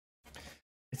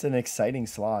It's an exciting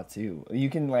slot too. You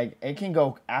can like it can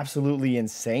go absolutely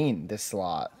insane this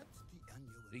slot.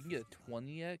 You can get a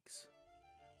 20x.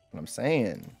 What I'm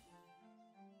saying.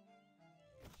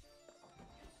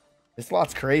 This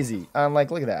slot's crazy. Like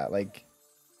look at that. Like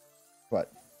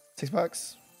what?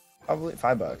 $6? Probably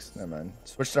 $5. Never mind.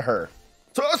 Switch to her.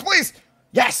 So please.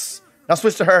 Yes. Now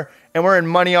switch to her, and we're in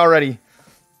money already.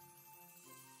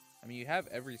 I mean, you have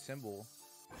every symbol.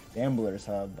 Gamblers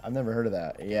Hub. I've never heard of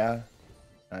that. Yeah.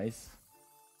 Nice.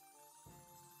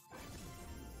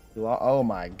 Oh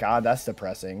my god, that's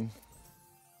depressing.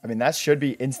 I mean, that should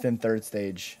be instant third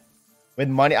stage. With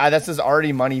money, that's just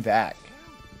already money back.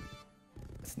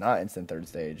 It's not instant third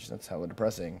stage. That's hella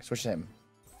depressing. Switch to him.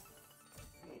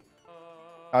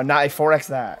 Oh, not 4x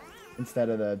that instead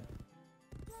of the...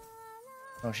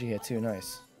 Oh, she hit too.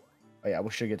 Nice. Oh yeah,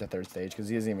 we should get to third stage because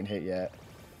he hasn't even hit yet.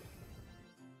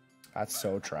 That's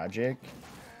so tragic.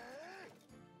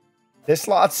 This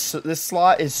slot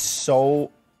is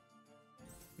so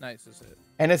nice, is it?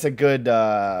 And it's a good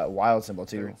wild symbol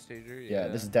too. Third stager, yeah,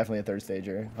 this is definitely a third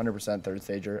stager. 100% third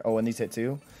stager. Oh, and these hit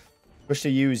too. Switch to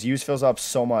use. Use fills up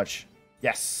so much.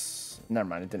 Yes. Never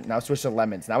mind, it didn't. Now switch to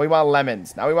lemons. Now we want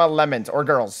lemons. Now we want lemons or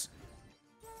girls.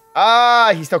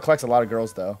 Ah, he still collects a lot of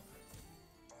girls though.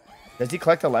 Does he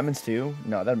collect the lemons too?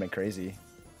 No, that'd been crazy.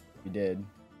 He did.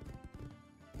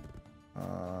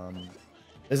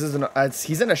 This is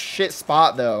he's in a shit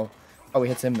spot though. Oh, he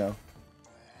hits him though.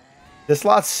 This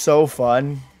slot's so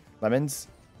fun. Lemons.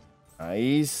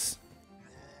 Nice.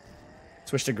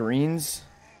 Switch to greens.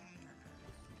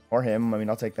 Or him. I mean,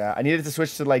 I'll take that. I needed to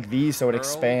switch to like these so it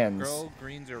expands. Girl,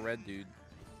 greens or red, dude.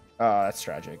 Oh, that's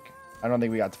tragic. I don't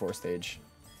think we got the fourth stage.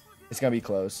 It's gonna be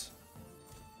close.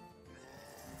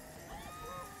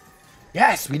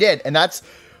 Yes, we did. And that's...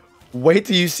 Wait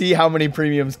till you see how many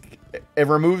premiums it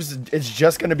removes. It's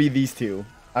just going to be these two.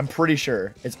 I'm pretty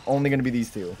sure. It's only going to be these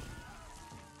two.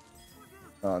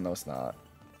 Oh, no, it's not.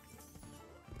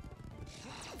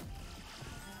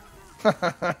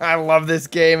 I love this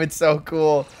game. It's so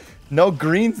cool. No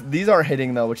greens. These aren't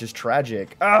hitting, though, which is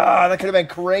tragic. Ah, that could have been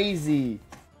crazy.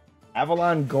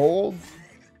 Avalon Gold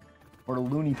or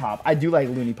Looney Pop. I do like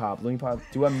Looney Pop. Looney Pop.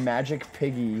 Do a Magic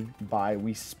Piggy buy.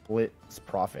 We split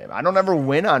profit. I don't ever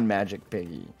win on Magic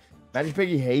Piggy. Magic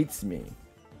Piggy hates me.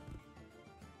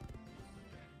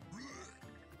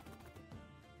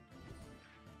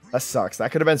 That sucks.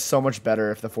 That could have been so much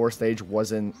better if the fourth stage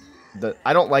wasn't the...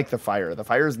 I don't like the fire. The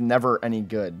fire is never any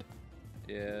good.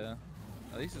 Yeah.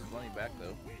 At least it's money back,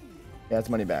 though. Yeah, it's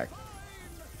money back.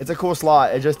 It's a cool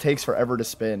slot. It just takes forever to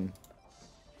spin.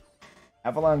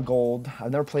 Avalon Gold.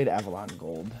 I've never played Avalon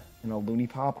Gold. You know, Looney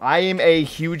Pop. I am a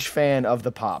huge fan of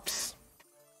the pops.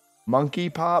 Monkey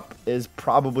Pop is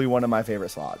probably one of my favorite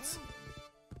slots.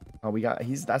 Oh, we got...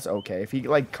 That's okay. If he,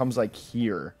 like, comes, like,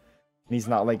 here... And he's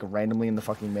not, like, randomly in the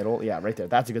fucking middle. Yeah, right there.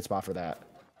 That's a good spot for that.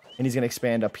 And he's going to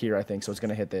expand up here, I think. So it's going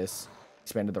to hit this.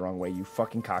 Expanded the wrong way, you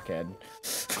fucking cockhead.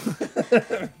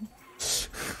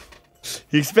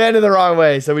 He expanded the wrong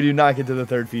way, so we do not get to the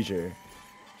third feature.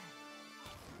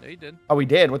 Yeah, he did. Oh, we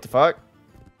did? What the fuck?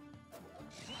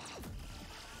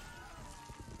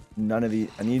 None of the...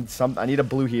 I need a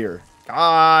blue here.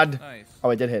 God! Nice. Oh,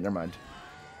 I did hit. Never mind.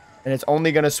 And it's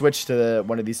only going to switch to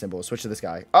one of these symbols. Switch to this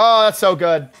guy. Oh, that's so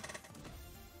good.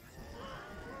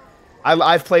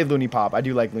 I've played Looney Pop. I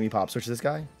do like Looney Pop. Switch to this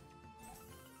guy.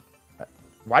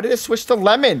 Why did it switch to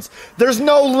lemons? There's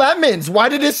no lemons. Why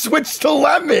did it switch to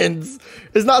lemons?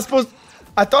 It's not supposed...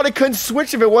 I thought it couldn't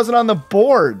switch if it wasn't on the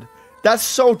board. That's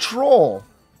so troll.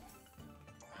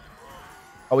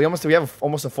 Oh, we have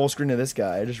almost a full screen of this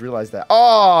guy. I just realized that.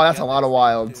 Oh, that's a lot of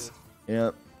wilds.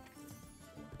 Yep.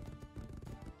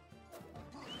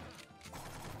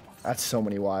 That's so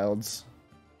many wilds.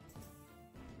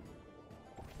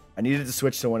 I needed to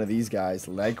switch to one of these guys,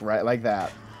 like right like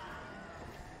that.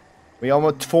 We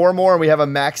almost 4 more, and we have a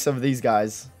max of these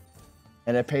guys,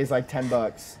 and it pays like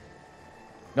 $10.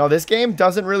 No, this game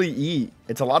doesn't really eat.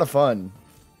 It's a lot of fun.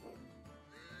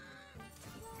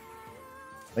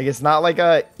 Like it's not like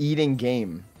a eating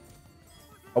game.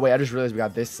 Oh wait, I just realized we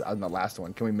got this on the last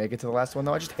one. Can we make it to the last one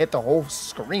though? I just hit the whole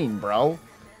screen, bro.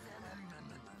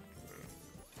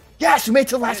 Yes, we made it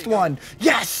to the last one.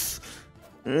 Yes.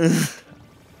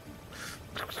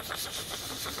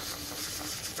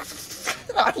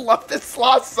 I love this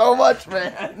slot so much,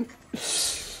 man.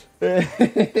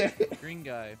 Green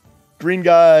guy. Green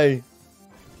guy.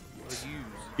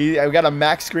 I got a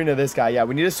max screen of this guy. Yeah,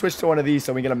 we need to switch to one of these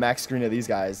so we get a max screen of these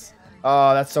guys.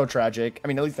 Oh, that's so tragic. I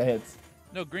mean, at least the hits.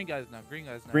 No, green guys now. Green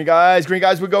guys now. Green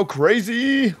guys would go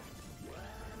crazy.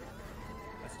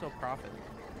 That's still profit.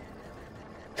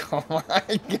 Oh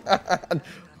my god.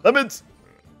 Lemons.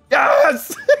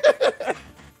 Yes!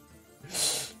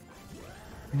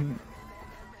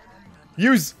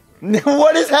 Use.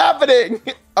 What is happening?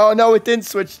 Oh no, it didn't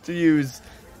switch to use.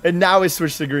 And now it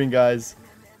switched to green, guys.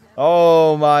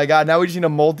 Oh my god. Now we just need a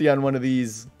multi on one of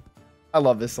these. I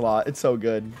love this a lot. It's so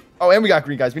good. Oh, and we got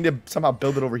green, guys. We need to somehow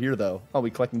build it over here, though. Oh, we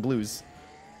collecting blues.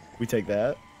 We take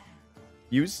that.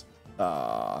 Use.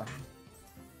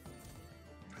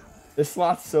 This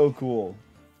slot's so cool.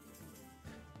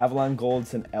 Avalon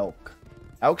Golds and Elk.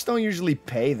 Elks don't usually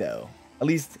pay, though. At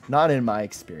least, not in my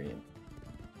experience.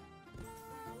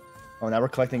 Oh, now we're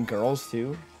collecting girls,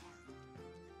 too.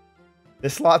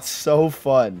 This slot's so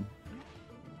fun.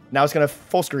 Now it's going to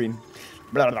full screen.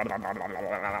 Now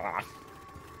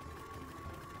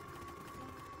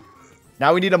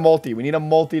we need a multi. We need a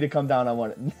multi to come down on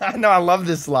one. No, I love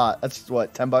this slot. That's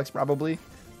what, 10 bucks probably?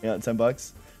 Yeah, 10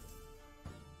 bucks.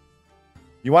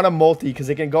 You want a multi because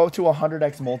it can go to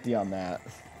 100x multi on that.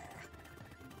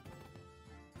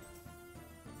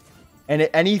 And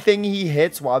anything he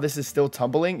hits while this is still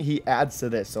tumbling, he adds to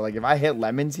this. So like if I hit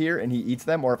lemons here and he eats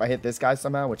them, or if I hit this guy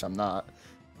somehow, which I'm not.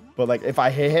 But like if I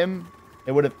hit him,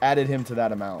 it would have added him to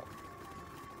that amount.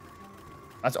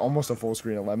 That's almost a full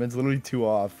screen of lemons. Literally 2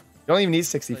 off. You don't even need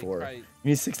 64. Like you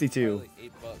need 62.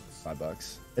 Like $8.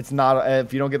 $5. It's not,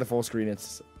 if you don't get the full screen,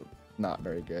 it's not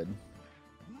very good.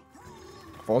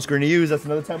 Full screen to use, that's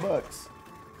another 10 bucks.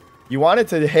 You want it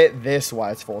to hit this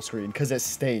while it's full screen because it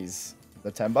stays. The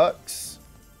 10 bucks.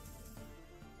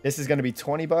 This is going to be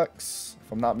 20 bucks,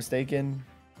 if I'm not mistaken.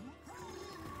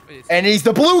 And he's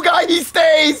the blue guy, he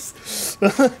stays!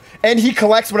 And he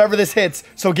collects whatever this hits.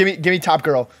 So give me top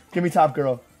girl. Give me top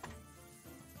girl.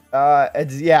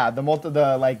 Yeah,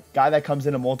 the like guy that comes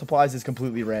in and multiplies is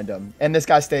completely random. And this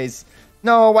guy stays.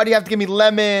 No, why do you have to give me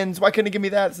lemons? Why couldn't you give me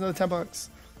that? It's another 10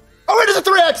 bucks. Oh, it is a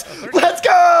 3x! Let's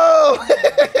go!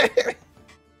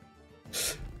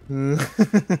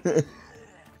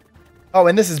 Oh,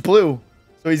 and this is blue.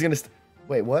 So he's gonna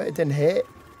wait, what? It didn't hit?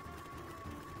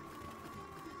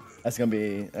 That's gonna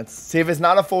be see if it's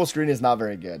not a full screen, it's not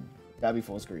very good. Gotta be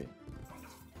full screen.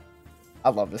 I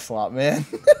love this slot, man.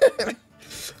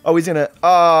 Oh, he's gonna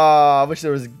I wish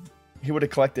there was he would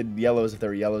have collected yellows if there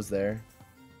were yellows there.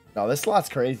 No, this slot's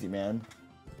crazy, man.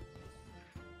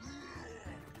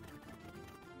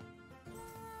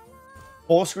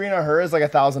 Full screen on her is like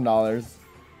 $1,000.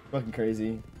 Fucking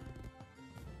crazy.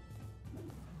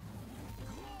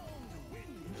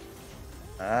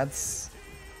 That's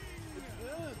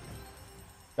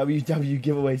WW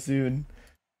giveaway soon.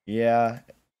 Yeah.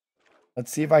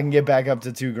 Let's see if I can get back up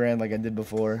to 2 grand like I did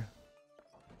before.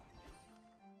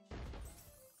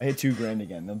 I hit 2 grand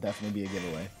again. There'll definitely be a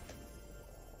giveaway.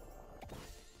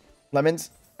 Lemons?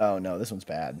 Oh no, this one's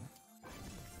bad.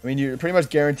 I mean, you're pretty much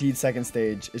guaranteed second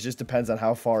stage. It just depends on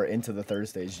how far into the third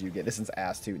stage you get. This one's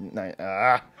ass too.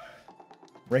 Right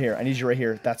here. I need you right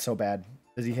here. That's so bad.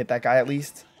 Does he hit that guy at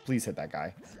least? Please hit that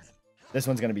guy. This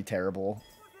one's going to be terrible.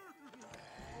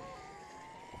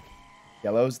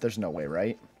 Yellows? There's no way,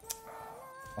 right?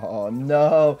 Oh,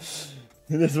 no.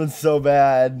 This one's so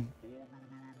bad.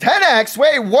 10x?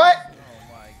 Wait, what? Oh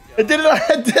my God. It did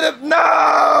it.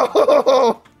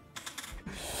 No!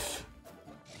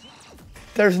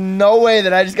 There's no way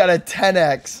that I just got a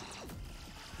 10x.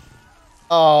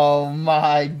 Oh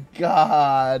my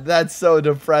God. That's so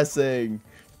depressing.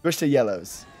 Switch to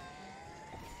yellows.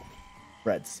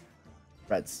 Reds.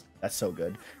 Reds. That's so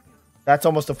good. That's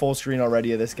almost a full screen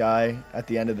already of this guy at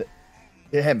the end of the...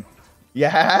 Hit him.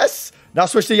 Yes! Now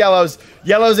switch to yellows.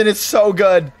 Yellows, and it's so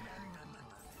good.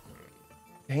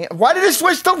 Damn. Why did it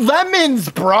switch to lemons,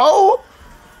 bro?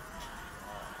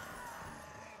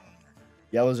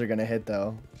 Yellows are going to hit,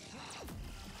 though.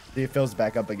 See, it fills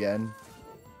back up again.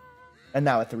 And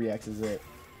now a 3x is it.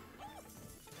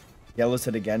 Yellows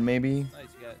hit again, maybe?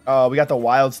 Oh, we got the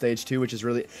wild stage, too, which is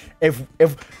really...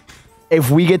 If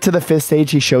we get to the 5th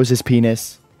stage, he shows his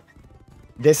penis.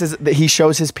 He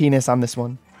shows his penis on this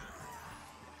one.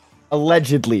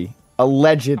 Allegedly.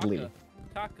 Allegedly.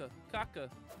 Caca.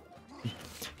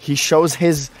 He shows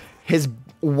his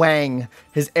wang,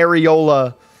 his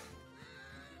areola.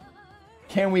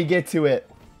 Can we get to it?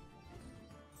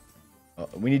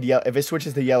 We need yellow. If it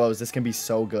switches to yellows, this can be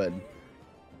so good.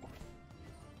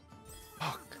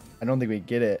 Fuck. I don't think we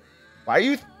get it. Why are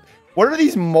you... What are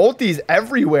these multis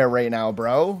everywhere right now,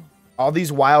 bro? All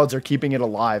these wilds are keeping it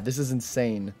alive. This is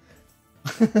insane.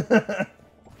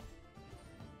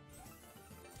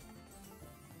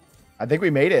 I think we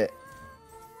made it.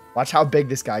 Watch how big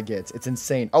this guy gets. It's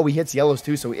insane. Oh, he hits yellows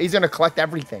too, so he's going to collect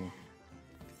everything.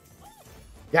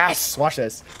 Yes! Watch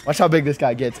this. Watch how big this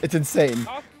guy gets. It's insane.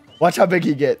 Cock. Watch how big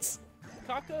he gets.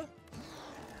 Kaka.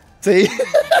 See?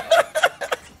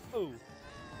 Oh.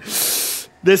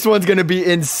 This one's gonna be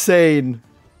insane.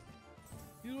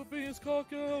 He's whipping his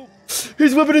cock out.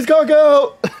 He's whipping his cock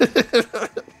out!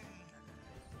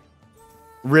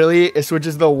 Really? It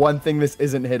switches the one thing this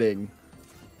isn't hitting.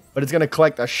 But it's gonna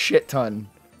collect a shit ton.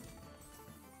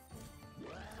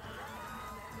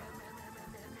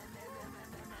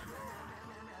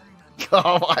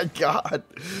 Oh my god.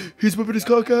 He's whipping his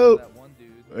cock out. That one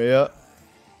dude. Yeah.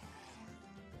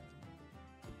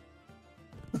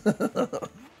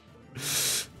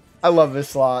 I love this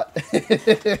slot.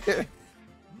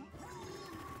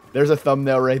 There's a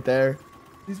thumbnail right there.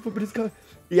 He's whipping his cock.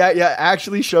 Yeah,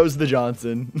 actually shows the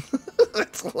Johnson.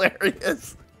 It's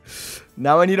hilarious.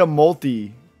 Now I need a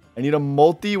multi. I need a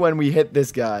multi when we hit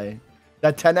this guy.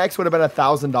 That 10x would have been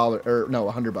 $1,000 or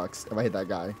no, $100 if I hit that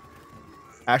guy.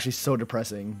 Actually, so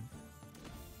depressing.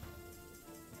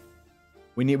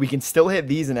 We can still hit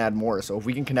these and add more. So if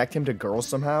we can connect him to girls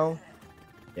somehow,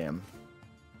 damn.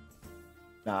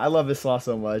 Nah, I love this slot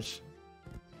so much.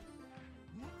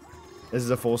 This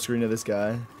is a full screen of this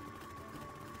guy.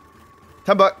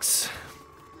 $10.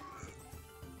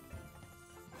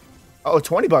 Oh,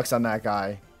 $20 on that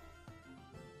guy.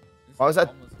 Why was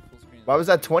that? Why was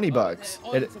that $20?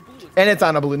 And it's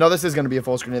on a blue. No, this is gonna be a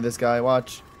full screen of this guy.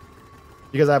 Watch.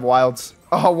 Because I have wilds.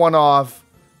 Oh, 1 off.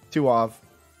 2 off.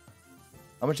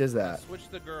 How much is that? Switch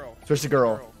the girl. Switch the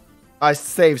girl. I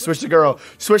save. Switch the girl.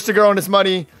 Switch the girl and it's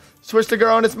money. Switch the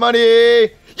girl and it's money.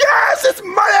 Yes, it's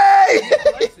money!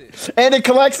 And it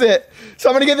collects it. So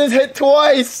I'm gonna get this hit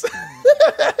twice.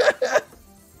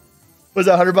 Was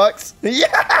that $100?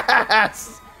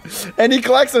 Yes! And he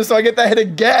collects them, so I get that hit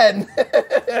again.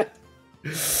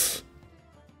 This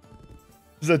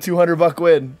is a $200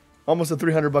 win. Almost a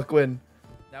 $300 win.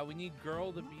 Now we need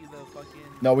girl to be the fucking...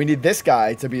 No, we need this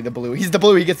guy to be the blue. He's the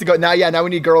blue. He gets to go. Now, yeah, now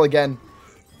we need girl again.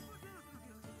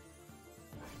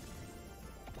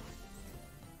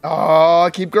 Oh,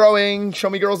 keep growing. Show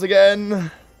me girls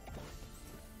again.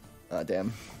 Oh,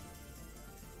 damn.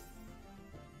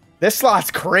 This slot's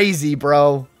crazy,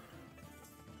 bro.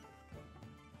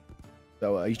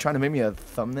 So, are you trying to make me a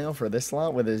thumbnail for this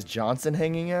slot with his Johnson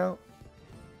hanging out?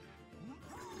 Yeah,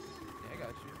 I got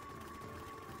you.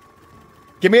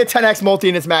 Give me a 10x multi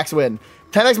and it's max win.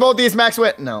 10x multi is max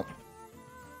win. No.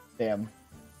 Damn.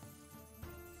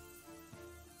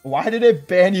 Why did it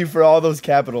ban you for all those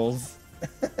capitals?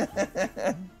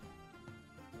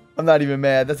 I'm not even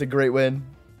mad. That's a great win.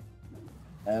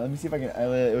 Let me see if I can.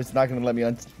 It's not going to let me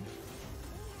on.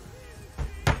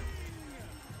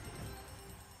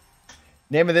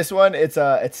 Name of this one, it's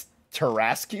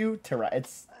Tarasque.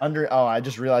 It's under. Oh, I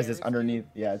just realized it's underneath.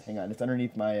 Yeah, hang on. It's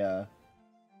underneath my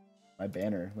my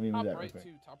banner. Let me move that real quick.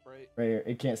 Top right. Right here.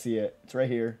 It can't see it. It's right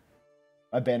here.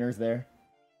 My banner's there.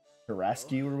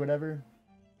 Tarasque or whatever.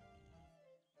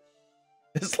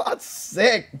 This slot's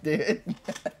sick, dude.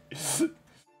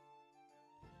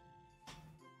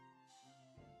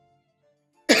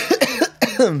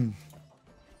 Oh,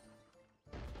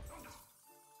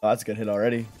 that's a good hit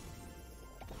already.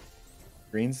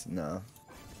 Greens? No.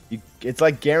 It's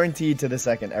like guaranteed to the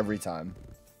second every time.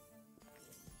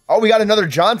 Oh, we got another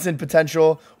Johnson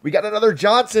potential. We got another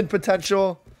Johnson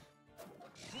potential.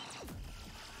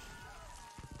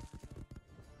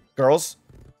 Girls?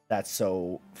 That's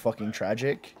so fucking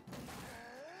tragic.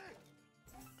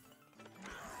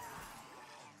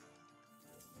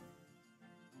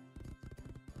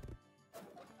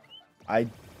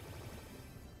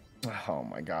 Oh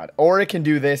my god. Or it can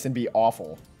do this and be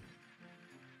awful.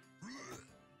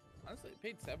 Honestly, it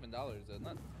paid $7.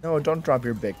 Not... No, don't drop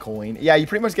your Bitcoin. Yeah, you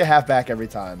pretty much get half back every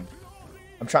time.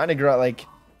 I'm trying to grow like...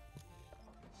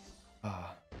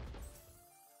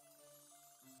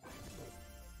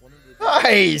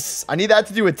 Nice! I need that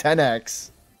to do with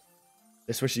 10x.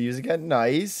 They switch to use again?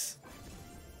 Nice.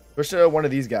 Switch to one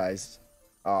of these guys.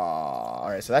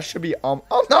 Alright, so that should be...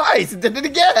 Oh, nice! It did it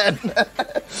again!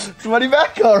 It's money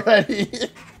back already.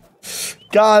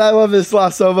 God, I love this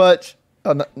slot so much.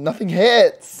 Oh, nothing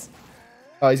hits.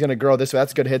 Oh, he's going to grow this way.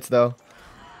 That's good hits, though.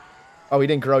 Oh, he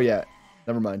didn't grow yet.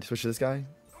 Never mind. Switch to this guy.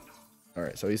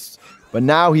 Alright, so he's... But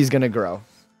now he's going to grow.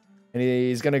 And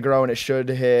he's going to grow, and it should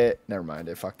hit... Never mind.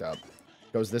 It fucked up.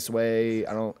 Goes this way.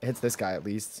 I don't... It hits this guy, at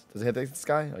least. Does it hit this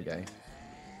guy? Okay.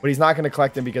 But he's not going to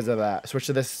collect him because of that. Switch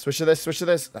to this. Switch to this. Switch to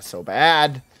this. That's so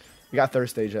bad. We got third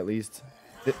stage, at least.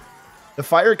 The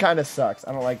fire kind of sucks.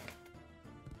 I don't like...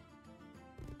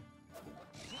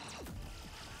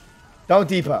 Don't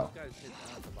depot.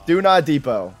 Do not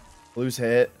depot. Blue's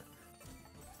hit.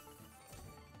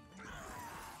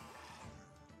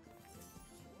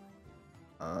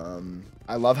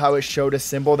 I love how it showed a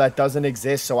symbol that doesn't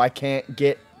exist, so I can't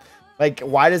get... Like,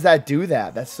 why does that do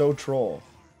that? That's so troll.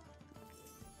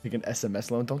 Take an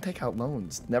SMS loan. Don't take out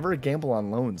loans. Never gamble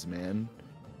on loans, man.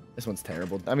 This one's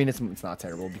terrible. I mean, it's not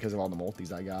terrible because of all the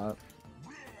multis I got.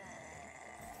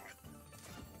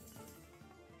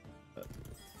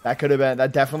 That could have been...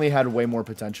 That definitely had way more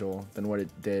potential than what it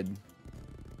did.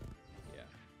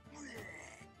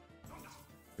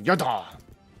 Yada!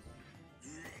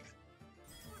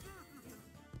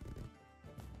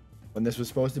 When this was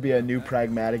supposed to be a new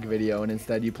pragmatic video, and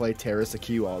instead you play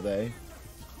Tarasque all day.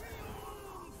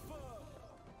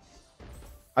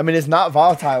 I mean, it's not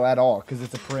volatile at all, because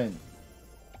it's a print.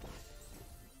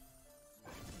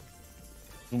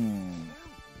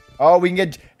 Oh, we can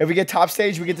get... If we get top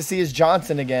stage, we get to see his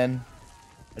Johnson again.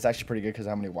 That's actually pretty good, because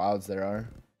how many wilds there are.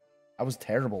 That was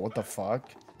terrible. What the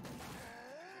fuck?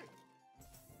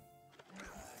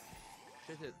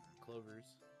 Should hit clovers.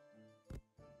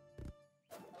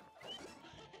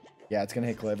 Yeah, it's gonna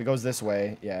hit Cliff. It goes this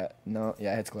way. Yeah, no,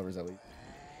 yeah, it hits Clovers at least.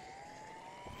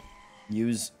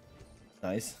 Use.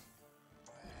 Nice.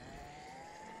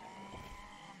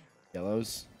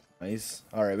 Yellows. Nice.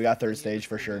 Alright, we got third stage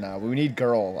for sure now. We need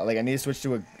girl. Like, I need to switch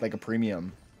to a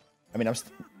premium. I mean,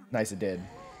 nice, it did.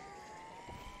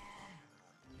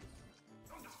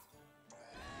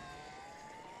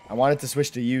 I wanted to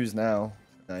switch to use now.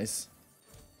 Nice.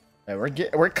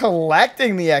 Right, we're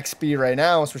collecting the XP right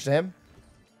now. I'll switch to him.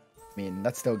 I mean,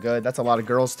 that's still good. That's a lot of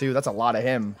girls, too. That's a lot of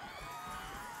him.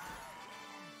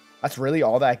 That's really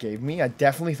all that gave me. I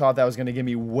definitely thought that was going to give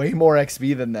me way more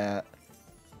XP than that.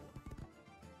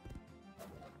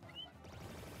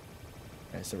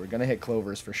 Okay, so we're going to hit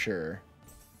Clovers for sure.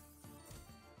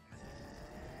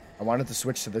 I wanted to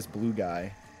switch to this blue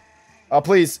guy. Oh,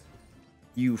 please.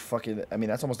 You fucking... I mean,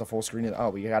 that's almost a full screen. Oh,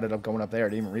 we got it up going up there. I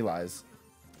didn't even realize.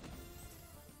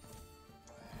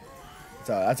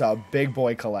 That's a big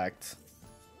boy collect.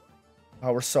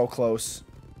 Oh, we're so close.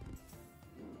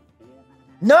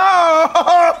 No!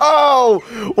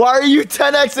 Why are you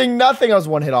 10xing nothing? I was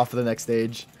one hit off for the next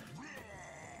stage.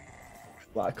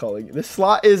 Slot calling. This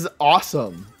slot is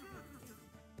awesome.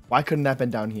 Why couldn't that have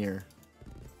been down here?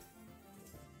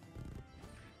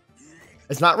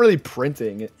 It's not really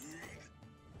printing.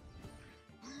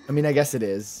 I mean, I guess it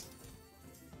is.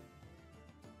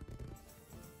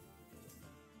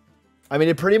 I mean,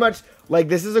 it pretty much, like,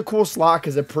 this is a cool slot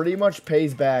because it pretty much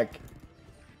pays back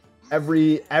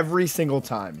every single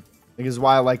time. Like, this is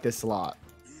why I like this slot.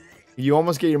 You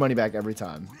almost get your money back every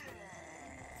time.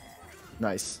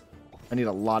 Nice. I need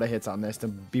a lot of hits on this to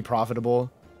be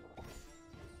profitable.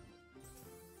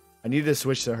 I need to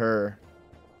switch to her.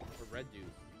 For red dude.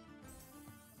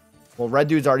 Well, red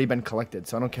dude's already been collected,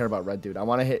 so I don't care about red dude. I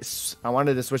wanted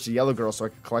to switch to yellow girl so I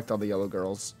could collect all the yellow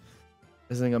girls.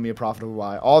 This isn't gonna be a profitable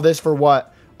buy. All this for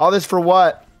what? All this for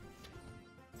what?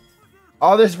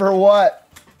 All this for what?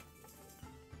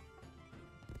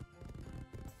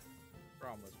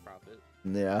 Promise profit.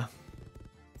 Yeah.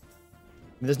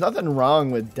 There's nothing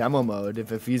wrong with demo mode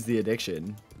if it feeds the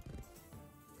addiction.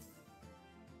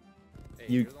 Hey,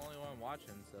 you're the only one watching,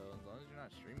 so as long as you're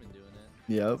not streaming doing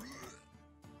it. Yep.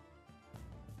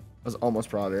 I was almost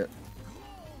proud of it.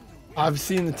 I've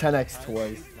seen the 10x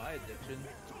twice. My addiction.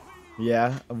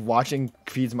 Yeah, watching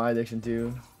feeds my addiction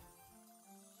too.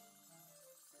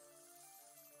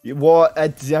 Well,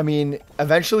 I mean,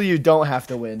 eventually you don't have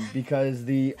to win because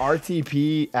the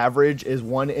RTP average is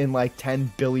 1 in like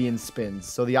 10 billion spins.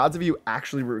 So the odds of you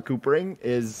actually recuperating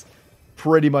is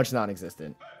pretty much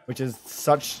non-existent, which is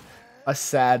such a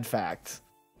sad fact.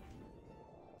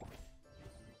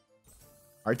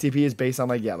 RTP is based on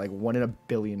like, yeah, like 1 in a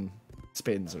billion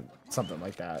spins or something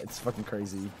like that. It's fucking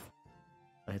crazy.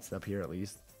 I hit up here at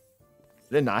least.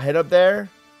 Did it not hit up there?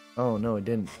 Oh, no, it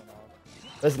didn't.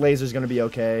 This laser's gonna be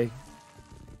okay.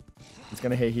 It's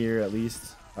gonna hit here at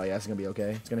least. Oh yeah, it's gonna be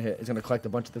okay. It's gonna hit. It's gonna collect a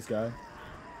bunch of this guy.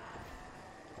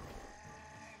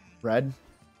 Red.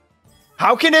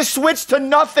 How can it switch to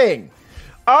nothing?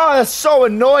 Oh, that's so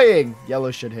annoying. Yellow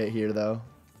should hit here though.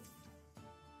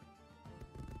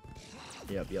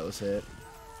 Yep, yellow's hit.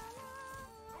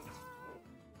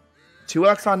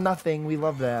 2x on nothing. We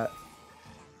love that.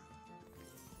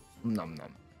 Nom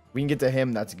nom. We can get to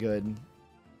him. That's good.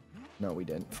 No, we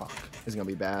didn't. Fuck. This is gonna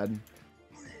be bad.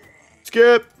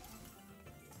 Skip!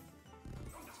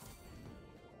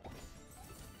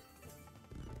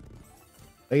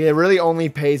 Like, it really only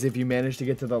pays if you manage to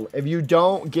get to the... If you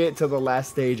don't get to the last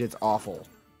stage, it's awful.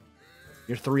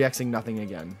 You're 3xing nothing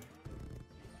again.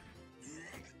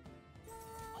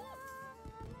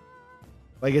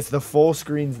 Like, it's the full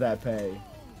screens that pay.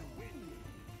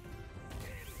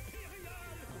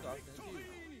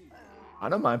 I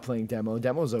don't mind playing demo.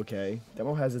 Demo's okay.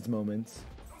 Demo has its moments.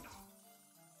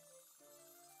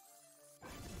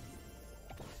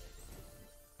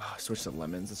 Oh, switch to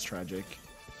lemons. It's tragic.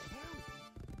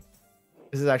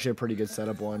 This is actually a pretty good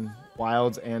setup one.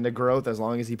 Wilds and a growth. As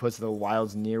long as he puts the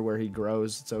wilds near where he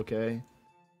grows, it's okay.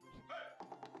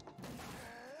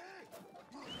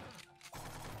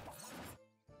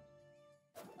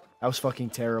 That was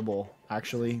fucking terrible,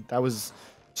 actually. That was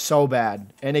so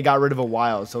bad. And it got rid of a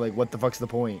wild, so like, what the fuck's the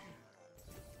point?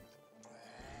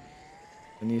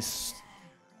 And he's...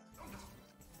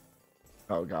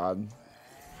 Oh, God.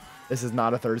 This is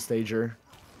not a third stager.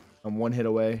 I'm one hit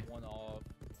away. One off.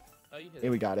 Oh, you hit Hey,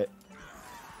 it. we got it.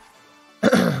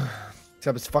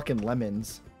 Except it's fucking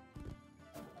lemons.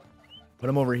 Put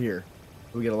them over here.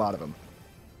 We get a lot of them.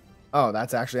 Oh,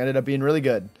 that's actually ended up being really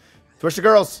good. Switch to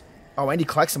girls. Oh, Andy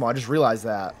collects them all. I just realized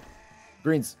that.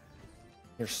 Greens.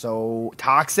 You're so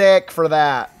toxic for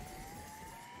that.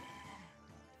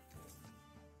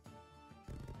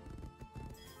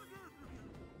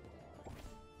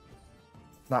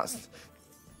 Not.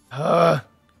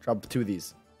 Drop 2 of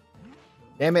these.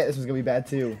 Damn it, this one's gonna be bad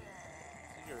too. This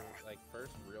is your like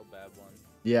first real bad one.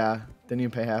 Yeah, didn't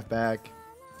even pay half back.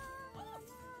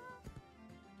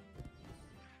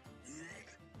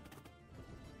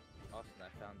 Austin, I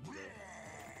found you.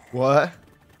 What?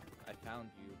 I found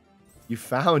you. You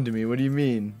found me? What do you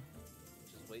mean?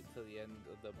 Just wait till the end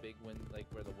of the big wind, like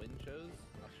where the wind shows.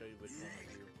 I'll show you which one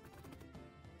is you.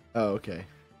 Oh, okay.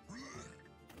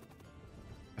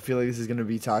 I feel like this is gonna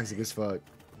be toxic as fuck.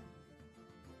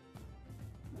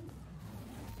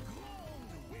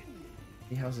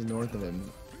 He houses north of him.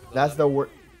 That's the word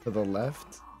to the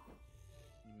left.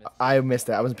 I missed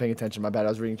that. I wasn't paying attention. My bad. I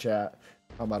was reading chat.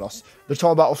 They're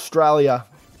talking about Australia.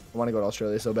 I want to go to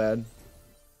Australia so bad.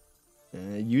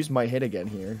 Use might hit again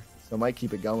here, so I might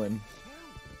keep it going.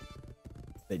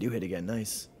 They do hit again.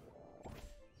 Nice.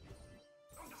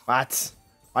 What?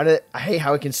 I hate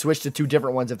how it can switch to 2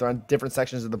 different ones if they're on different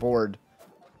sections of the board.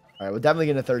 All right, we're definitely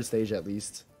getting a third stage at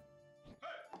least,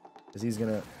 because he's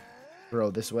gonna throw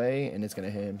this way and it's gonna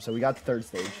hit him. So we got the third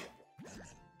stage.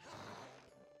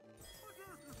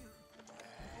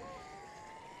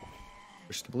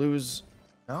 Push the blues.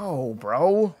 No,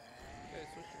 bro.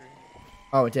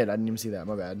 Oh, it did. I didn't even see that.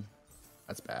 My bad.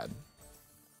 That's bad.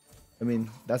 I mean,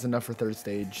 that's enough for third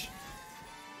stage.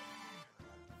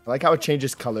 I like how it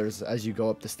changes colors as you go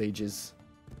up the stages.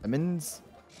 Lemons.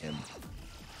 And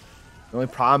the only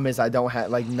problem is I don't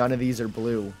have, like, none of these are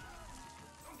blue.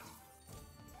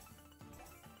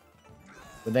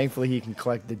 But thankfully he can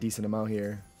collect a decent amount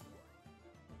here.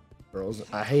 Girls.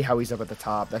 I hate how he's up at the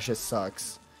top. That shit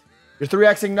sucks. You're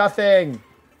 3xing nothing.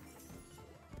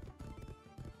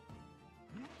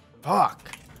 Fuck.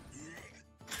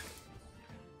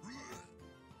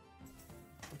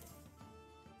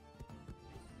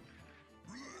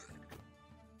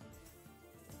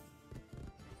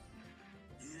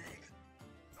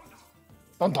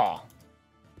 Tonta.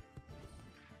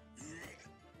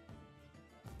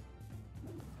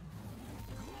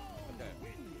 Okay.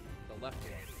 The left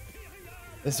one.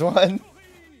 This one?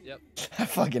 Yep. I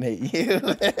fucking hate you.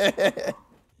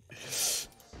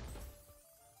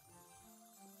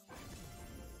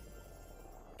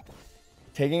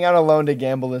 Taking out a loan to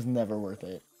gamble is never worth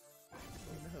it.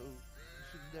 No, you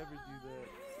should never do that.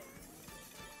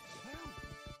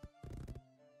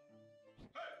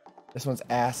 This one's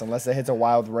ass unless it hits a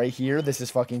wild right here. This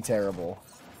is fucking terrible.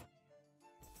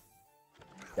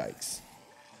 Yikes.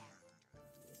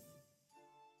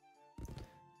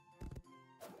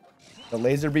 The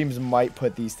laser beams might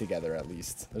put these together at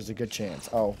least. There's a good chance.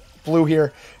 Oh, blue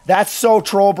here. That's so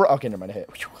troll, bro. Okay, never mind. I hit.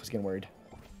 Whew, I was getting worried.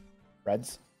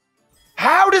 Reds.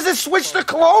 How does it switch to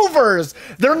clovers?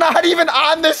 They're not even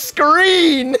on the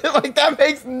screen. Like, that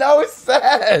makes no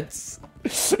sense.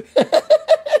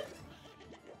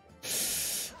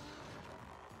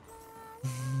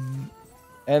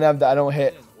 And I don't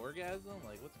hit. Orgasm?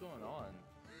 Like, what's going on?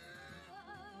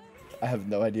 I have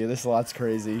no idea. This lot's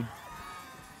crazy.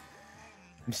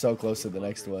 I'm so close to the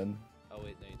next one. Oh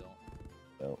wait, no you don't.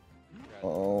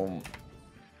 No.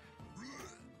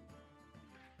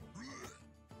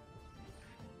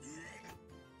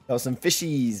 Oh, some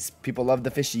fishies. People love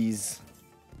the fishies.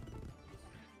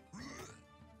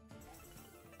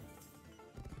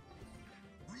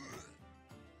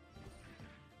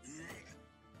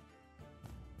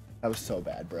 That was so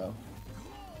bad, bro.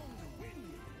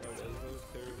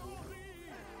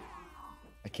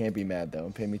 I can't be mad though.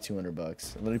 Pay me $200. I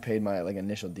literally paid my like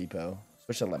initial depot.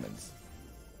 Switch to lemons.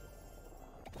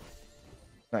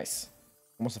 Nice.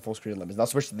 Almost a full screen of lemons. Now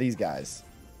switch to these guys.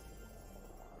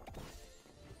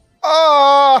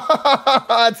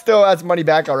 Oh, that's money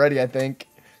back already, I think.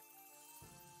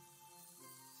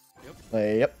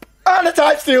 Yep. On the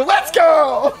times 2. Let's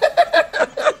go.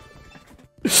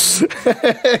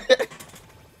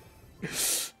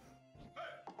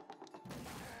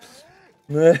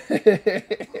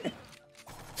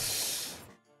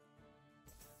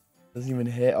 Doesn't even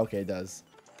hit. Okay, it does.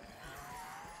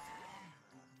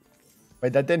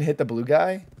 Wait, that didn't hit the blue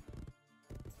guy?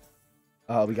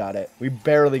 Oh, we got it. We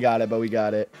barely got it, but we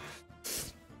got it.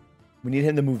 We need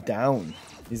him to move down.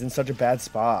 He's in such a bad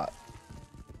spot.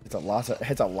 It's a lot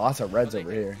of reds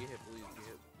over here.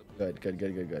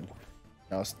 Good.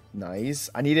 Now, nice.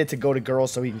 I need it to go to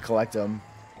girls so he can collect them.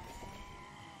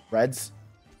 Reds.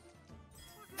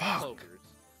 Fuck.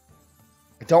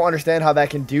 I don't understand how that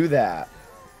can do that.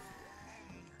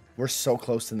 We're so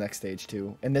close to the next stage,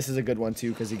 too. And this is a good one,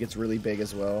 too, because he gets really big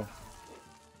as well.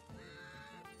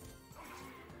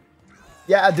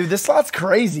 Yeah, dude, this slot's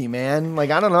crazy, man. Like,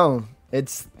 I don't know.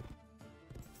 It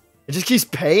just keeps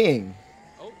paying.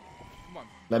 Oh, come on.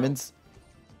 Lemons.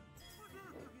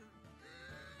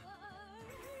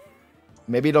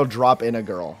 Maybe it'll drop in a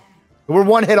girl. We're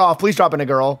one hit off. Please drop in a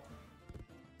girl.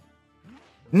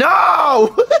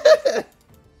 No!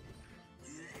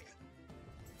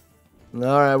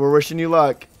 Alright, we're wishing you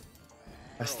luck.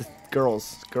 That's the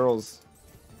girls.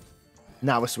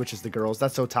 Now it switches to girls.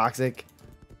 That's so toxic.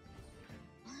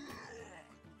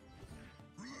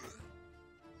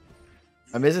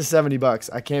 I mean, this is $70.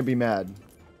 I can't be mad.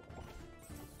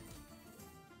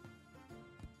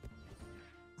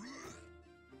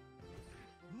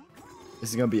 This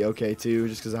is gonna be okay too,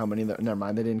 just because of how many that. Never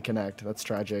mind, they didn't connect. That's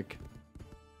tragic.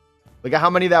 Look at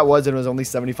how many that was, and it was only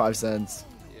 75 cents.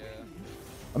 Yeah.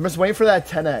 I'm just waiting for that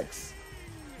 10x.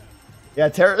 Yeah,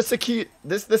 Tarasque.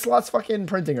 This lot's fucking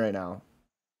printing right now,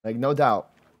 like no doubt.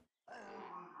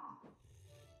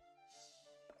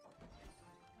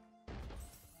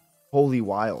 Holy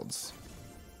wilds.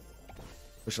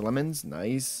 Switch to lemons,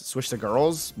 nice. Switch to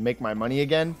girls, make my money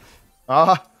again.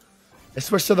 Ah, I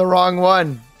switched to the wrong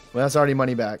one. Well, that's already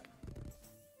money back.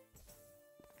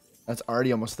 That's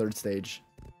already almost third stage.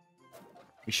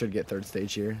 We should get third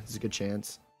stage here. There's a good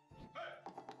chance.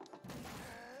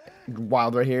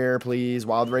 Wild right here, please.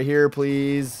 Wild right here,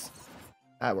 please.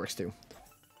 That works too.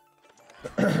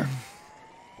 I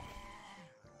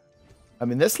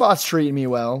mean, this slot's treating me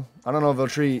well. I don't know if they'll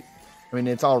treat... I mean,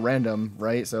 it's all random,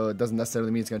 right? So it doesn't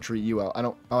necessarily mean it's going to treat you well. I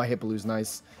don't... Oh, I hit blues.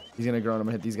 Nice. He's going to grow and I'm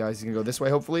going to hit these guys. He's going to go this way,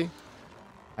 hopefully.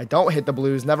 I don't hit the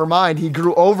blues. Never mind. He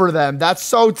grew over them. That's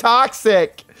so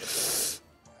toxic.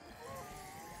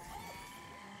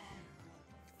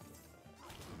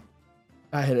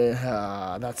 I hit it.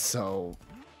 That's so...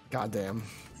 Goddamn.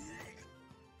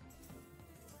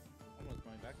 Almost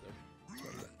going back though.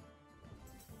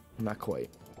 Not quite.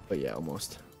 But yeah,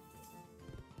 almost.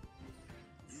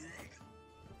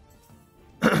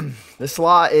 This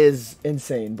slot is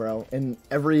insane, bro. In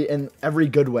every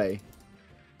good way.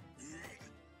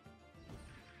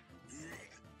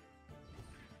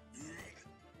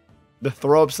 The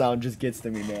throw up sound just gets to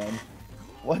me, man.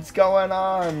 What's going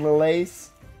on, Lil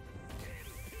Ace?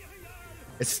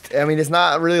 I mean, it's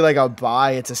not really like a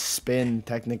buy, it's a spin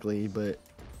technically, but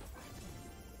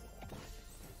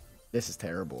this is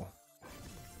terrible.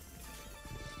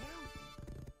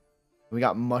 We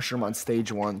got Mushroom on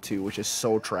stage 1 too, which is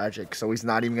so tragic. So he's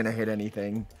not even gonna hit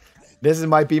anything. This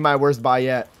might be my worst buy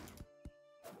yet.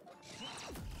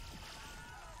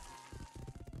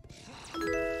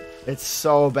 It's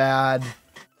so bad.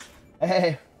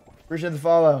 Hey, appreciate the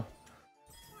follow.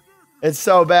 It's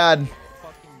so bad.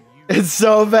 It's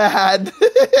so bad.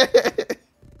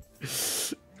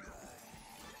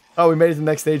 Oh, we made it to the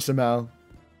next stage somehow.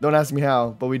 Don't ask me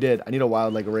how, but we did. I need a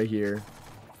wild like right here.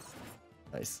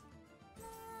 Nice.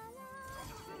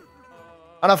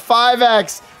 On a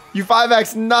 5x. You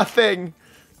 5x nothing.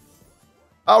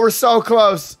 Oh, we're so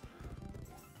close.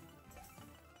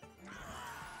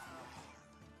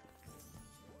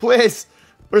 Please.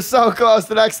 We're so close to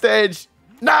the next stage.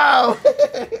 No.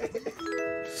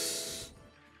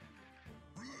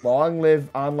 Long live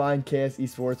online KS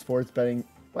esports sports betting.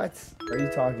 What are you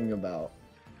talking about?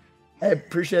 Hey,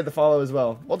 appreciate the follow as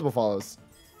well. Multiple follows.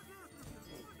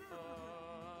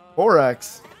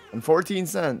 4x and 14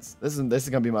 cents. This is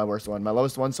gonna be my worst one. My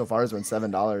lowest one so far has been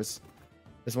 $7.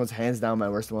 This one's hands down my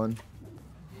worst one.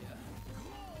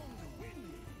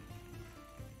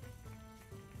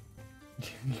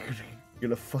 You're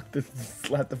gonna slap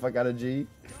the fuck out of G.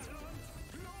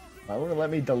 Why won't it let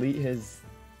me delete his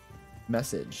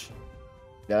message?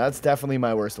 Yeah, that's definitely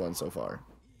my worst one so far.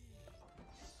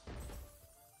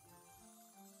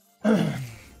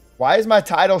 Why is my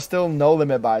title still no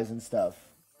limit buys and stuff?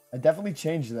 I definitely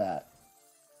changed that.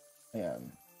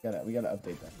 Man, we gotta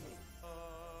update that.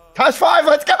 Times 5,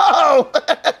 let's go!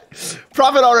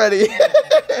 Profit already.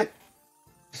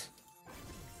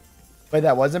 Wait,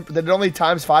 that wasn't. Did it only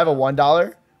times 5 a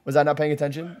 $1? Was I not paying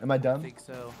attention? Am I dumb? I think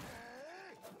so.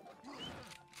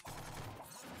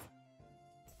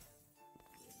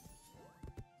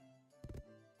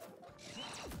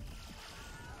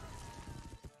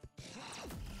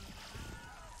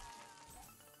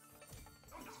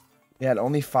 Yeah, it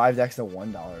only 5 decks to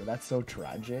 $1. That's so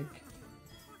tragic.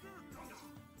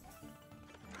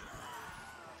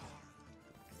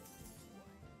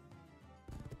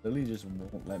 Lily just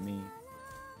won't let me.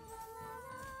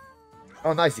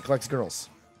 Oh, nice. He collects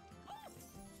girls.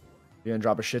 You're gonna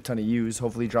drop a shit ton of U's.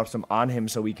 Hopefully, he drops them on him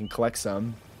so we can collect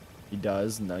some. He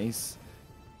does. Nice.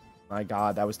 My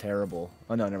God, that was terrible.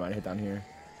 Oh no, never mind. Hit down here.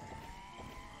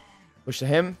 Push to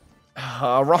him.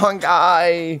 Wrong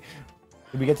guy.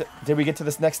 Did we get to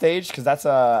this next stage? Because that's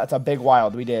a big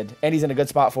wild. We did, and he's in a good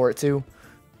spot for it too.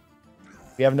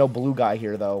 We have no blue guy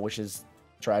here though, which is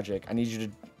tragic. I need you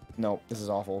to. No, this is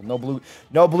awful. No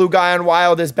blue guy on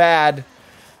wild is bad.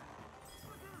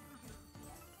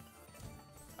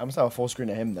 I almost have a full screen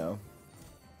of him though.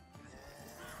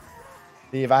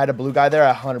 See, if I had a blue guy there,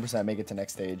 I 100% make it to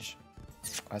next stage.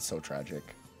 That's so tragic.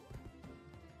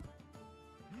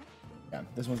 Yeah,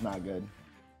 this one's not good.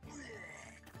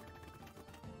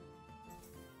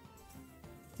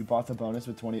 You bought the bonus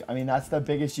with 20. I mean, that's the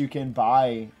biggest you can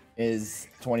buy is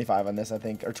 25 on this, I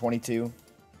think, or 22.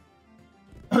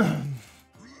 I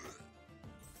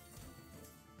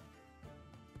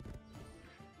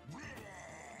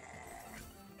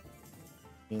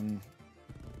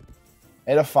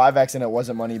had a 5x and it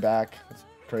wasn't money back. That's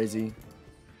crazy.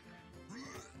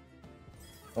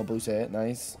 Oh, blue's hit.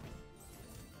 Nice.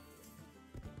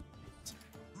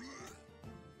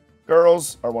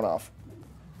 Girls are one off.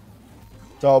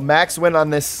 So max win on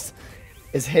this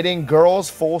is hitting girls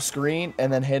full screen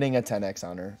and then hitting a 10x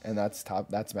on her. And that's top.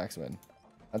 That's max win.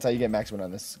 That's how you get max win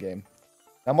on this game.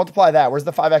 Now multiply that. Where's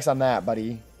the 5x on that,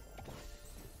 buddy?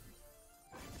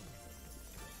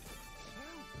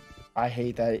 I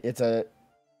hate that. It's a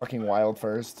fucking wild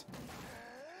first.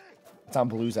 It's on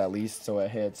blues at least, so it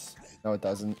hits. No, it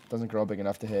doesn't. It doesn't grow big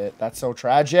enough to hit. That's so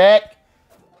tragic.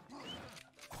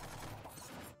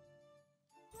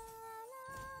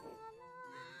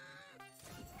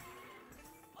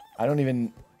 I don't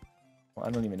even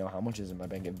know how much is in my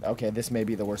bank. Okay, this may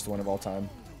be the worst one of all time.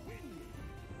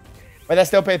 Wait, that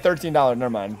still paid $13.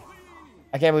 Never mind.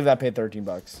 I can't believe that paid 13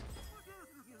 bucks.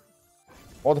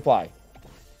 Multiply.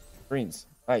 Greens.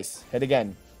 Nice. Hit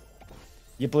again.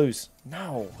 You blues.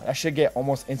 No. That should get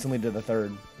almost instantly to the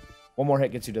third. One more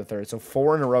hit gets you to the third. So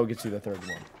 4 in a row gets you the third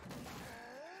one.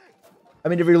 I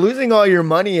mean, if you're losing all your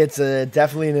money, it's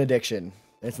definitely an addiction.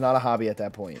 It's not a hobby at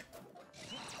that point.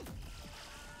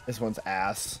 This one's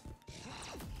ass.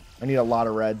 I need a lot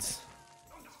of reds.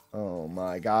 Oh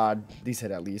my God. These hit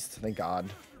at least. Thank God.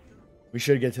 We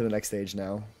should get to the next stage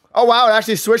now. Oh wow, it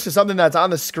actually switched to something that's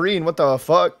on the screen. What the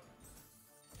fuck?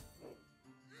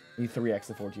 Need 3x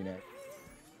to 14x.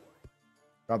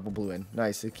 Drop a blue in.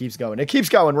 Nice. It keeps going. It keeps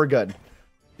going. We're good.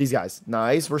 These guys.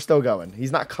 Nice. We're still going.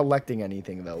 He's not collecting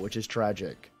anything though, which is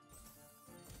tragic.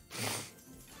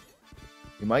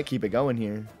 We might keep it going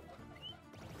here.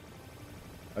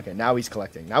 Okay, now he's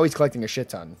collecting. Now he's collecting a shit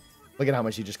ton. Look at how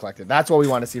much he just collected. That's what we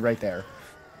want to see right there.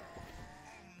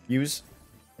 Use.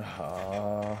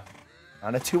 On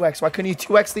a 2x. Why couldn't you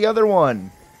 2x the other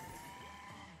one?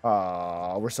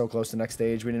 We're so close to next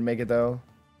stage. We didn't make it though.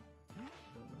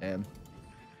 Damn.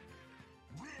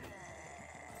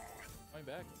 Going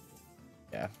back.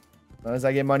 Yeah. As long as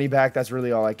I get money back, that's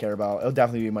really all I care about. It'll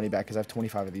definitely be money back because I have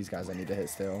 25 of these guys I need to hit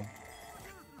still.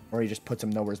 Or he just puts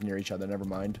them nowhere near each other. Never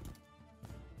mind.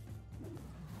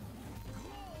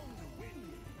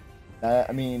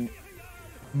 I mean,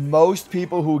 most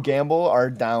people who gamble are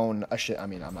down a shit. I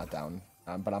mean, I'm not down,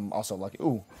 but I'm also lucky.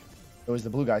 Ooh, it was the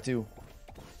blue guy too.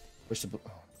 Wish the blue.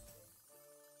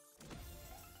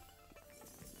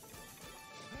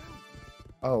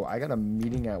 Oh, I got a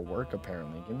meeting at work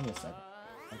apparently. Give me a second.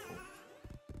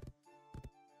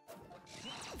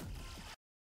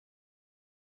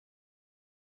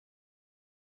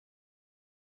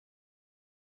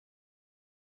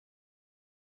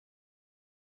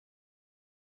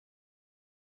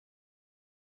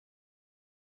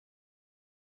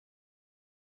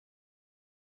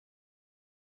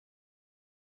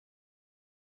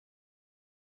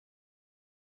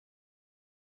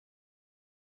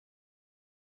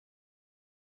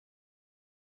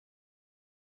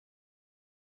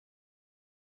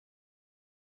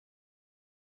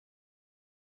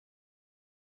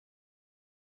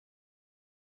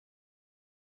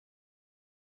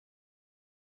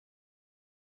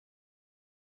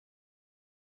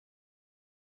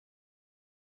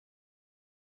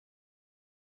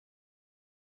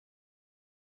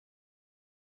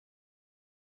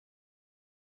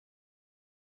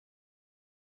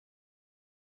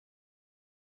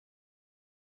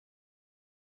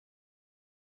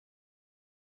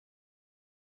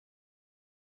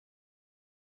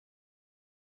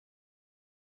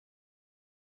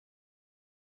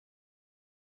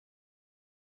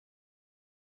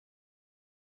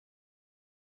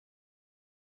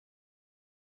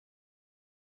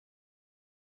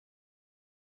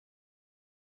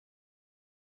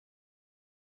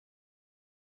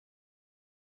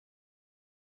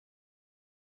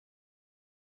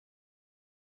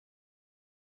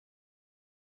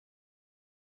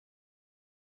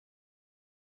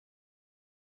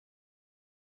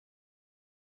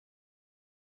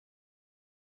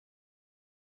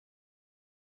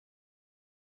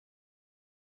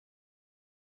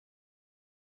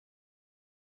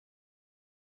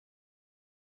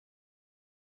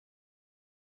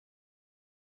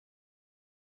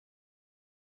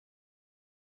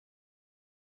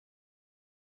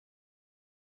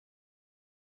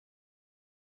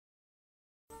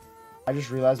 I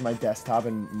just realized my desktop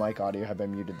and mic audio have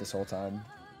been muted this whole time.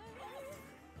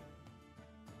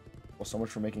 Well, so much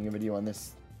for making a video on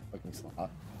this fucking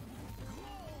slot.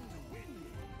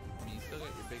 You still got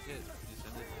your big hit. You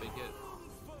sent it the big hit.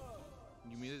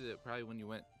 You muted it probably when you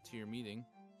went to your meeting.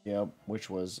 Yep, which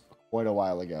was quite a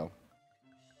while ago.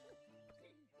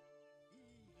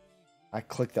 I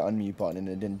clicked the unmute button and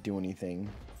it didn't do anything.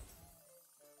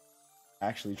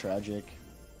 Actually tragic.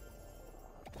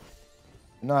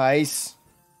 Nice.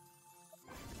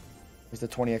 There's the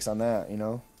 20x on that, you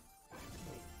know?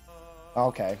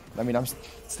 Okay. I mean, I'm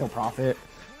still profit.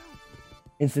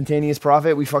 Instantaneous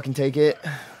profit. We fucking take it.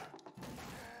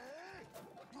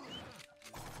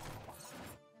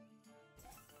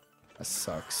 That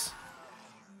sucks.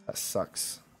 That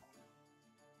sucks.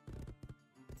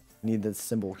 Need the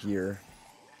symbol here.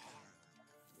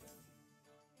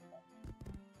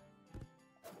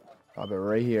 Pop it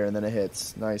right here and then it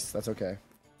hits. Nice. That's okay.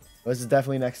 This is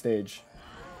definitely next stage.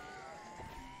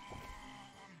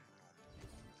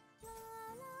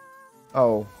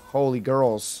 Oh, holy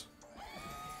girls.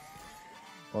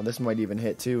 Oh, this might even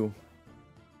hit too.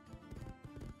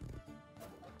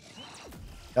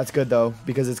 That's good though,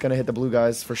 because it's gonna hit the blue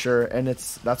guys for sure, and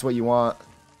that's what you want.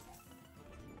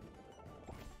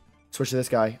 Switch to this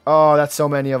guy. Oh, that's so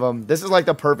many of them. This is like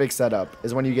the perfect setup,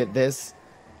 is when you get this.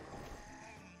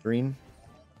 Green.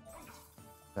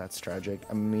 That's tragic.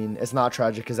 I mean, it's not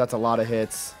tragic because that's a lot of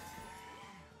hits.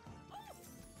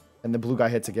 And the blue guy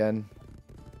hits again.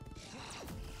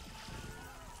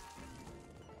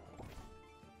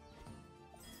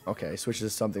 Okay, switch to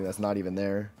something that's not even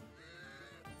there.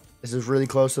 This is really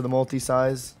close to the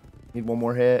multi-size. Need one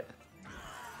more hit.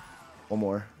 One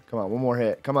more. Come on, one more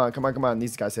hit. Come on, come on, come on.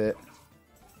 These guys hit.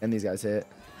 And these guys hit.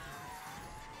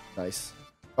 Nice.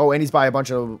 Oh, and he's by a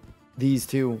bunch of these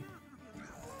too.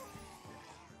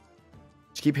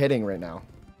 Just keep hitting right now.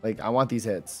 Like, I want these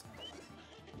hits.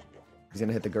 He's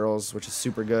gonna hit the girls, which is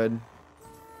super good.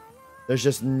 There's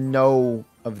just no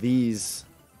of these,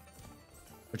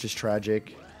 which is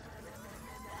tragic.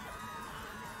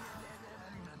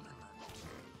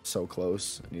 So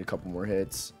close. I need a couple more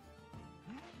hits.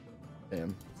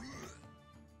 Damn.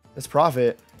 Let's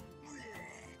profit.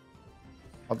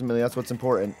 Ultimately, that's what's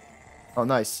important. Oh,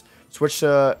 nice. Switch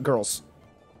to girls.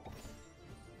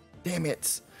 Damn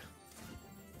it.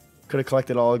 Could have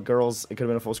collected all girls. It could have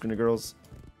been a full screen of girls.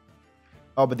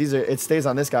 Oh, but these are... It stays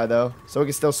on this guy, though. So we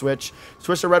can still switch.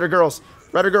 Switch to red or girls.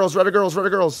 Red or girls. Red or girls. Red or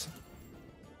girls.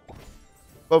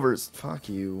 Clovers. Fuck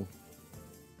you.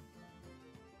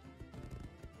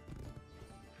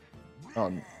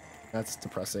 That's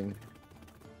depressing.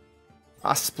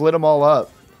 I split them all up.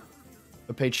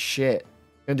 I paid shit.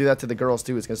 Gonna do that to the girls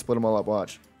too. It's gonna split them all up.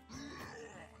 Watch.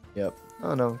 Yep.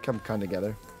 Oh no, come kind of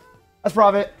together. That's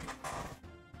profit.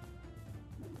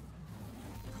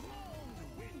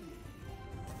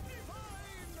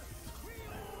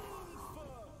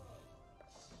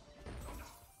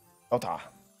 Ota.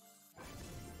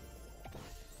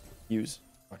 Use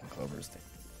fucking clovers.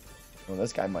 Oh,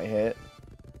 this guy might hit.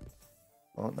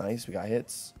 Oh, nice. We got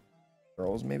hits.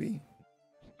 Girls, maybe.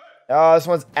 Oh, this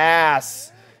one's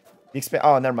ass.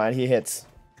 Oh, never mind. He hits.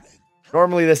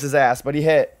 Normally this is ass, but he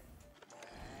hit.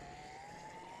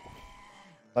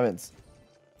 Lemons.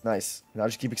 Nice. Now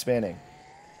just keep expanding.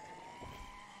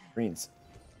 Greens.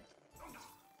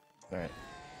 Alright.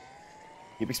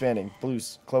 Keep expanding.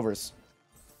 Blues. Clovers.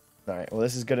 Alright. Well,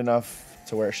 this is good enough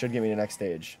to where it should get me to the next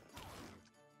stage.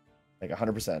 Like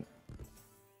 100%.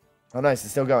 Oh, nice.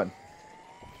 It's still going.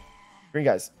 Green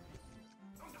guys.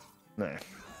 Nah.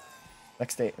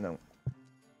 Next stage. No.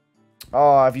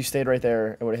 Oh, if you stayed right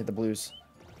there, it would have hit the blues.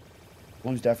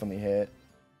 Blues definitely hit.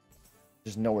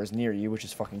 Just nowhere's near you, which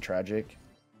is fucking tragic.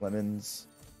 Lemons.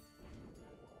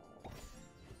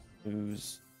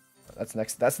 Blues. That's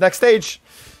next stage.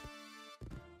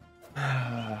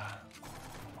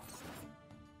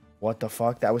 What the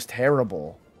fuck? That was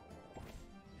terrible.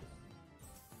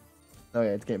 Oh yeah,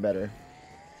 it's getting better.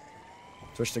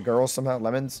 Switch to girls somehow.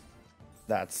 Lemons.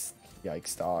 That's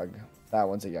yikes, dog. That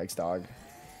one's a yikes, dog.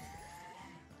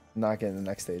 Not getting the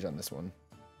next stage on this one.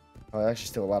 Oh, actually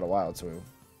still a lot of wild, so it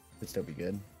could still be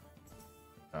good.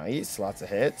 Nice. Lots of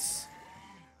hits.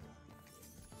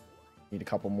 Need a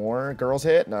couple more. Girls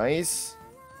hit. Nice.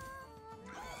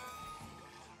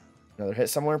 Another hit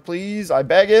somewhere, please. I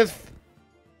beggeth.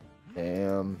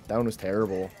 Damn. That one was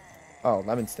terrible. Oh,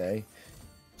 lemon stay.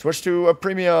 Switch to a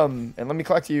premium and let me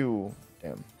collect you.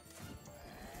 Damn.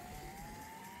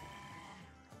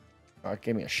 Oh, it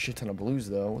gave me a shit ton of blues,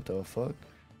 though. What the fuck?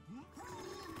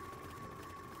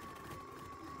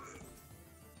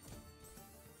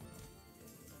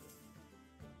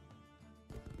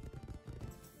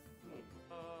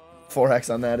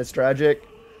 4x on that. It's tragic.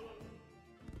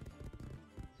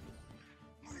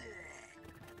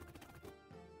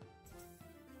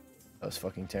 That was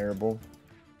fucking terrible.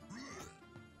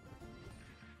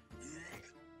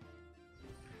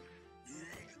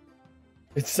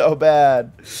 It's so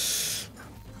bad.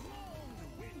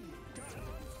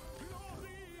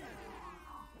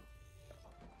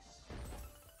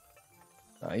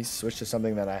 Nice. Switch to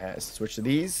something that I had. Switch to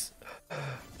these.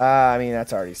 I mean,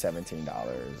 that's already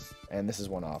 $17. And this is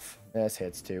one off. This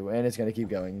hits too. And it's going to keep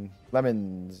going.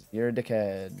 Lemons, you're a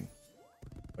dickhead.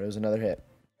 But it was another hit.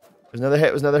 It was another hit.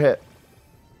 It was another hit.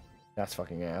 That's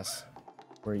fucking ass.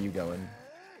 Where are you going?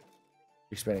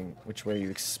 You're expanding. Which way are you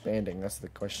expanding? That's the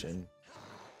question.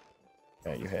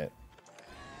 Yeah, you hit.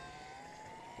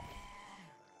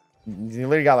 You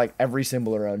literally got like every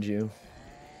symbol around you.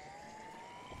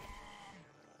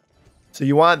 So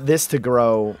you want this to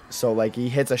grow so like he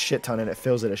hits a shit ton and it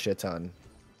fills it a shit ton.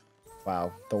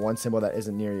 Wow, the one symbol that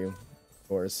isn't near you, of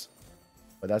course.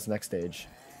 But that's next stage.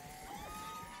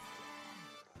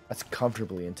 That's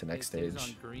comfortably into next stage. It's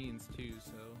on greens too,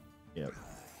 so. Yep.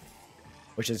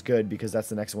 Which is good because that's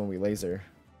the next one we laser.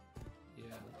 Yeah.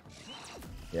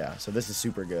 Yeah, so this is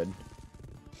super good.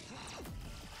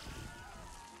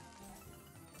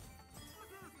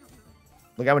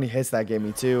 Look how many hits that gave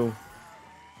me too.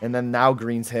 And then now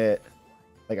greens hit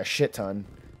like a shit ton.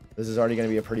 This is already going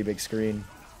to be a pretty big screen.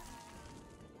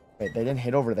 Wait, they didn't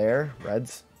hit over there?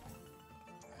 Reds?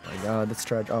 Oh my god, that's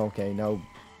tragic. Oh, okay, now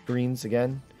greens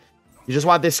again. You just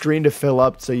want this screen to fill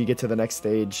up so you get to the next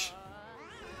stage.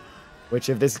 Which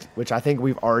I think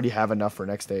we've already have enough for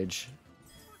next stage.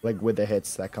 Like with the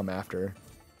hits that come after.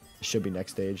 It should be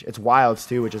next stage. It's wilds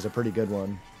too, which is a pretty good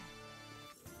one.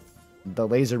 The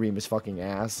laser beam is fucking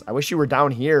ass. I wish you were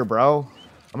down here, bro.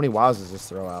 How many wilds does this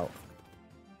throw out?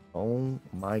 Oh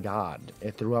my god.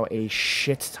 It threw out a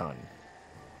shit ton.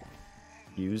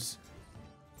 Use.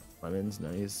 Lemons,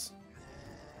 nice.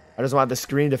 I just want the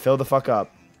screen to fill the fuck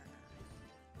up.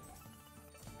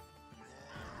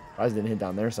 I just didn't hit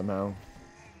down there somehow.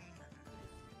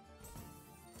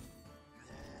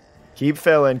 Keep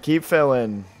filling, keep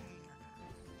filling.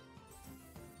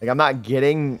 Like, I'm not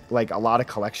getting, like, a lot of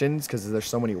collections because there's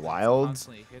so many wilds.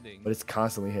 But it's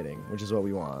constantly hitting, which is what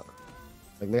we want.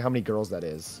 Like, look how many girls that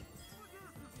is.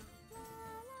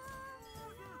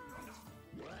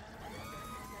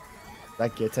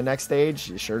 That get to next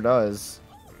stage? It sure does.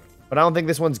 But I don't think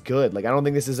this one's good. Like, I don't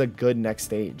think this is a good next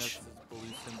stage.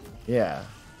 Yeah.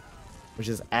 Which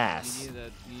is ass. You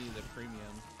need a premium.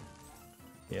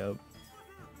 Yep.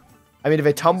 I mean, if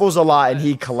it tumbles a lot and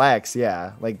he collects,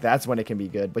 yeah. Like, that's when it can be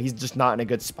good. But he's just not in a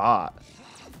good spot.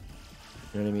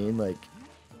 You know what I mean? Like,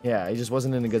 yeah, he just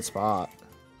wasn't in a good spot.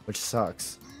 Which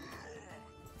sucks.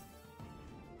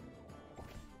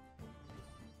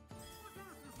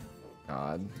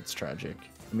 God, it's tragic.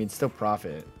 I mean, still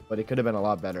profit. But it could have been a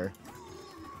lot better.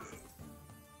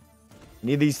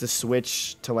 Need these to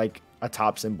switch to, like, a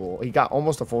top symbol. He got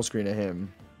almost a full screen of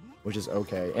him. Which is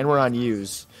okay. And we're on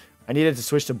use. I needed to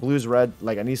switch to blues, red.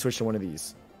 Like, I need to switch to one of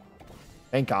these.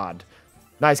 Thank God.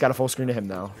 Nice, got a full screen of him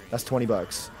now. That's 20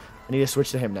 bucks. I need to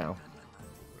switch to him now.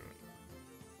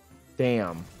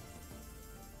 Damn.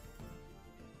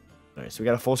 Alright, so we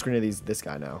got a full screen of this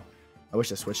guy now. I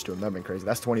wish I switched to him. That'd been crazy.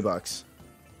 That's 20 bucks.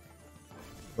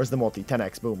 Where's the multi?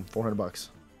 10x. Boom. 400 bucks.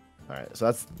 Alright, so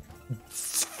that's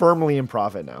firmly in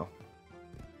profit now.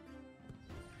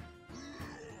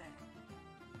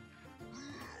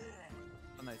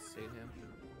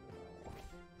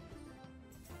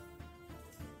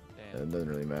 It doesn't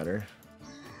really matter.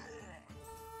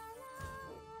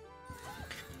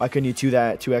 Why couldn't you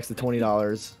 2x to $20?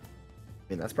 I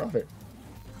mean, that's profit.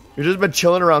 You've just been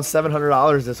chilling around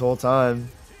 $700 this whole time.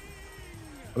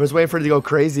 I'm just waiting for it to go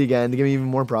crazy again to give me even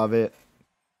more profit.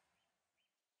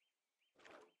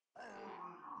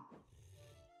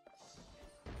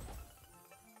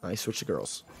 Nice, switch to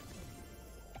girls.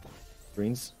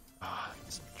 Greens. Ah,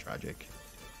 it's tragic.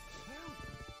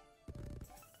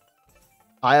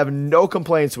 I have no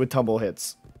complaints with tumble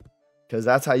hits. Because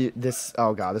that's how you...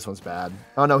 Oh, God. This one's bad.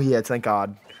 Oh, no. He hits. Thank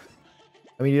God.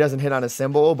 I mean, he doesn't hit on a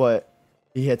symbol, but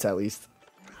he hits at least.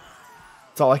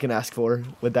 That's all I can ask for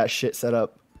with that shit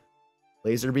setup.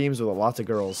 Laser beams with lots of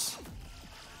girls.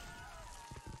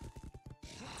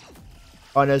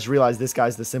 Oh, and I just realized this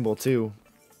guy's the symbol, too.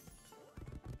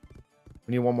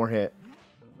 We need one more hit.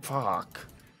 Fuck.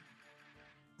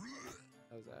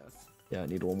 Yeah, I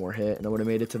need one more hit, and I would have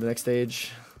made it to the next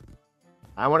stage.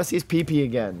 I want to see his PP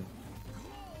again.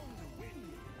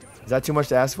 Is that too much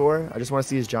to ask for? I just want to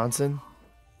see his Johnson.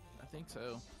 I think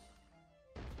so.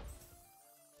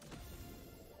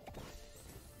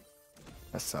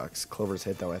 That sucks. Clover's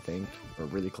hit though, I think. Or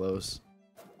really close.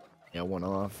 Yeah, one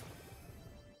off.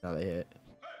 Now they hit.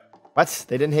 What?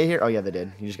 They didn't hit here? Oh yeah, they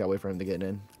did. You just gotta wait for him to get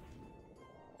in.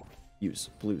 Use.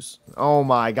 Blues. Oh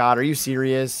my god, are you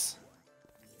serious?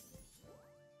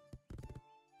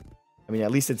 I mean,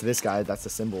 at least it's this guy. That's the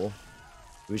symbol.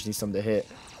 We just need something to hit.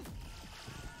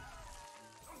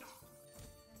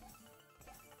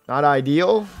 Not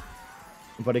ideal,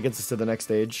 but it gets us to the next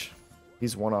stage.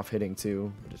 He's one off hitting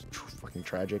too. Just fucking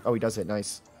tragic. Oh, he does hit.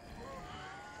 Nice.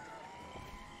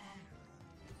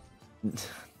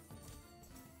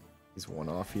 He's one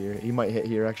off here. He might hit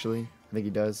here, actually. I think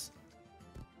he does.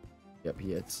 Yep,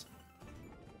 he hits.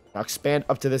 Now expand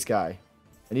up to this guy.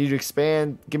 I need you to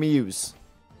expand. Give me use.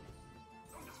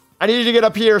 I need you to get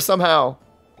up here somehow.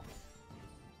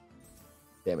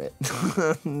 Damn it.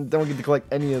 Don't get to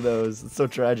collect any of those. It's so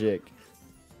tragic.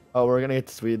 Oh, we're gonna get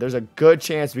to Sweden. There's a good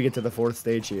chance we get to the 4th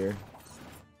stage here.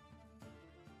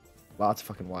 Lots of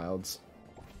fucking wilds.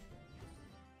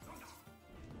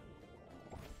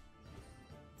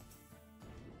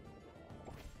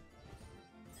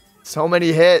 So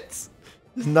many hits.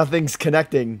 Nothing's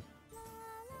connecting.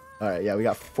 Alright, yeah, we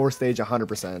got 4th stage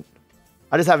 100%.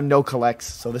 I just have no collects,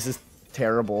 so this is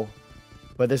terrible.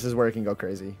 But this is where it can go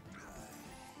crazy.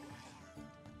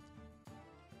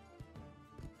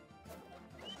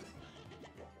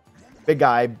 Big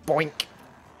guy, boink.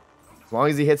 As long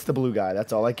as he hits the blue guy,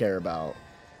 that's all I care about.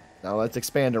 Now let's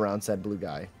expand around said blue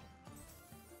guy.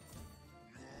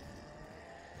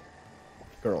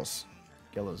 Girls.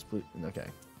 Yellows, blue, okay.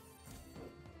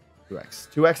 2x.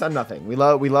 2x on nothing. We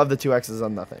love the 2x's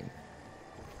on nothing.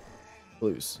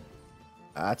 Blues.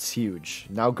 That's huge.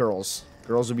 Now girls.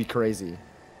 Girls would be crazy.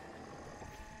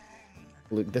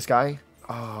 Blue, this guy?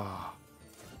 Oh.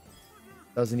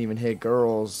 Doesn't even hit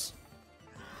girls.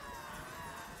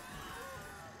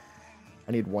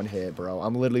 I need one hit, bro.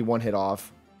 I'm literally one hit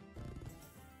off.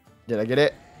 Did I get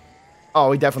it? Oh,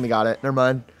 we definitely got it. Never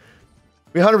mind.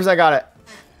 We 100% got it.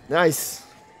 Nice.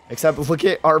 Except look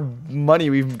at our money.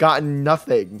 We've gotten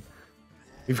nothing.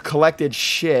 We've collected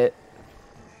shit.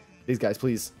 These guys,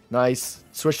 please. Nice.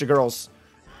 Switch to girls.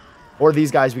 Or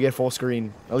these guys, we get full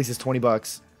screen. At least it's 20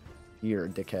 bucks. You're a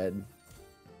dickhead.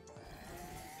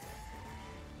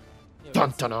 Yeah,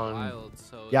 Dun, dun, dun. Wild,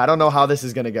 so Yeah, I don't know how this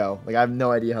is going to go. Like, I have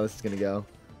no idea how this is going to go.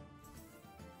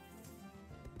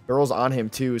 Girls on him,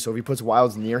 too. So if he puts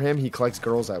wilds near him, he collects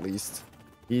girls at least.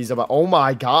 He's about... Oh,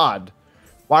 my God.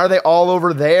 Why are they all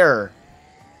over there?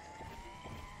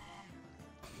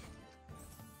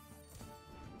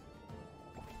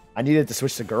 I needed to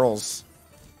switch to girls.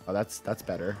 Oh, that's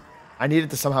better. I needed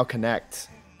to somehow connect.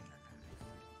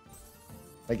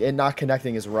 Like, it not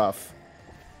connecting is rough.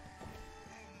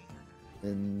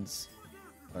 And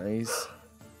nice.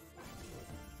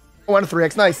 Oh, and a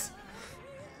 3x. Nice.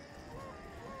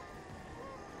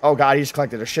 Oh, God. He just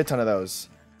collected a shit ton of those.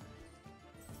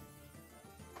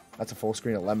 That's a full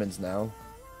screen of lemons now.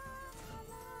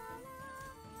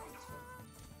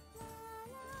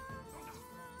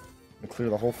 Clear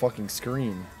the whole fucking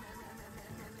screen.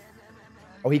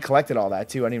 Oh, he collected all that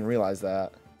too. I didn't even realize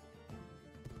that.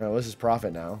 No, this is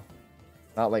profit now.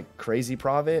 Not like crazy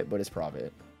profit, but it's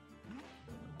profit.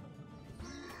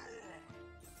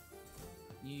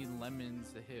 You need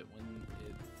lemons to hit when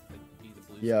it like be the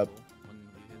blue Yep. symbol when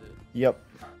we hit it. Yep.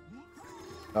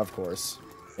 Of course.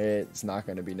 It's not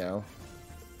going to be now.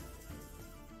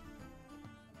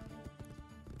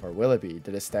 Or will it be?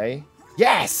 Did it stay?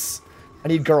 Yes! I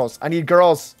need girls. I need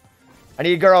girls. I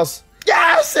need girls.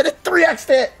 Yes! And it 3x'd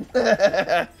it!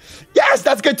 Yes!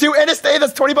 That's good too. And it stayed.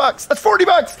 That's 20 bucks. That's 40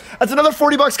 bucks. That's another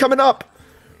 40 bucks coming up.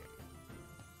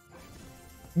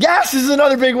 Yes! This is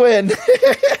another big win.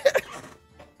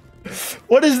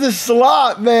 What is this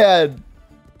slot, man?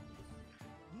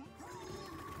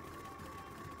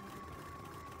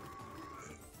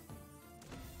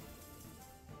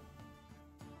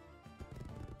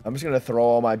 I'm just going to throw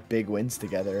all my big wins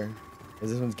together.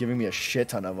 Because this one's giving me a shit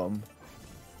ton of them.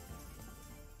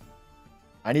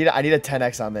 I need a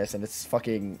 10x on this, and it's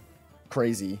fucking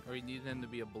crazy. Or you need them to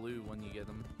be a blue when you get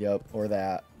them. Yep, or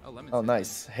that. Oh, lemons. Oh,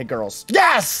 nice. Hey, girls.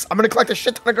 Yes! I'm going to collect a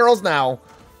shit ton of girls now.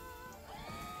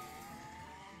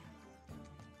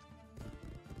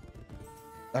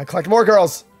 I collect more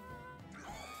girls.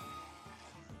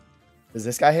 Does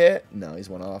this guy hit? No, he's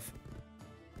one off.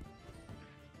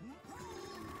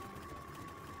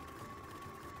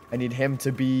 I need him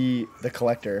to be the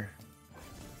collector.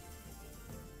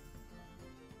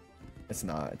 It's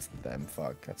not. It's them.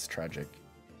 Fuck. That's tragic.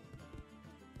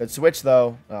 Good switch,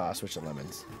 though. Ah, switch to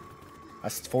lemons.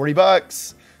 That's 40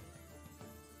 bucks.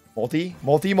 Multi.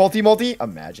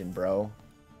 Imagine, bro.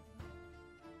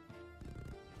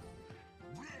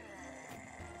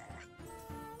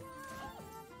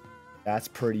 That's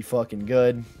pretty fucking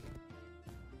good.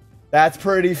 That's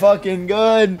pretty fucking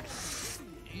good.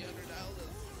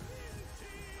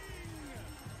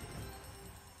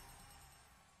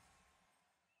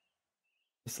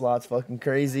 The slot's fucking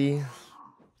crazy.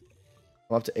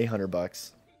 I'm up to 800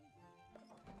 bucks.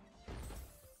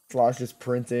 Slot's just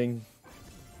printing.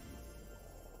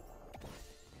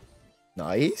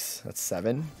 Nice. That's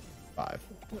 7. 5.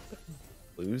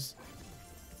 Blues.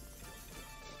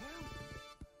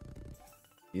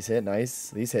 These hit. Nice.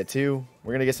 These hit too.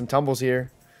 We're gonna get some tumbles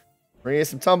here. We're gonna get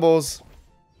some tumbles.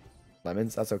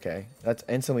 Lemons. That's okay. That's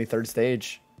instantly third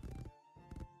stage.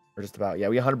 Or just about. Yeah,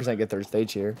 we 100% get third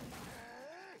stage here.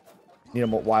 Need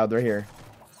them wild right here.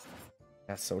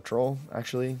 That's so troll,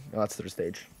 actually. No, that's third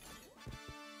stage.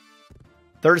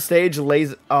 Third stage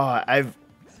lays. Oh,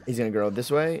 he's gonna go this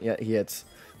way. Yeah, he hits.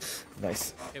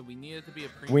 Nice. Okay, we need it to be a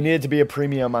premium. We need it to be a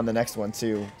premium on the next one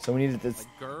too. So we needed this.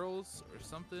 Like girls or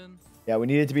something. Yeah, we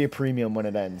need it to be a premium when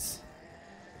it ends.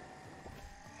 I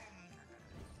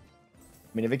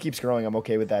mean, if it keeps growing, I'm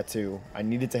okay with that too. I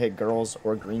need it to hit girls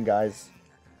or green guys.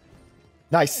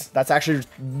 Nice. That's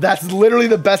literally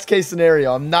the best case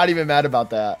scenario. I'm not even mad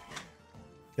about that.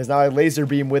 Because now I laser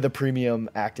beam with a premium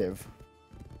active.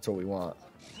 That's what we want.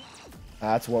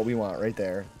 That's what we want right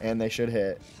there. And they should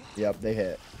hit. Yep, they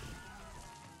hit.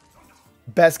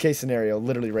 Best case scenario,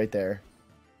 literally right there.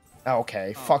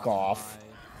 Okay, fuck off.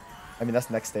 I mean, that's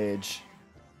next stage.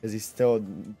 Because he's still...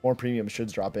 More premium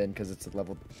should drop in because it's a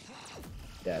level...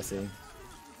 Yeah, see?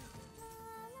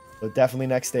 So definitely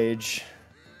next stage.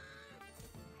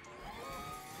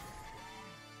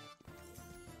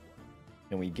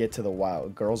 And we get to the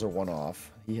wild. Girls are one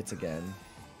off. He hits again.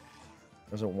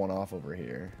 Girls are one off over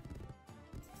here.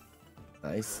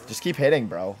 Nice. Just keep hitting,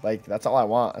 bro. Like, that's all I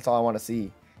want. That's all I want to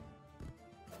see.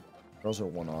 Girls are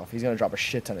one off. He's going to drop a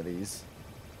shit ton of these.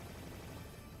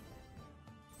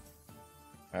 All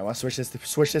right, I want to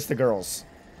switch this to girls.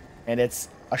 And it's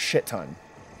a shit ton.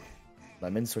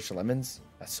 Lemons. Switch to lemons.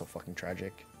 That's so fucking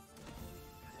tragic.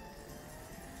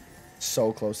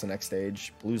 So close to the next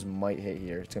stage. Blues might hit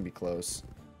here. It's going to be close.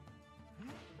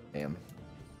 Damn.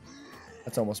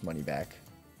 That's almost money back.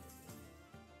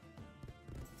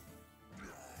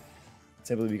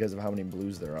 Simply because of how many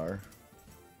blues there are.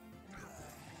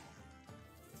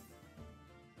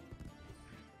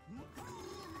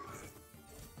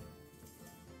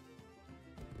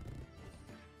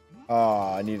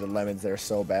 Oh, I needed lemons there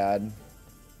so bad.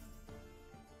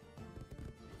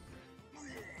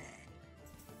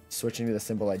 Switching to the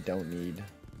symbol I don't need.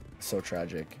 So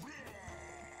tragic.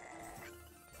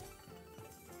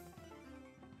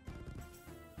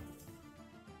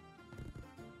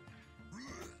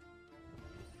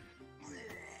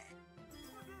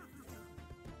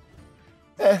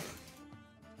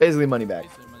 Basically money back.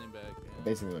 Basically money back. Yeah.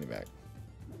 Basically money back.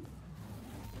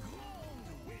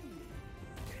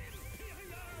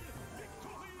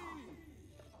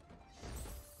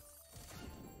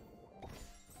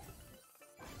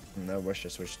 No, wish to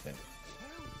switch it.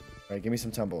 Alright, give me some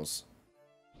tumbles.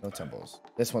 No tumbles.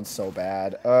 This one's so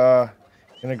bad.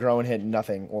 Gonna grow and hit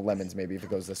nothing. Well, lemons maybe if it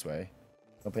goes this way.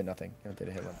 Don't hit nothing. Don't hit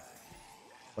lemon.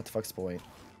 What the fuck's the point?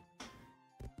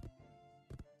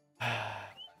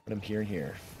 Put him here and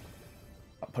here.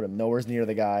 I'll put him nowhere near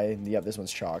the guy. Yep, this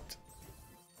one's chalked.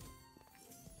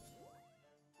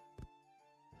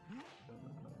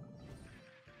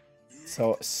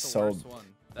 So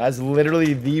that's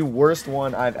literally the worst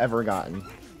one I've ever gotten.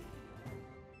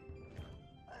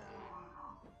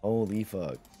 Holy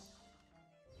fuck.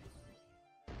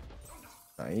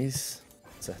 Nice.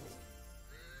 It's a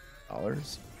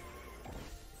 $.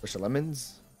 Push the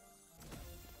lemons.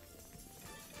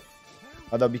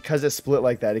 Although because it split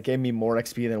like that, it gave me more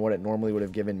XP than what it normally would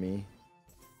have given me.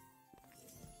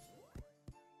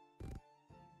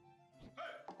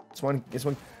 This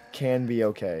one can be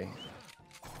okay.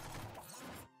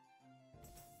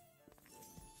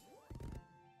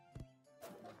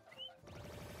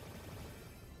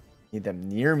 Need them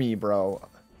near me, bro.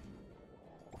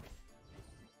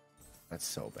 That's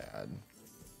so bad.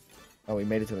 Oh, we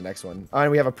made it to the next one. Oh,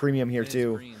 and we have a premium here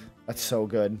too. That's so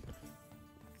good.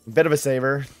 Bit of a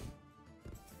saver.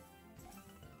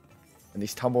 And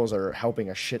these tumbles are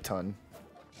helping a shit ton.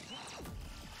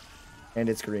 And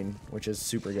it's green, which is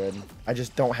super good. I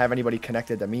just don't have anybody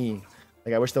connected to me.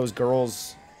 Like, I wish those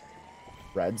girls...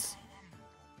 Reds.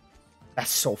 That's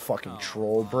so fucking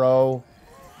troll, bro.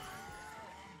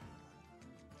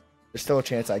 There's still a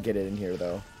chance I get it in here,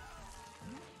 though.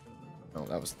 Oh,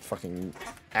 that was fucking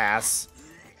ass.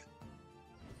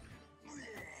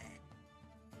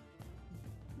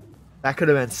 That could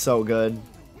have been so good.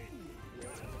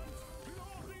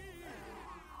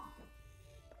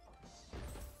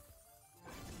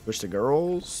 Switch to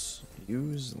girls.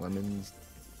 Use lemons.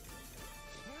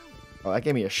 Oh, that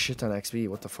gave me a shit ton of XP.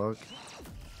 What the fuck?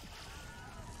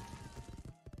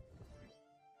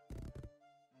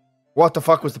 What the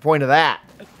fuck was the point of that?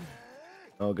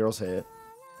 Oh, girls hit.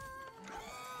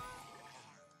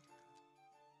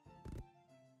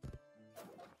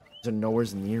 They're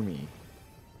nowhere's near me.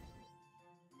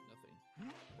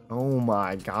 Nothing. Oh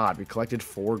my god, we collected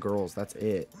 4 girls. That's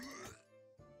it.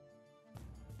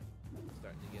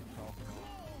 Starting to get tall.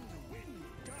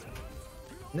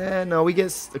 Nah, no, we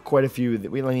get quite a few. I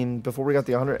mean, before we got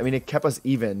the 100, I mean, it kept us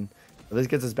even. But this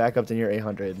gets us back up to near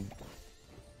 800.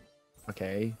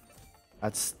 Okay.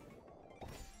 That's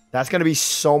gonna be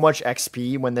so much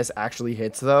XP when this actually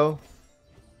hits, though.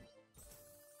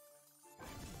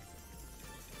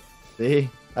 See?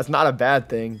 That's not a bad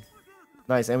thing.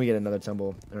 Nice, and we get another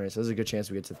tumble. Alright, so there's a good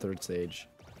chance we get to 3rd stage.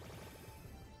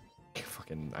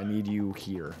 Fucking, I need you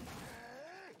here.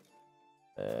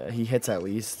 He hits at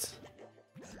least.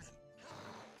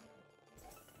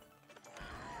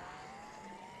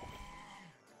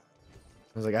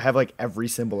 I was like, I have like every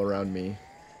symbol around me.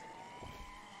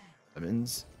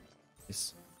 Lemons.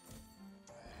 Nice.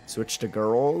 Switch to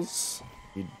girls.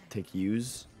 You take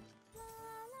use.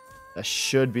 That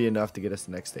should be enough to get us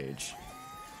to the next stage.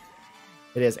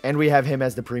 It is. And we have him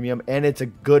as the premium. And it's a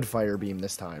good fire beam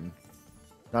this time.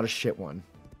 Not a shit one.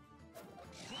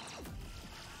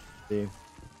 See?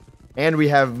 And we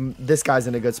have... This guy's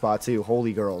in a good spot too.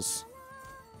 Holy girls.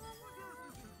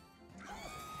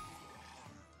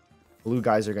 Blue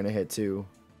guys are going to hit too.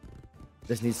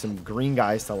 Just need some green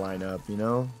guys to line up, you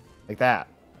know? Like that.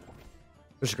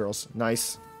 There's girls.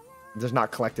 Nice. There's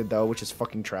not collected though, which is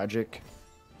fucking tragic.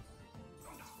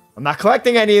 I'm not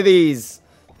collecting any of these.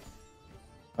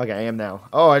 Okay, I am now.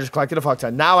 Oh, I just collected a fuck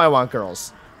ton. Now I want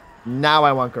girls. Now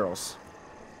I want girls.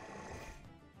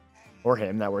 Or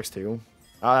him. That works too.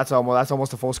 Oh, that's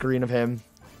almost a full screen of him.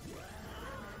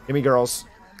 Give me girls.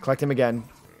 Collect him again.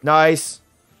 Nice.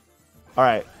 All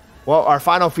right. Well, our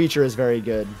final feature is very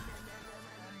good.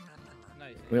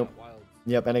 Nice.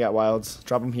 Yep, and I got wilds.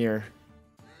 Drop them here.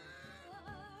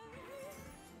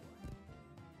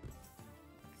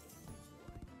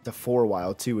 It's a 4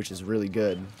 wild too, which is really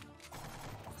good.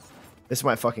 This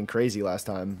went fucking crazy last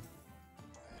time.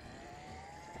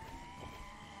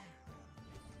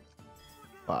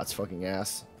 Oh, that's fucking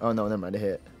ass. Oh no, never mind, it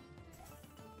hit.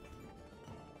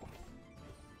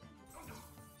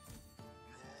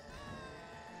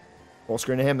 Full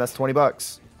screen to him, that's 20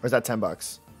 bucks. Or is that 10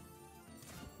 bucks?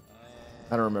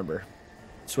 I don't remember.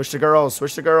 Switch to girls,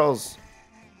 switch to girls.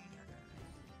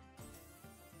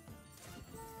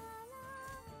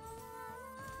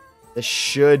 This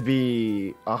should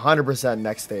be 100%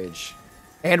 next stage.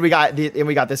 And we got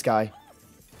this guy.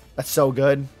 That's so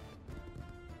good.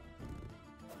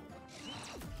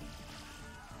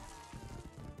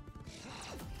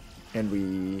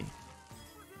 And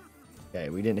okay,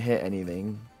 we didn't hit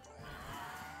anything.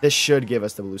 This should give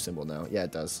us the blue symbol now. Yeah,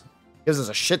 it does. Gives us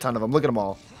a shit ton of them. Look at them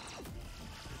all.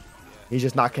 He's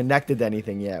just not connected to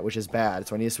anything yet, which is bad.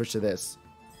 So I need to switch to this.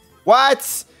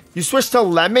 What? You switched to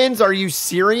lemons? Are you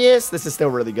serious? This is still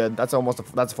really good. That's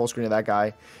that's a full screen of that guy.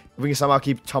 If we can somehow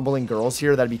keep tumbling girls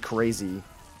here, that'd be crazy.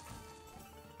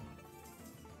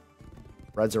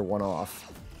 Reds are 1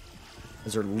 off.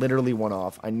 Those are literally 1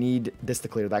 off. I need this to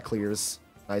clear. That clears.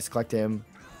 Nice. Collect him.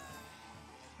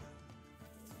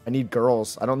 I need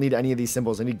girls. I don't need any of these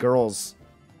symbols. I need girls.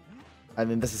 And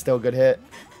then this is still a good hit.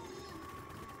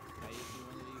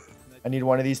 I need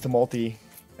one of these to multi.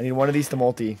 I need one of these to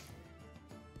multi.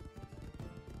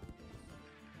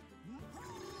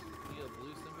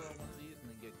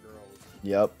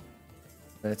 Yep.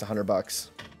 And it's 100 bucks.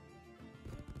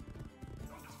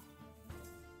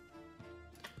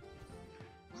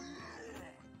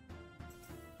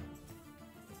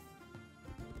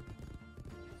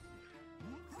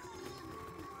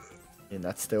 And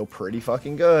that's still pretty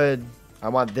fucking good. I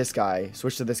want this guy.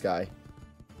 Switch to this guy.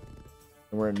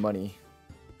 And we're in money.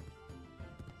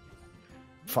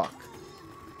 Fuck.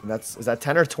 And is that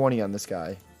 10 or 20 on this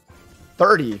guy?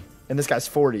 30. And this guy's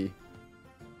 40.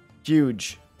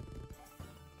 Huge.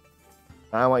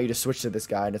 I want you to switch to this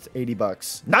guy, and it's 80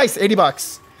 bucks. Nice, 80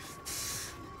 bucks.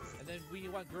 And then we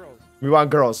want girls. We want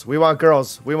girls. We want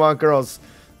girls. We want girls.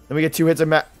 Then we get 2 hits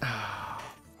of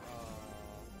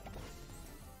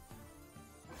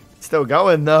Still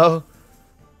going though.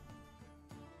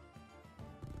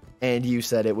 And you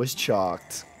said it was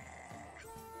chalked.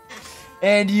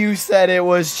 And you said it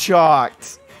was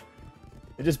chalked.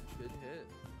 It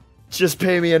just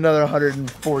pay me another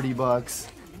 140 bucks.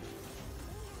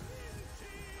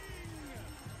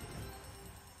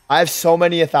 I have so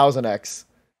many 1000X.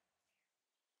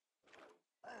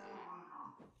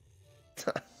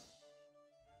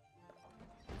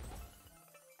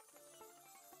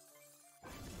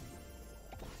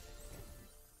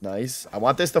 Nice. I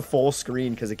want this to full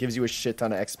screen because it gives you a shit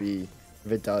ton of XP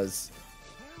if it does.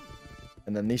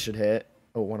 And then these should hit.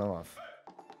 Oh, one off.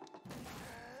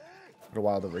 Put a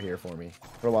wild over here for me.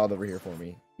 Put a wild over here for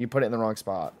me. You put it in the wrong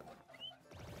spot.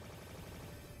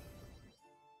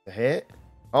 The hit?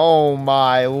 Oh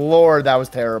my lord, that was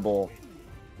terrible.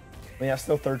 I mean, that's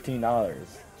still $13.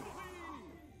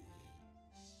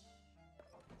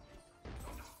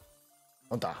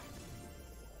 Onta.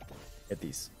 Hit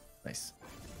these. Nice.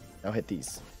 Now hit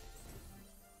these.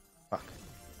 Fuck.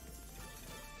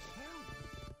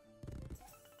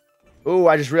 Ooh,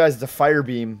 I just realized it's a fire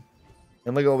beam.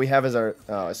 And look at what we have as our...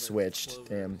 Oh, it switched.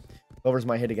 Damn. Clover's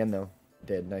my hit again, though. It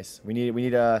did. Nice. We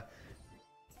need a...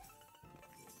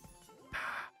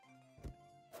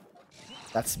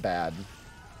 That's bad.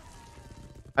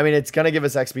 I mean, it's gonna give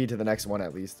us XP to the next one,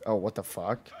 at least. Oh, what the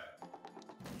fuck?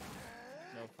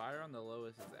 No, fire on the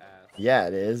lowest is ass. Yeah,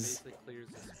 it is. Basically clears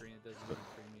the screen. It doesn't do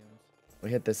premiums. We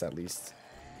hit this, at least.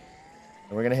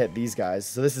 And we're gonna hit these guys.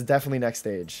 So this is definitely next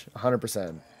stage.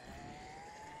 100%.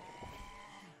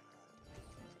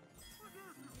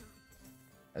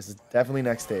 This is definitely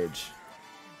next stage.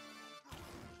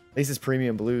 At least it's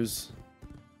premium blues.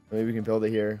 Maybe we can build it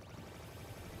here.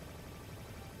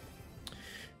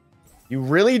 You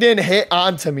really didn't hit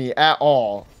onto me at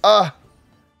all.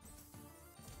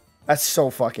 That's so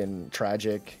fucking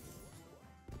tragic.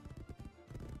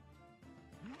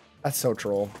 That's so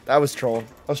troll. That was troll.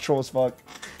 That was troll as fuck.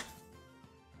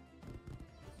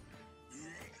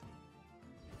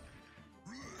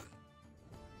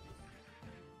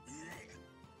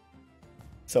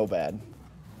 So bad.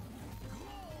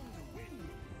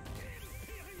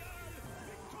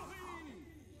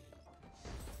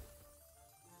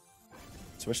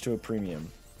 Switch to a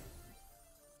premium.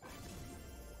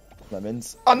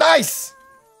 Lemons. Oh, nice!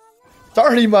 It's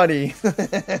already money.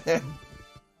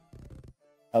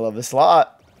 I love this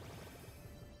slot.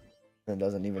 It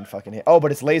doesn't even fucking hit. Oh,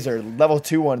 but it's laser. Level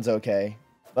 2 one's okay.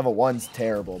 Level 1's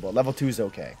terrible, but level 2's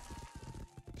okay.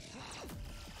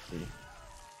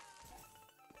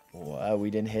 Wow,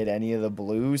 we didn't hit any of the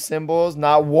blue symbols.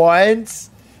 Not once.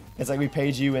 It's like we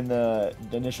paid you in the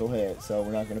initial hit, so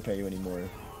we're not going to pay you anymore.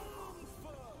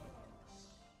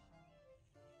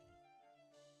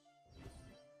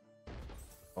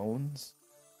 Bones.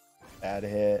 Bad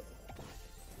hit.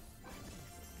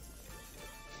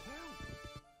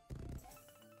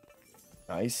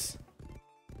 Nice.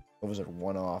 What was it?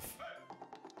 One off.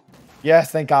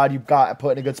 Yes, thank God you got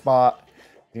put in a good spot.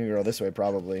 You can go this way,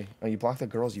 probably. Oh, you blocked the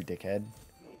girls, you dickhead.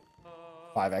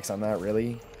 5x on that,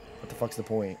 really? What the fuck's the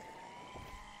point?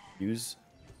 Use.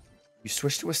 You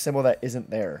switch to a symbol that isn't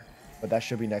there. But that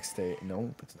should be next stage.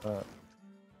 Nope, it's not.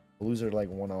 Blues are like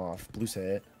one off. Blues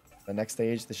hit. The next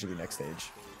stage, this should be next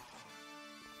stage.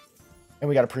 And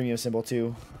we got a premium symbol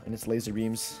too. And it's laser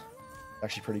beams.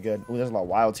 Actually pretty good. Ooh, there's a lot of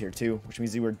wilds here too. Which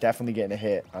means we were definitely getting a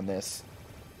hit on this.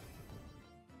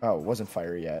 Oh, it wasn't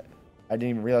fire yet. I didn't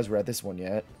even realize we're at this one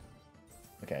yet.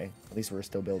 Okay, at least we're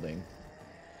still building.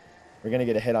 We're gonna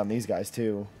get a hit on these guys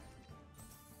too.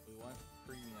 We want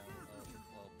premium.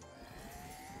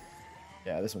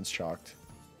 Yeah, this one's chalked.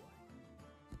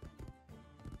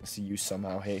 Let's see you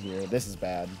somehow hit here. This is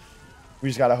bad. We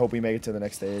just gotta hope we make it to the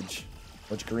next stage.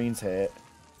 Which greens hit.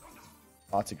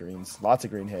 Lots of greens. Lots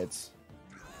of green hits.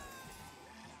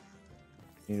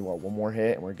 We need what? One more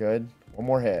hit and we're good. One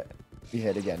more hit. We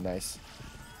hit again. Nice.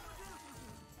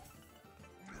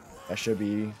 That should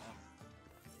be...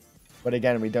 But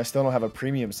again, we still don't have a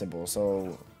premium symbol,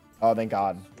 so... Oh, thank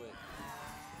God.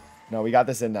 No, we got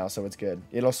this in now, so it's good.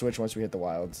 It'll switch once we hit the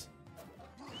wilds.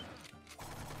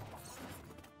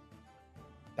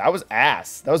 That was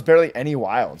ass. That was barely any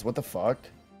wilds. What the fuck?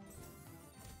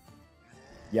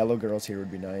 Yellow girls here would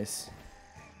be nice.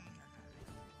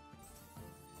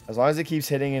 As long as it keeps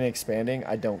hitting and expanding,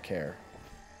 I don't care.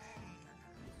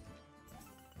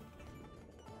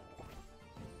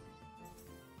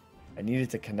 I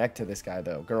needed to connect to this guy,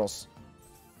 though. Girls.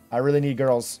 I really need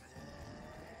girls.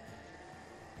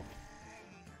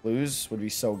 Blues would be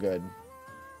so good.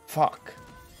 Fuck.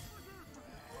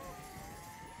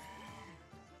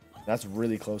 That's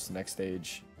really close to next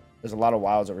stage. There's a lot of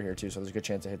wilds over here, too, so there's a good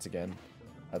chance it hits again.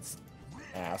 That's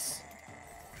ass.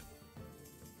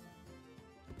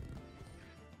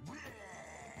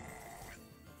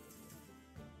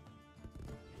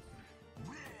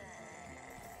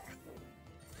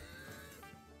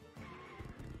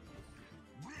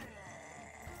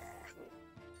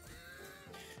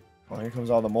 Well, here comes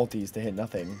all the multis to hit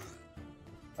nothing.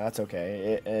 That's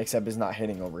okay. Except it's not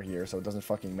hitting over here, so it doesn't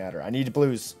fucking matter. I need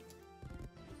blues.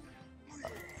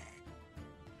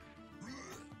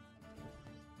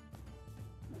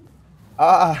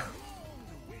 Ah!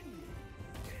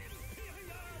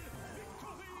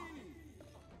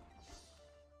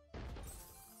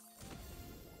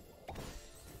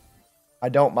 I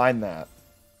don't mind that.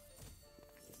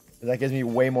 That gives me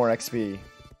way more XP.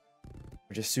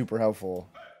 Which is super helpful.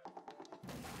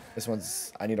 This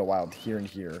one's... I need a wild here and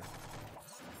here.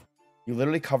 You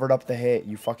literally covered up the hit,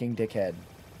 you fucking dickhead.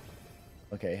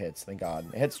 Okay, it hits. Thank God.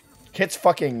 It hits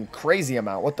fucking crazy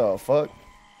amount. What the fuck?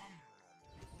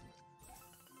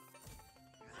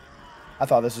 I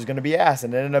thought this was going to be ass,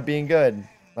 and it ended up being good.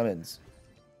 Lemons.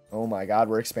 Oh my God,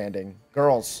 we're expanding.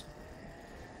 Girls.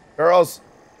 Girls.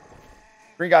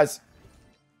 Green guys.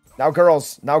 Now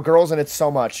girls. Now girls, and it's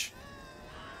so much.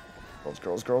 Girls,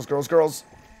 girls, girls, girls, girls.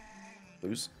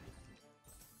 Lose.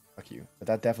 Fuck you. But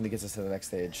that definitely gets us to the next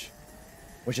stage.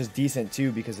 Which is decent,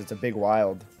 too, because it's a big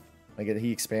wild. Like,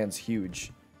 he expands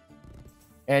huge.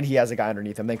 And he has a guy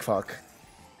underneath him. Thank fuck.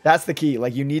 That's the key.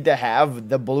 Like, you need to have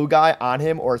the blue guy on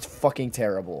him, or it's fucking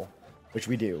terrible. Which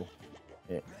we do.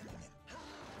 Yeah.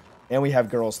 And we have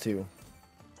girls, too.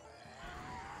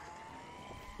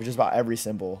 Which is about every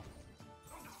symbol.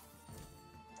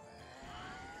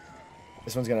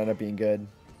 This one's gonna end up being good.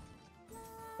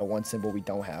 The one symbol we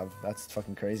don't have. That's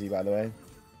fucking crazy, by the way.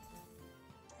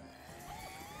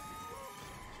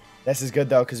 This is good,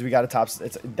 though, because we got a top...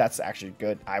 That's actually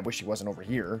good. I wish he wasn't over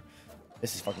here.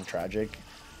 This is fucking tragic.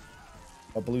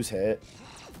 A blues hit.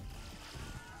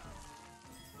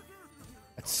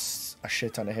 That's a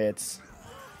shit ton of hits.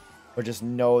 But just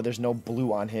no, there's no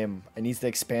blue on him. It needs to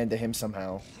expand to him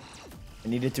somehow. I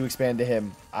need it to expand to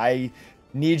him. I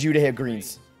need you to hit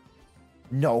greens.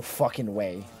 No fucking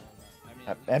way.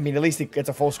 I mean, at least it gets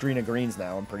a full screen of greens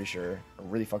now, I'm pretty sure. I'm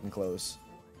really fucking close.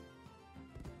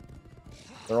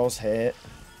 Girls hit.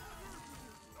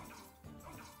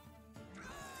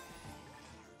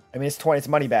 I mean, it's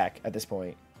money back at this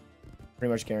point.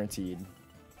 Pretty much guaranteed.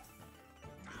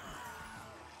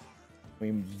 I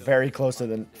mean, very close to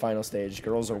the final stage.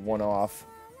 Girls are one off.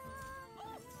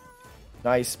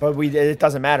 Nice, but it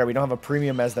doesn't matter. We don't have a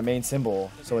premium as the main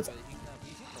symbol, so it's...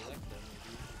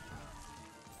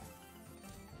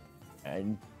 I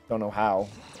don't know how.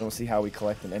 I don't see how we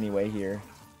collect them anyway here.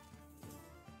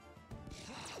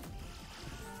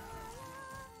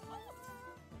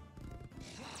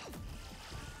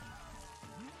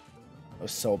 That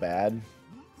was so bad.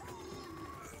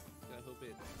 I hope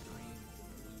it greens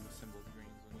and the blue symbol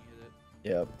greens when you hit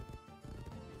it. Yep.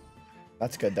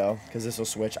 That's good though, because this will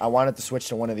switch. I wanted to switch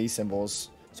to one of these symbols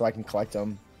so I can collect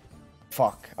them.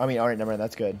 Fuck. I mean, alright, never mind.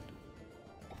 That's good.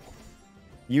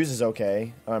 Use is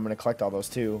okay. I'm going to collect all those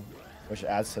too, which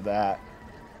adds to that.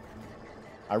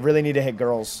 I really need to hit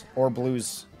girls or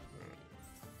blues.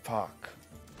 Fuck.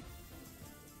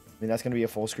 I mean, that's going to be a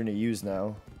full screen to use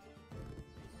now.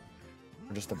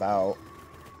 Or just about.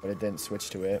 But it didn't switch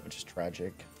to it, which is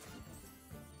tragic.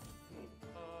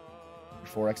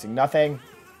 4xing nothing.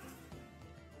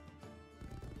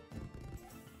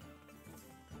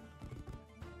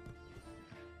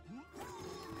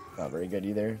 Not very good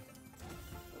either.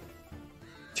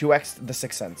 2x the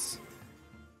 6 cents.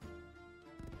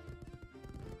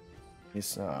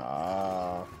 He's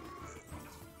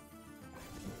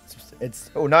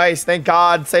it's oh nice, thank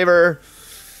God, Saber.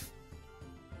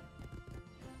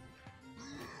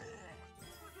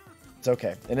 It's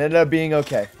okay. It ended up being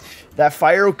okay. That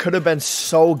fire could have been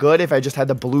so good if I just had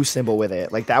the blue symbol with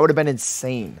it. Like that would have been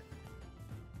insane.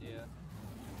 Yeah.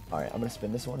 Alright, I'm gonna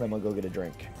spin this one, I'm gonna go get a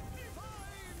drink.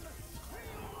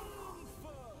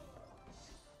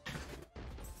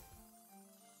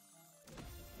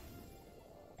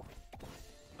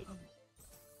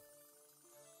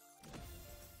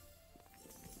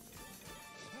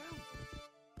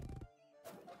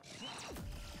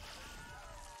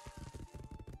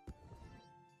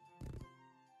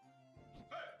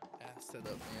 Set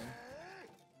up, man.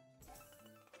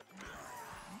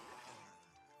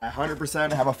 I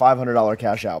 100% have a $500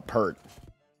 cash out. Pert.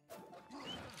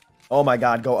 Oh my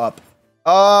God, go up.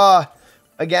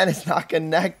 Again, it's not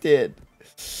connected.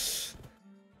 It's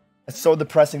so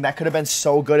depressing. That could have been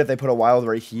so good if they put a wild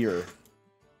right here.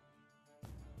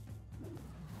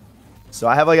 So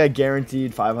I have like a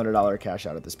guaranteed $500 cash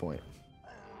out at this point.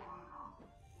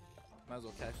 Might as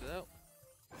well cash it out.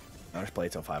 I'll just play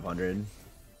it till 500.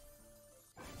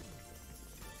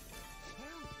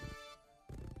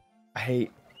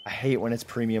 I hate when it's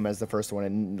premium as the first one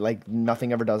and like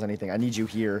nothing ever does anything. I need you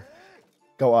here.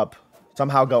 Go up.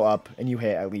 Somehow go up and you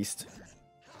hit at least.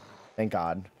 Thank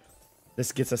God.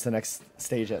 This gets us the next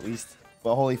stage at least.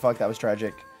 But holy fuck, that was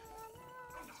tragic.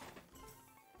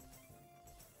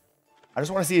 I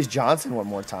just want to see his Johnson one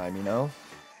more time, you know?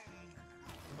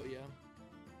 Oh yeah.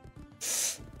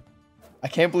 I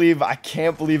can't believe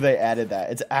they added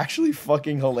that. It's actually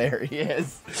fucking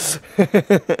hilarious.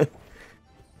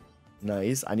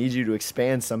 Nice. I need you to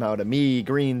expand somehow to me,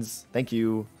 greens. Thank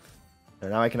you. And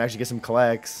now I can actually get some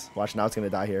collects. Watch, now it's gonna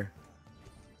die here.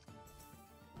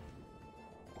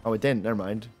 Oh, it didn't. Never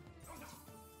mind.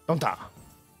 Don't die.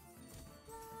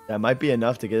 That might be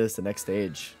enough to get us to the next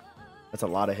stage. That's a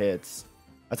lot of hits.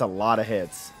 That's a lot of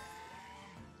hits.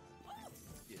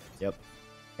 Yep.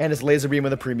 And it's laser beam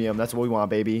with a premium. That's what we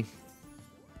want, baby.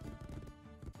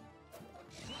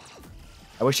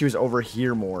 I wish he was over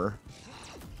here more.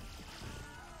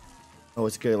 Oh,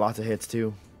 it's good. Lots of hits,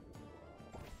 too.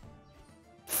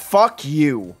 Fuck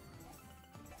you.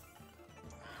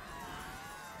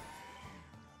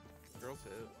 Girls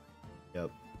hit. Yep.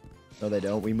 No, they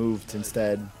don't. We moved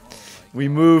instead. We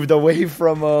moved away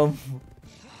from him.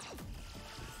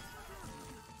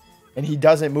 And he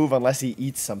doesn't move unless he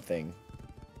eats something.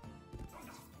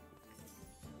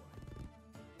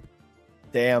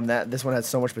 Damn, this one had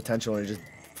so much potential and it just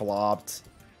flopped.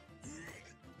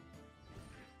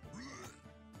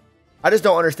 I just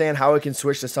don't understand how it can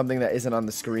switch to something that isn't on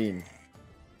the screen.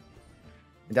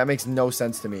 That makes no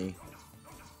sense to me.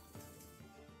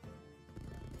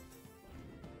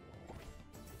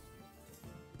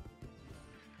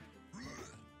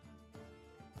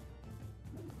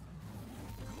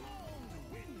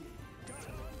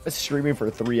 It's streaming for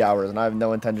 3 hours and I have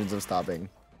no intentions of stopping.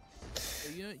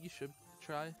 Hey, you know what you should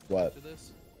try? What? After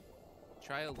this?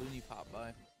 Try a loony pop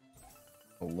by.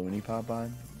 A loony pop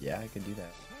on? Yeah, I can do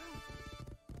that.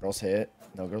 Girls hit.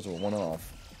 No, girls were one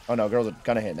off. Oh no, girls are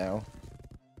gonna hit now.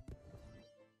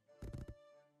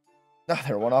 No,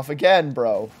 they're one off again,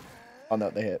 bro. Oh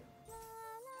no, they hit.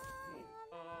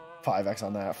 5x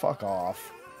on that. Fuck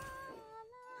off.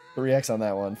 3x on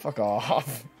that one. Fuck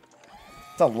off.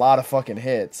 It's a lot of fucking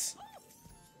hits.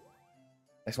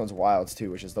 Next one's wilds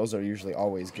too, which is those are usually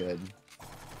always good.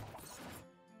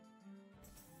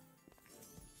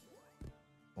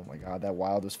 Oh my god, that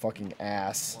wild was fucking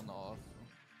ass. One off.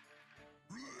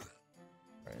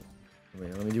 Alright.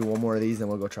 Wait, let me do one more of these, then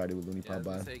we'll go try to do a loony Yeah, I pop was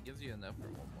gonna by. say, it gives you enough for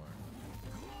one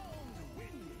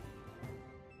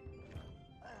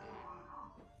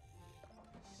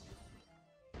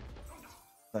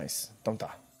more. Nice. Don't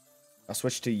die. I'll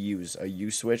switch to use. A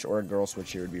U switch or a girl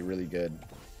switch here would be really good.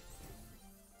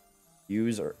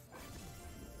 Use or...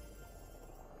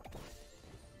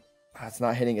 Ah, it's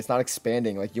not hitting. It's not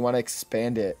expanding. Like, you want to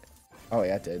expand it. Oh,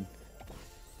 yeah, it did.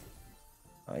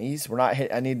 Nice. We're not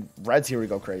hit. I need reds here to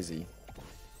go crazy.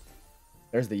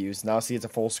 There's the use. Now see it's a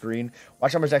full screen.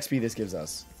 Watch how much XP this gives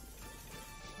us.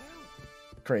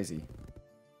 Crazy.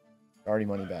 Already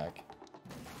money back.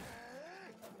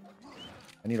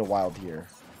 I need a wild here.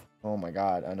 Oh my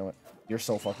god, I know it. You're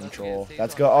so fucking troll.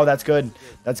 That's good. Oh, that's good.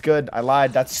 That's good. I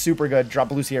lied. That's super good. Drop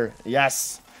blues here.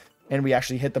 Yes. And we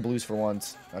actually hit the blues for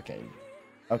once. Okay.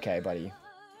 Okay, buddy.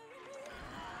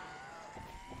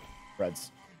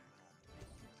 Reds.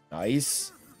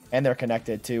 Nice. And they're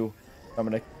connected too. I'm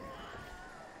gonna...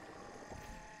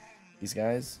 These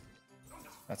guys.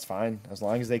 That's fine. As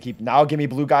long as they keep... Now give me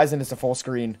blue guys and it's a full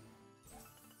screen.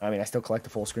 I mean, I still collect the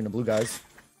full screen of blue guys.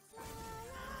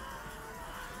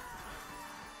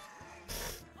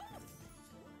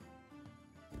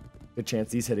 Good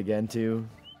chance these hit again, too.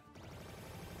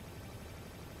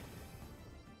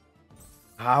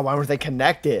 Ah, why weren't they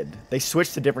connected? They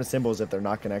switch to different symbols if they're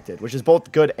not connected, which is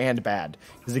both good and bad.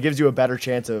 Because it gives you a better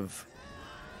chance of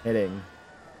hitting.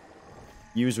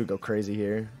 Use would go crazy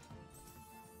here.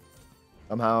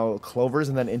 Somehow clovers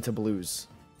and then into blues.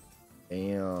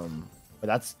 Damn. But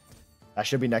that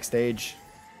should be next stage.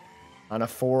 On a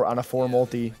four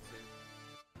multi.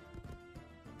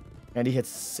 And he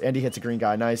hits a green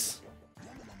guy. Nice.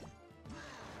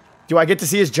 Do I get to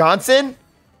see his Johnson?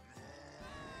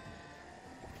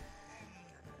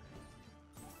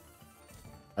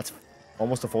 That's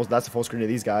almost a full. That's a full screen of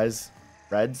these guys.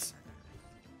 Reds.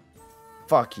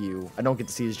 Fuck you. I don't get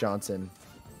to see his Johnson.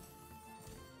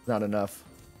 Not enough.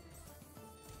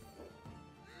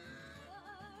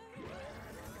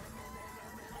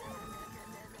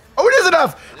 Oh, it is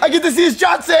enough! I get to see his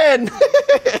Johnson!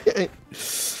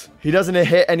 He doesn't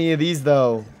hit any of these,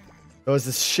 though. That was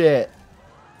this shit.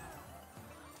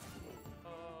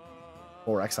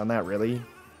 4x on that, really?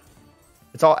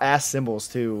 It's all ass symbols,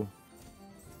 too.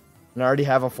 And I already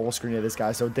have a full screen of this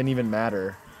guy, so it didn't even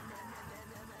matter.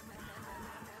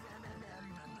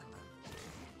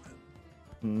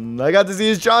 I got to see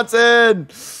his Johnson.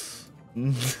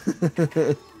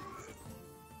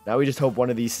 Now we just hope one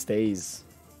of these stays.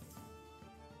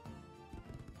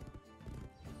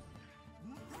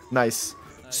 Nice.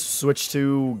 Switch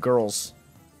to girls.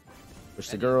 Switch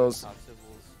to girls.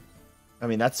 I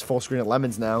mean, that's full screen of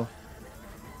lemons now.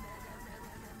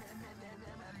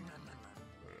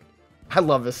 I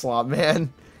love this slot,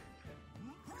 man.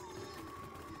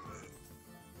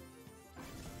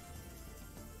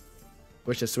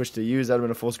 Switch to use. That would have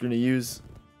been a full screen to use.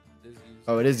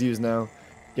 Oh, it is used now.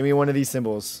 Give me one of these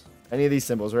symbols. Any of these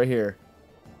symbols right here.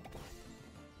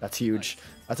 That's huge.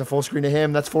 That's a full screen to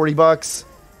him. That's 40 bucks.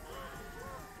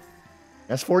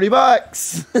 That's 40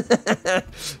 bucks.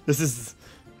 This is...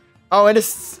 Oh, and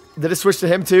it's... Did it switch to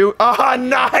him too? Oh,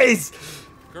 nice!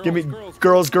 Give me...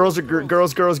 Girls. Girls.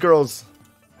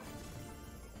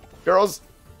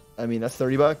 I mean, that's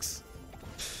 30 bucks.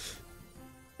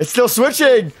 It's still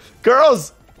switching.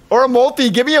 Girls. Or a multi.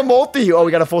 Give me a multi. Oh,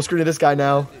 we got a full screen of this guy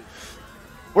now.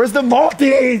 Where's the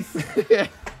multis?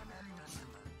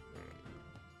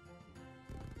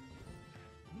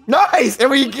 Nice.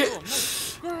 And we get...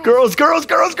 Girls.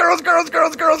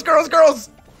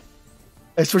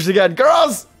 I switched again.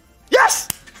 Girls. Yes.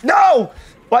 No.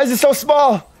 Why is it so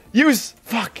small? Use.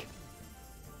 Fuck.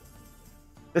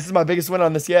 This is my biggest win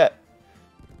on this yet.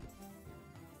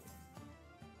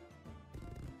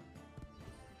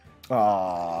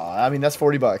 Aw, I mean, that's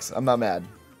 40 bucks. I'm not mad.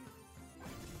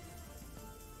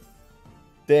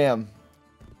 Damn.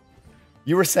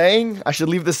 You were saying I should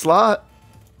leave the slot?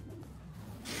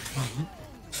 Listen,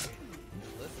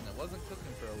 it wasn't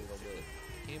cooking for a little bit.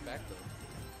 Came back though.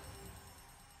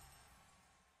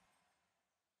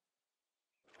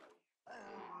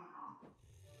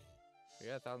 You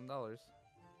got $1,000.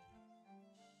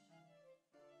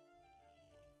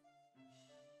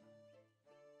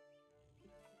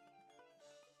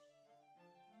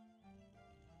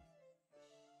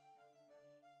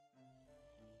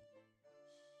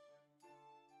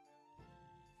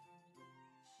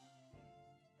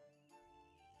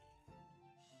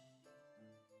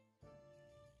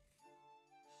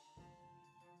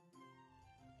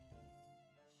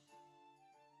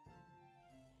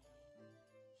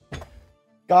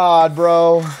 God,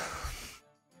 bro.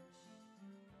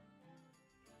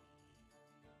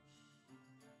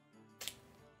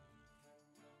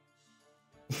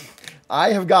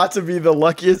 I have got to be the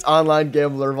luckiest online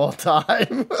gambler of all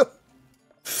time.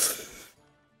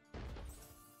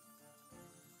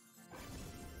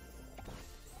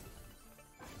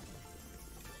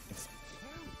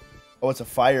 Oh, it's a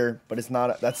fire, but it's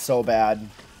not. That's so bad.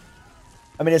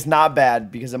 I mean, it's not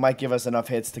bad because it might give us enough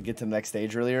hits to get to the next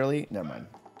stage really early. Never mind.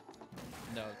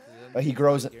 No, but he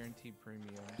grows. Guaranteed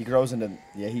premium. He grows into.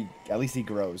 Yeah, at least he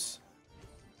grows.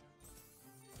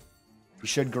 He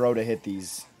should grow to hit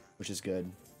these, which is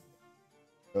good.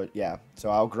 But yeah, so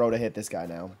I'll grow to hit this guy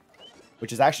now,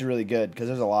 which is actually really good because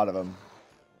there's a lot of them.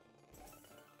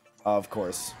 Of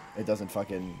course, it doesn't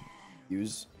fucking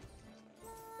use.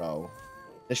 So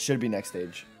this should be next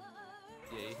stage.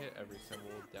 Yeah, you hit every symbol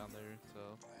down there, so.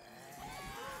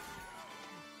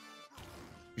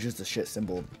 He's just a shit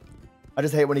symbol. I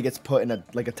just hate when he gets put in a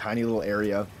tiny little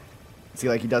area. See,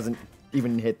 like he doesn't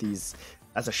even hit these.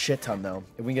 That's a shit ton though.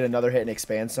 If we can get another hit and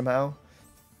expand somehow.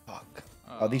 Fuck.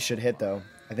 Oh, these should hit though.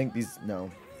 I think these,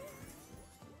 no.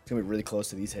 It's gonna be really close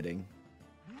to these hitting.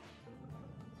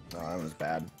 Oh, that one was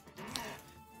bad.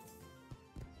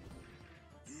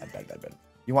 Bad.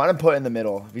 You want him put in the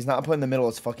middle. If he's not put in the middle,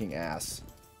 it's fucking ass.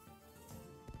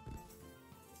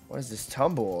 What is this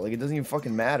tumble? Like, it doesn't even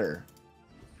fucking matter.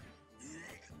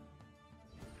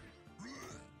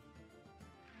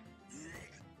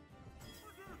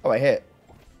 Oh, I hit.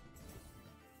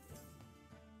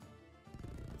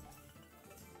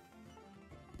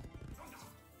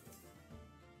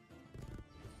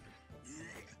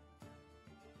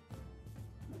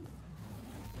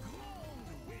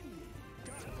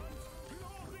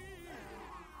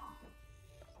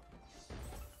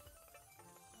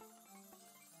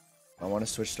 I want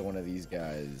to switch to one of these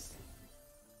guys.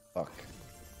 Fuck.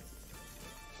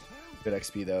 Good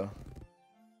XP though.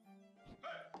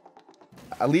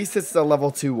 At least it's the level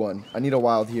 2 one. I need a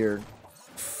wild here.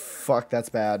 Fuck, that's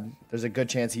bad. There's a good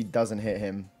chance he doesn't hit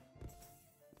him.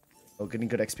 Oh, getting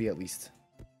good XP at least.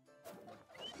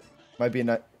 Might be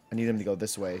enough. I need him to go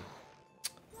this way.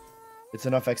 It's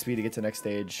enough XP to get to next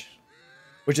stage.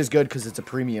 Which is good because it's a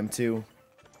premium too.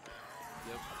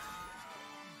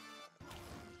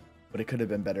 But it could have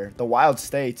been better. The wilds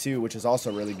stay too, which is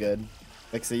also really good.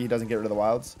 Like, see, he doesn't get rid of the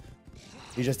wilds.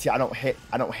 He just, I don't hit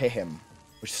him,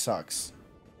 which sucks.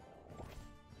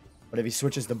 But if he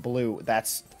switches to blue,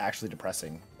 that's actually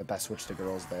depressing. But that switch to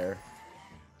girls there.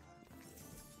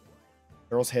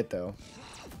 Girls hit, though.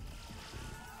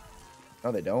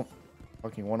 No, they don't.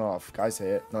 Fucking one off. Guys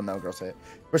hit. No, girls hit.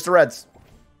 Switch to reds.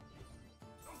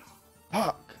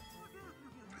 Fuck.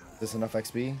 Is this enough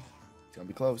XP? It's gonna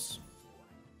be close.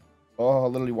 Oh,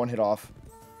 literally one hit off.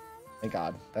 Thank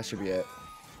God. That should be it.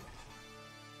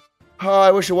 Oh,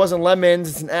 I wish it wasn't lemons.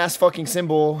 It's an ass fucking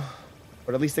symbol.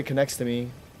 But at least it connects to me.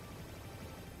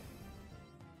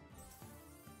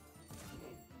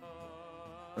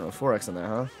 Oh, 4x on that,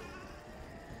 huh?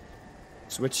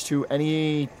 Switch to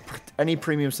any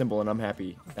premium symbol and I'm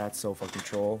happy. That's so fucking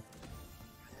troll.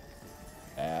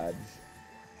 Bad.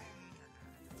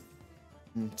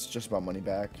 It's just about money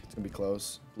back. It's gonna be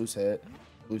close. Blues hit.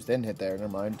 Blues didn't hit there. Never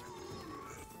mind.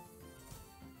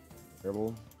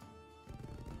 Terrible.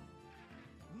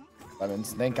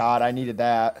 Lemons. Thank God I needed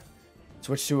that.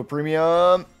 Switch to a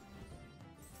premium.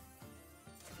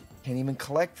 Can't even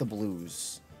collect the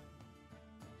blues.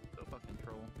 So fucking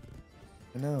troll.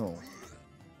 I know.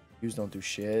 Blues don't do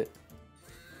shit.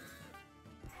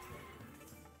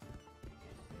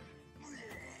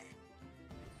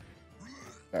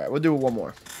 Alright, we'll do one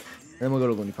more. And then we'll go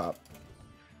to Looney Pop.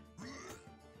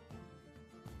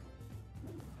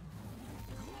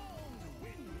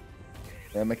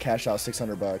 And I'm gonna cash out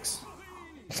 $600.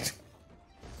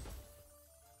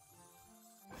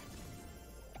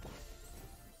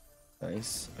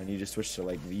 Nice. I need to switch to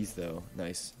like these though.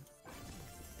 Nice.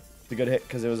 It's a good hit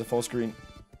because it was a full screen.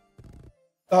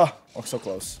 Oh, so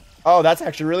close. Oh, that's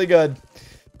actually really good.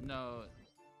 No.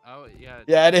 Oh, yeah.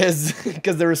 Yeah, it is.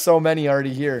 Because there were so many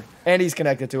already here. And he's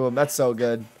connected to him. That's so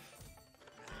good.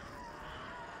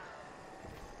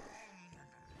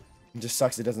 It just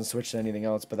sucks it doesn't switch to anything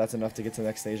else, but that's enough to get to the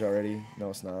next stage already. No,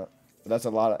 it's not. But that's a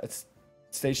lot of... It's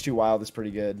stage 2 wild is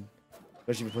pretty good.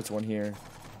 Especially if he puts one here.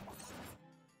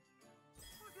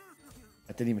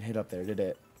 That didn't even hit up there, did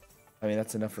it? I mean,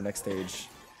 that's enough for next stage.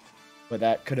 But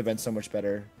that could have been so much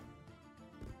better.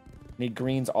 Need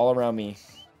greens all around me.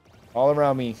 All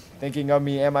around me. Thinking of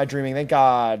me. Am I dreaming? Thank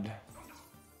God.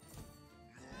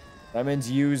 Lemons,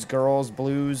 use, girls,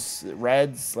 blues,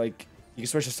 reds. Like, you can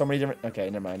switch to so many different... Okay,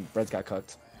 never mind. Reds got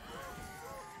cooked.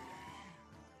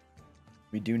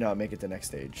 We do not make it to next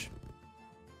stage.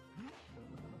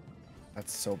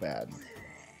 That's so bad.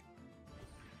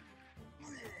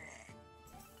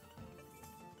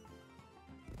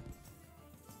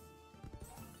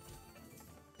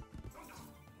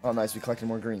 Oh, nice. We collected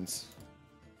more greens.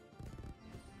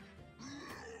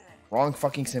 Wrong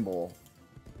fucking symbol.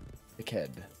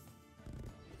 Dickhead.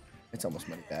 It's almost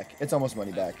money back. It's almost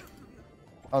money back.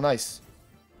 Oh, nice.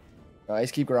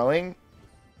 Nice. Keep growing.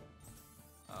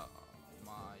 Oh,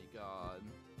 my God.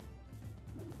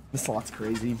 This slot's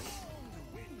crazy.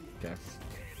 Okay.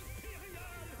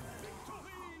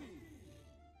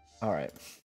 All right.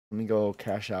 Let me go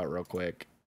cash out real quick.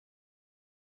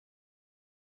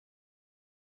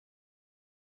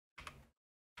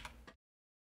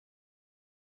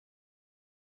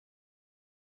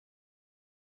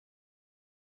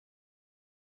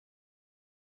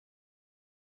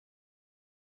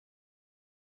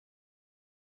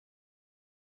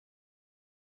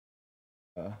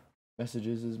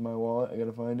 Messages is my wallet. I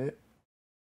gotta find it.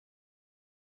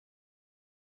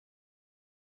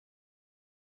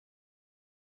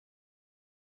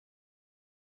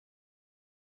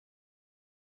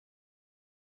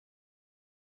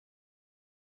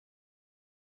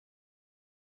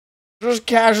 Just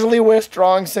casually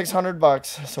withdrawing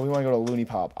 $600. So we want to go to Looney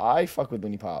Pop. I fuck with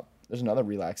Looney Pop. There's another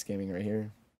relax gaming right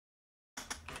here.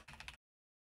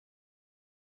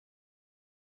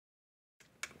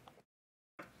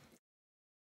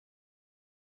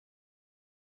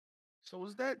 So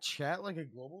is that chat like a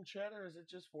global chat, or is it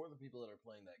just for the people that are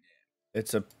playing that game?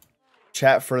 It's a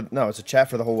chat for... No, it's a chat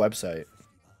for the whole website.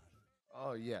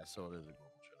 Oh, yeah, so it is a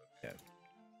global chat. Yeah.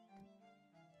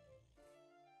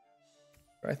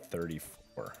 We're at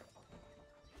 34.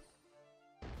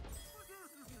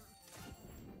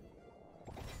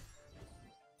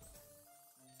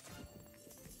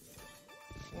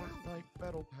 Fortnite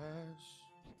Battle Pass.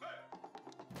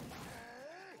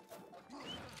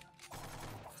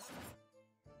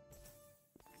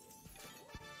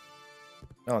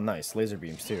 Oh, nice. Laser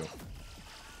beams, too.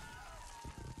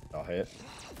 I'll hit.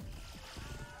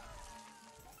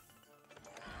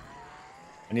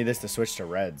 I need this to switch to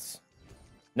reds.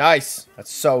 Nice!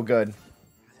 That's so good.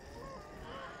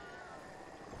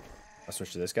 I'll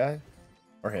switch to this guy.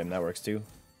 Or him. That works, too.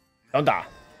 Don't die.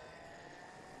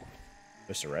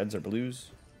 Switch to reds or blues.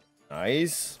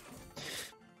 Nice.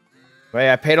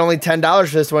 Wait, I paid only $10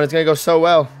 for this one. It's going to go so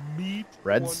well.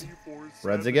 Reds.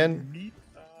 Reds again.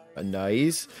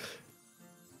 Nice.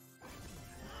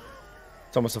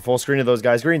 It's almost a full screen of those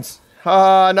guys. Greens.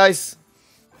 Ah, nice.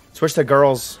 Switch to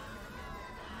girls.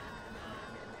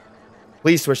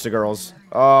 Please switch to girls.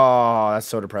 Oh, that's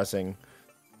so depressing.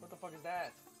 What the fuck is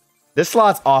that? This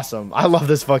slot's awesome. I love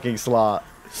this fucking slot.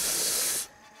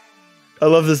 I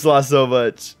love this slot so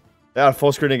much. Yeah,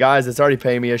 full screen of guys. It's already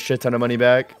paying me a shit ton of money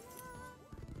back.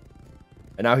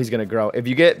 And now he's going to grow. If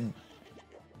you get...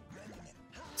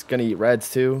 It's going to eat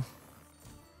reds too.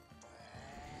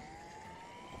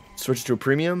 Switch to a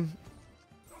premium.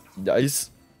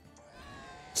 Nice.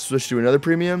 Switch to another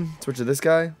premium. Switch to this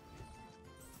guy.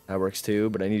 That works too,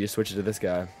 but I need to switch it to this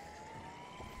guy.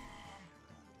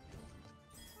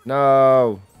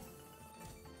 No.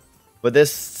 But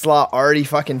this slot already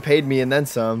fucking paid me and then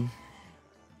some.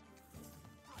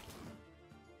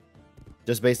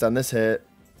 Just based on this hit.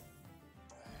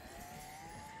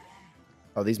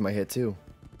 Oh, these might hit too.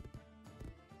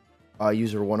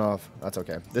 User one off. That's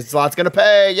okay. This slot's gonna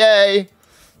pay. Yay.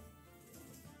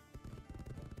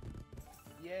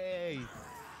 Yay.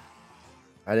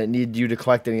 I didn't need you to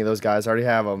collect any of those guys. I already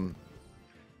have them.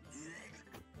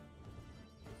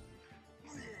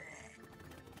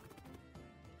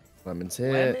 Lemon's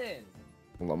hit.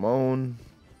 Lemon.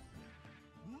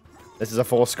 This is a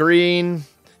full screen.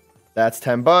 That's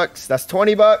 10 bucks. That's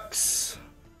 20 bucks.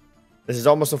 This is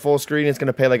almost a full screen. It's going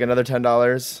to pay like another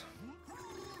 $10.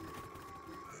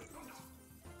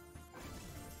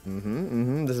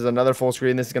 This is another full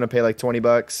screen. This is going to pay like 20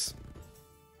 bucks.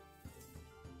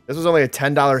 This was only a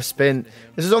 $10 spin.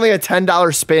 This is only a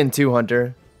 $10 spin too,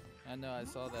 Hunter. I know, I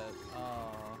saw that.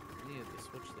 Oh, I needed to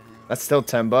switch to him. That's still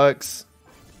 10 bucks.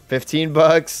 15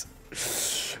 bucks.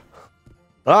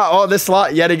 Oh, this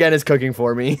slot yet again is cooking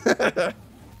for me.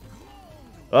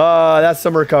 Oh, that's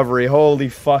some recovery. Holy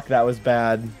fuck, that was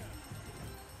bad.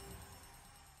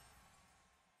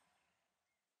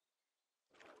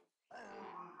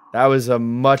 That was a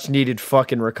much needed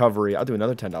fucking recovery. I'll do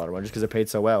another $10 one just because it paid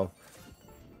so well.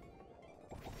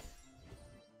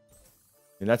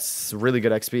 And that's really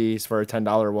good XP for a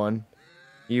 $10 one.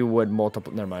 You would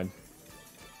multiple. Never mind.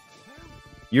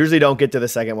 Usually don't get to the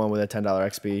second one with a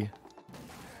 $10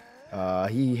 XP.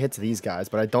 He hits these guys,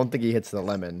 but I don't think he hits the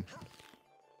lemon.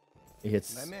 He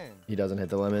hits. Lemon. He doesn't hit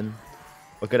the lemon.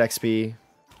 But good XP.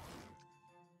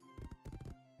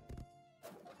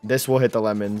 This will hit the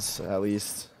lemons at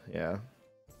least. Yeah.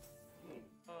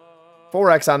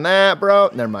 4x on that, bro.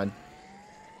 Never mind.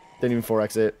 Didn't even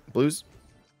 4x it. Blues.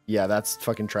 Yeah, that's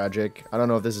fucking tragic. I don't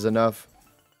know if this is enough.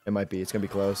 It might be. It's gonna be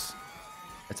close.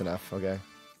 It's enough. Okay.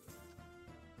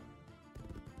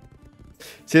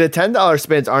 See, the $10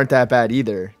 spins aren't that bad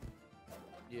either.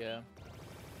 Yeah.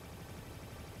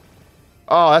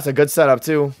 Oh, that's a good setup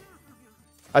too.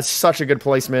 That's such a good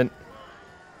placement.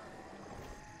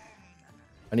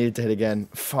 I needed to hit again.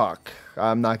 Fuck.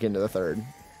 I'm not getting to the third.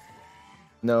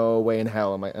 No way in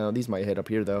hell am I. Oh, these might hit up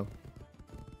here though.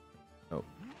 Oh.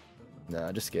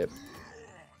 Nah, just skip.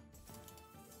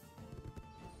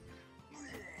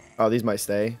 Oh, these might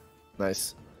stay.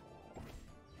 Nice.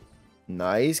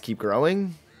 Nice. Keep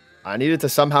growing. I needed to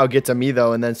somehow get to me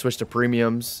though and then switch to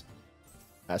premiums.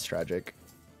 That's tragic.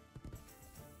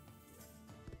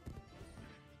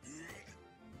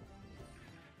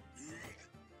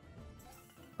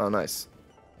 Oh, nice.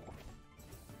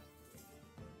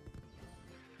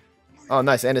 Oh,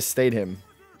 nice. And it stayed him.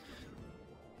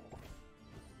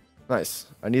 Nice.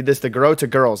 I need this to grow to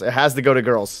girls. It has to go to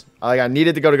girls. I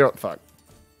needed to go to girls. Fuck.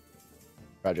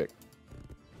 Tragic.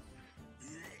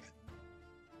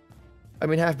 I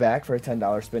mean, half back for a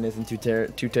 $10 spin isn't too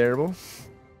terrible.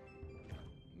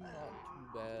 Not too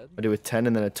bad. I'll do a 10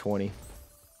 and then a 20.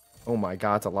 Oh my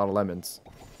god, it's a lot of lemons.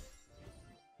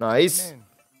 Nice.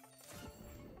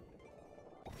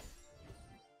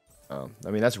 Oh,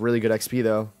 I mean, that's really good XP,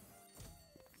 though.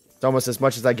 It's almost as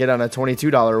much as I get on a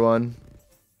 $22 one.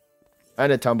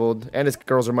 And it tumbled. And its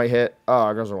girls are might hit.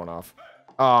 Oh, girls are one off.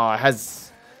 Oh, it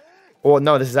has... Well,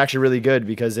 no, this is actually really good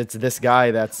because it's this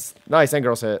guy that's... Nice, and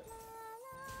girls hit.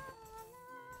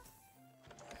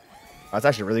 That's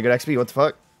actually really good XP. What the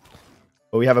fuck?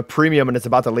 But we have a premium and it's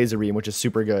about to laser beam, which is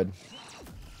super good.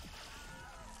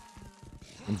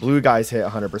 And blue guys hit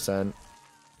 100%.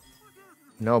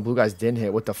 No, blue guys didn't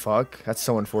hit. What the fuck? That's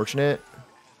so unfortunate.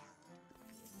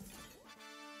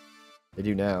 They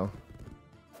do now.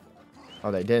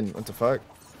 Oh, they didn't. What the fuck?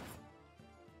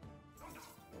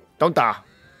 Don't die.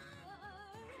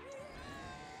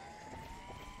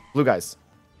 Blue guys.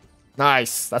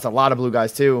 Nice. That's a lot of blue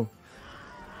guys, too.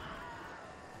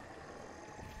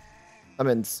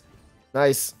 Lemons.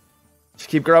 Nice. Just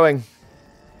keep growing.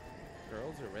 Girls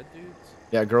red dudes?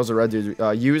 Yeah, girls are red dudes.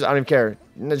 Use, I don't even care.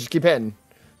 No, just keep hitting.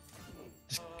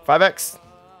 Just 5x.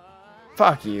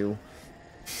 Fuck you.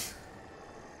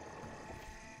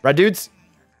 Red dudes?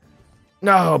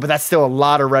 No, but that's still a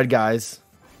lot of red guys.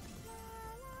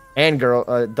 And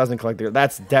girl, doesn't collect the.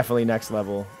 That's definitely next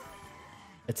level.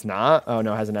 It's not? Oh,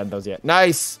 no, hasn't added those yet.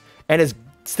 Nice. And it's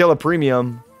still a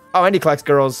premium. Oh, and he collects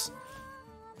girls.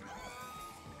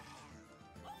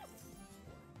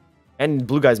 And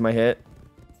blue guys might hit.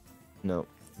 No.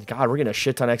 God, we're getting a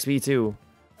shit ton XP too.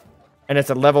 And it's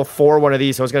a level 4 one of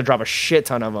these, so it's going to drop a shit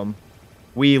ton of them.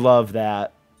 We love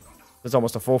that. It's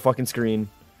almost a full fucking screen.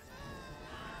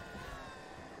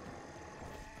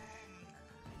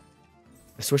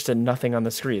 I switched to nothing on the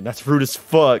screen. That's rude as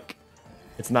fuck.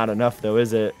 It's not enough though,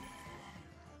 is it?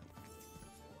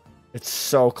 It's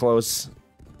so close.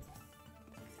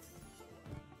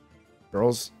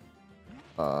 Girls?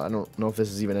 I don't know if this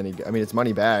is even any... I mean, it's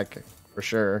money back, for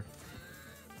sure.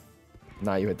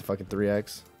 Nah, you hit the fucking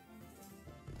 3x.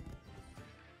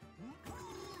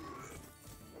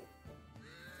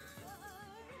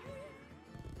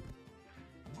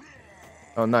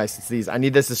 Oh, nice. It's these. I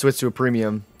need this to switch to a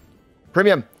premium.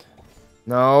 Premium!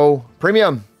 No.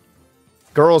 Premium!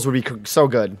 Girls would be so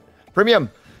good. Premium!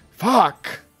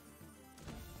 Fuck!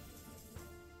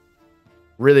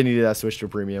 Really needed that switch to a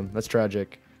premium. That's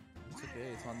tragic.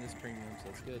 It's on this premium, so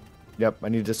it's good. Yep, I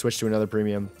need to switch to another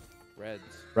premium. Reds.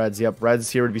 Reds, yep.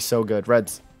 Reds here would be so good.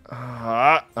 Reds.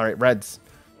 Alright, reds.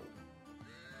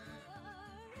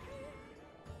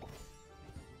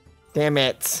 Damn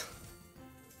it.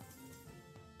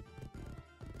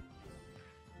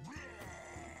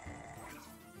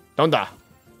 Don't die.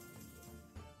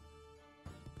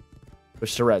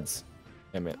 Switch to reds.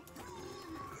 Damn it.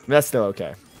 That's still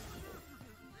okay.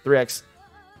 3x.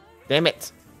 Damn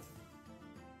it.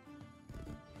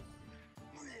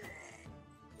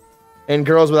 And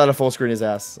girls without a full screen is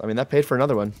ass. I mean, that paid for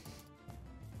another one.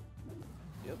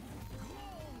 Yep.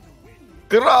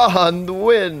 Grand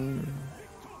win.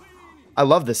 I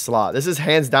love this slot. This is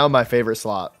hands down my favorite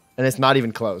slot. And it's not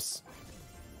even close.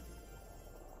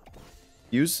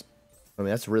 Use? I mean,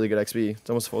 that's really good XP. It's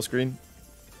almost full screen.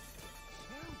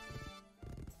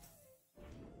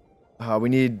 We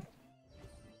need...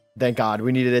 Thank God.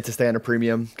 We needed it to stay on a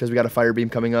premium because we got a fire beam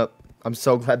coming up. I'm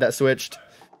so glad that switched.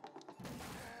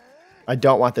 I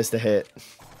don't want this to hit.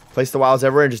 Place the wilds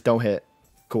everywhere and just don't hit.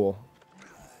 Cool.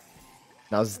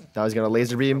 Now he's gonna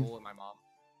laser beam. With my mom.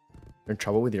 You're in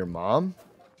trouble with your mom?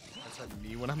 I said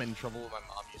me when I'm in trouble with my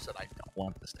mom. You said I don't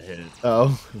want this to hit.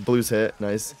 Oh, blues hit.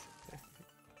 Nice.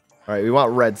 All right, we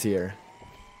want reds here.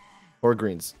 Or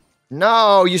greens.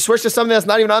 No, you switched to something that's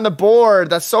not even on the board.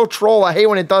 That's so troll. I hate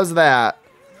when it does that.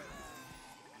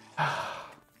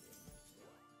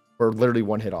 We're literally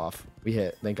one hit off. We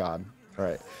hit. Thank God. All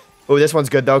right. Oh, this one's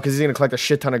good, though, because he's going to collect a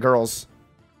shit ton of girls.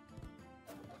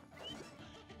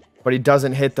 But he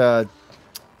doesn't hit the...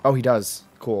 Oh, he does.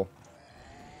 Cool.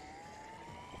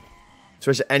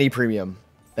 Switch to any premium.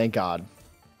 Thank God.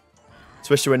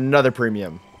 Switch to another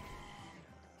premium.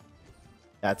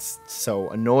 That's so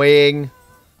annoying.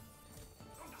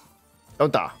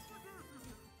 Don't die.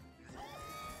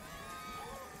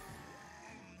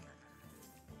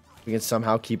 We can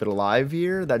somehow keep it alive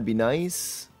here. That'd be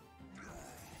nice.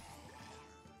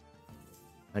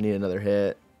 I need another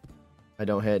hit. I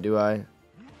don't hit, do I?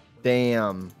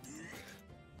 Damn.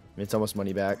 It's almost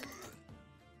money back.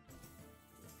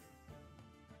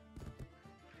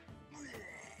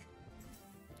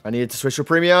 I needed to switch to a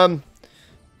premium.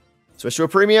 Switch to a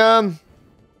premium.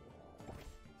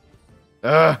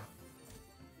 Ugh.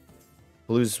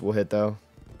 Blues will hit, though.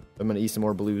 I'm going to eat some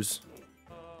more blues.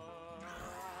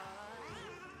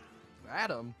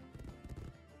 Adam.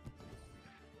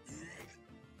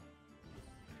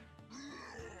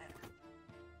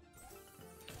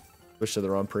 Switch to the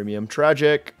wrong premium.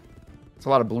 Tragic. There's a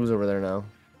lot of blues over there now.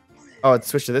 Oh, it's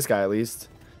switched to this guy at least.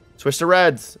 Switch to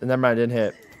reds. And never mind, I didn't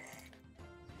hit.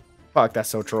 Fuck, that's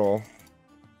so troll.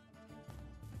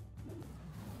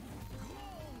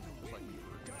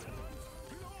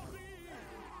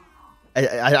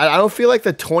 I don't feel like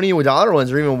the $20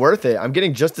 ones are even worth it. I'm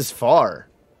getting just as far.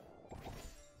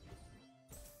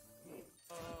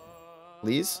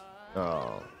 Please?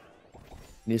 Oh.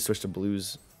 Need to switch to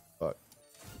blues. Fuck.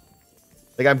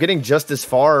 Like, I'm getting just as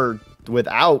far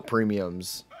without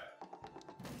premiums.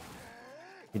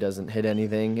 He doesn't hit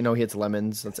anything. You know, he hits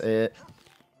lemons. That's it.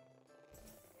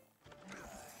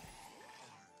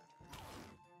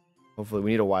 Hopefully,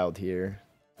 we need a wild here.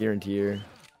 Here and here.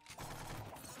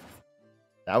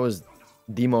 That was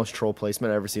the most troll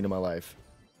placement I've ever seen in my life.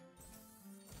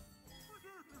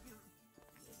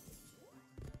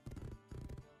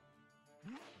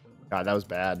 God, that was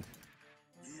bad.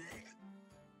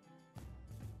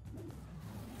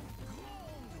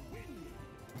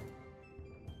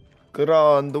 Good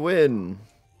on the win.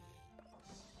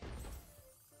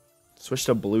 Switch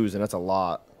to blues, and that's a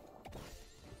lot.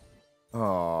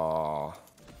 Oh.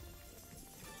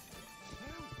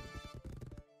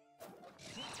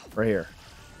 Right here.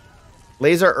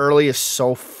 Laser early is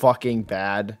so fucking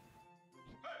bad.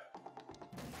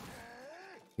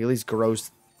 He at least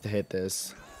grows to hit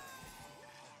this.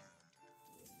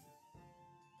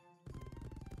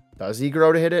 Does he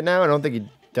grow to hit it now? I don't think he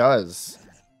does.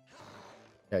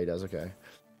 Yeah, he does. Okay.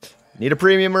 Need a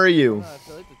premium or a U? I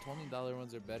feel like the $20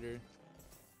 ones are better.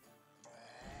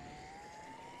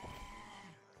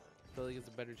 I feel like it's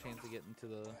a better chance to get into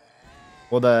the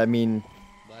Well, I mean,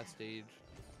 last stage.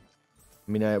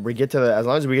 we get to the, as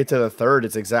long as we get to the third,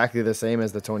 it's exactly the same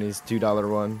as the $22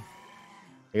 one.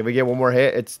 If we get one more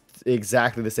hit, it's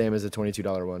exactly the same as the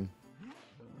 $22 one.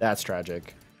 That's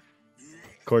tragic.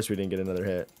 Of course, we didn't get another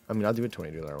hit. I mean, I'll do a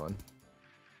 $22 one.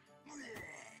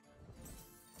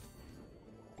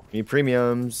 Need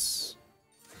premiums.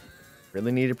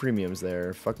 Really needed premiums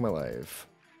there. Fuck my life.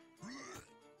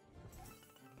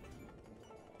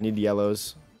 Need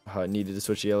yellows. Needed to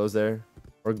switch yellows there.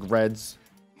 Or reds.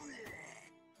 That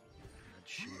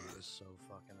shield is so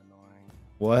fucking annoying.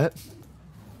 What?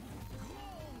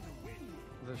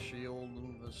 The shield,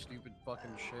 the stupid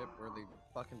fucking ship where they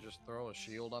fucking just throw a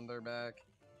shield on their back.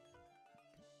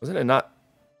 Wasn't it not?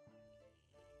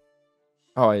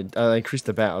 Oh, I increased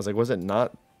the bet. I was like, was it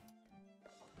not?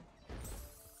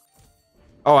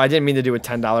 Oh, I didn't mean to do a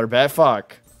 $10 bet.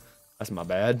 Fuck. That's my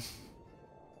bad.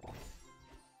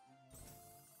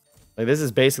 Like, this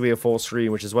is basically a full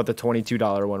screen, which is what the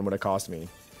 $22 one would have cost me.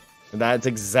 And that's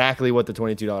exactly what the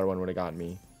 $22 one would have gotten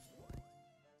me.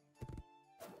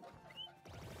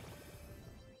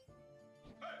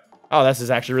 Oh, this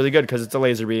is actually really good because it's a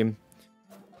laser beam.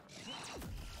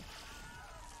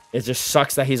 It just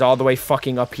sucks that he's all the way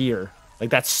fucking up here. Like,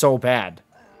 that's so bad.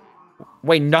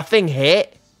 Wait, nothing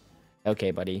hit?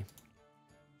 Okay, buddy.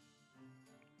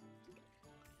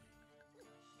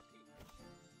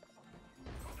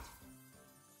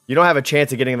 You don't have a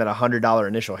chance of getting that $100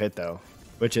 initial hit, though.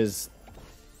 Which is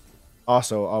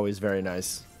also always very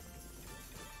nice.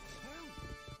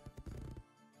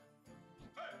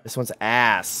 This one's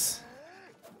ass.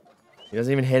 He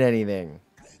doesn't even hit anything.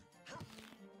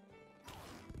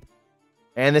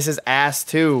 And this is ass,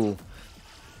 too.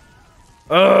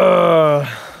 Ugh.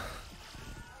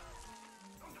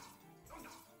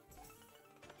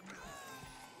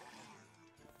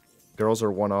 Girls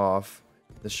are one off.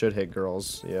 This should hit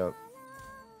girls. Yep.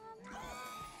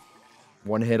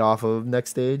 One hit off of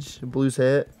next stage. Blues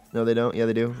hit. No, they don't. Yeah,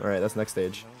 they do. All right, that's next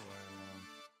stage.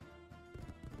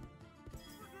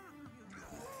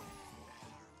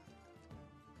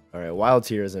 All right, Wilds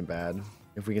here isn't bad.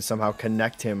 If we can somehow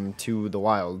connect him to the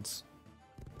Wilds.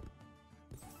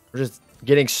 We're just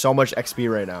getting so much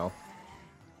XP right now.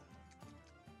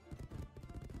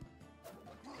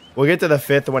 We'll get to the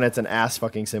 5th when it's an ass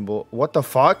fucking symbol. What the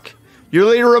fuck? You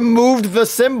literally removed the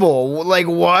symbol. Like,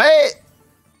 what?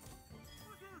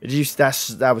 Did you?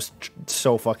 That was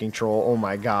so fucking troll. Oh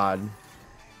my god.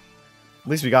 At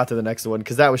least we got to the next one,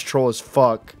 because that was troll as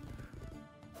fuck.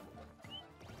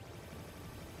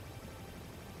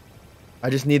 I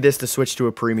just need this to switch to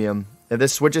a premium. If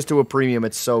this switches to a premium,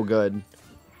 it's so good.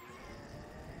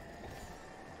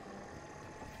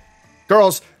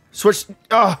 Girls, switch.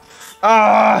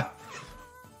 That's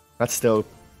still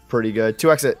pretty good.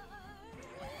 2 exit.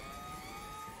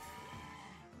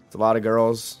 It's a lot of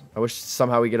girls. I wish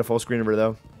somehow we get a full screen of her,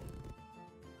 though.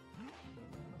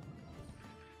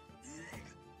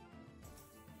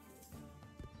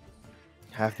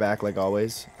 Half back, like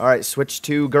always. All right, switch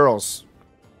to girls.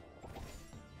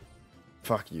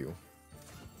 Fuck you.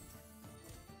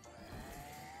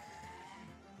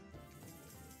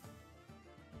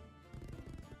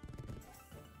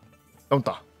 Don't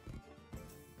ta.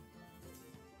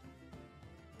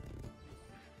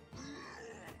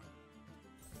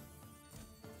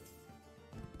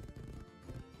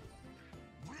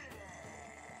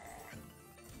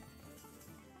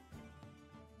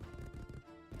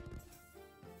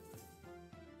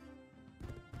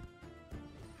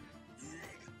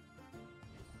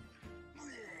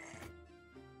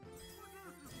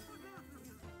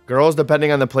 Girls,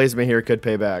 depending on the placement here, could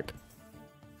pay back.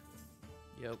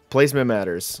 Yep. Placement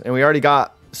matters. And we already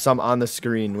got some on the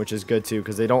screen, which is good too,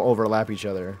 because they don't overlap each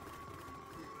other.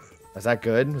 Is that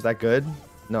good? Was that good?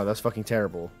 No, that's fucking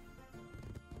terrible.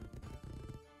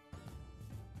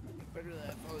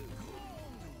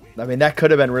 I mean, that could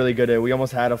have been really good. We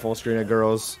almost had a full screen of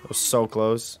girls. It was so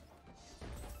close.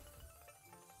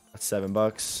 That's $7.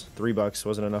 $3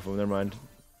 wasn't enough of them. Never mind.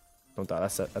 Don't thought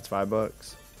that's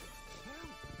 $5.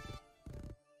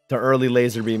 The early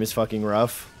laser beam is fucking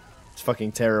rough. It's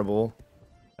fucking terrible.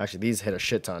 Actually, these hit a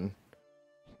shit ton.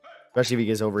 Especially if he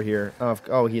gets over here.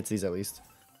 Oh, he hits these at least.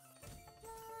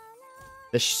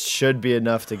 This should be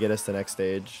enough to get us to the next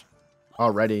stage.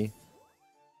 Already.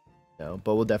 No,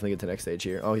 but we'll definitely get to the next stage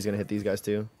here. Oh, he's gonna hit these guys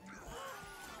too.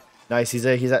 Nice, he's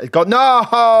go.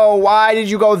 No! Why did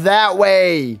you go that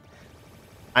way?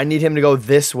 I need him to go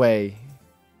this way.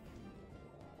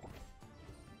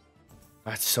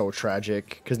 That's so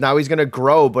tragic. Because now he's gonna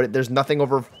grow, but there's nothing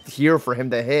over here for him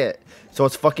to hit. So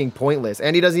it's fucking pointless.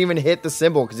 And he doesn't even hit the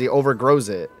symbol because he overgrows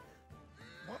it.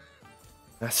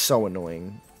 That's so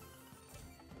annoying.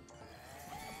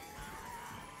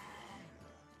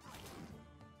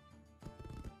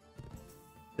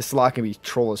 This slot can be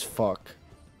troll as fuck.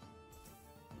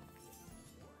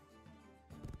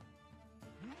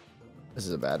 This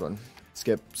is a bad one.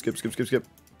 Skip.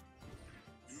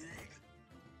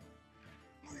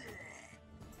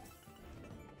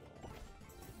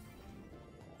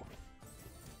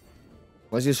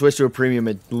 Once you switch to a premium,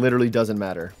 it literally doesn't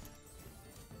matter.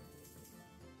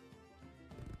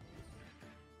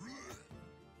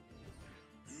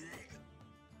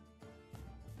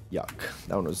 Yuck.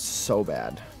 That one was so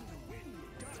bad.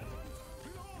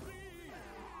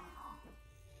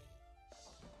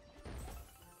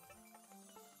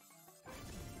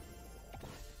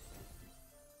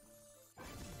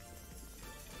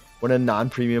 When a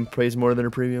non-premium pays more than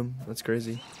a premium, that's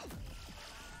crazy.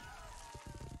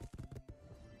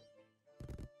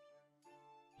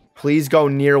 Please go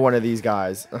near one of these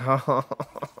guys.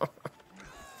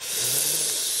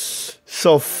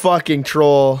 So fucking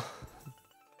troll.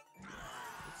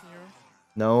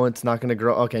 No, it's not going to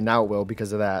grow. Okay, now it will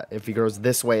because of that. If he grows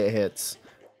this way, it hits.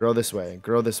 Grow this way.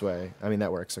 Grow this way. I mean,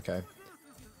 that works. Okay.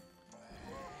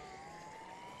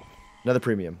 Another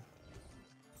premium.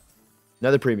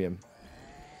 Another premium.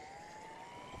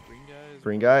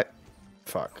 Green guy.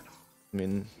 Fuck. I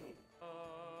mean...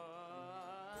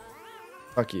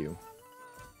 Fuck you.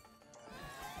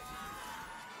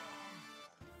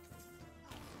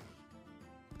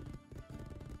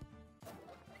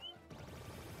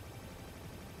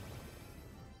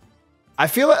 I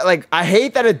feel like I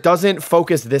hate that it doesn't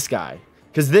focus this guy.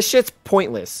 Because this shit's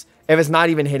pointless if it's not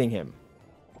even hitting him.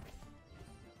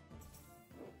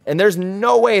 And there's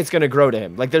no way it's going to grow to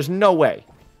him. Like, there's no way.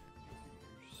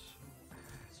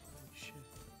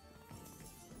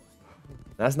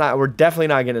 That's not... We're definitely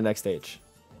not getting to the next stage.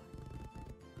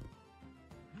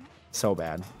 So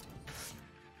bad.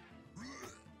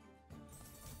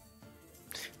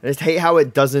 I just hate how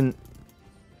it doesn't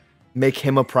make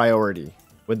him a priority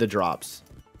with the drops.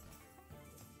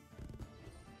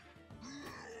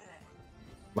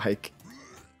 Like...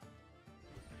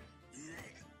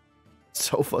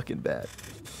 So fucking bad.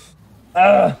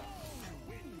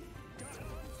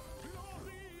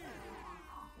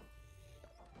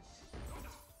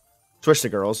 Switch to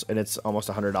girls, and it's almost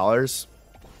 $100.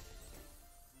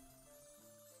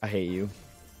 I hate you.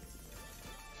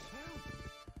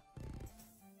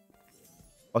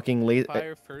 Fucking lazy.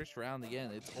 Fire first round again.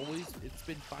 It's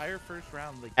been fire first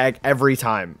round like every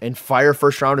time. And fire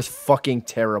first round is fucking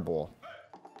terrible.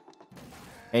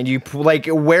 And you, like,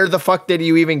 where the fuck did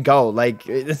you even go? Like,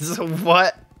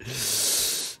 what?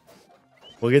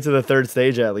 We'll get to the third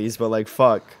stage at least, but, like,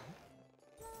 fuck.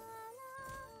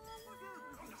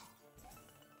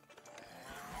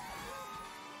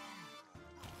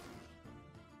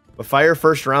 But fire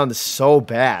first round is so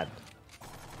bad.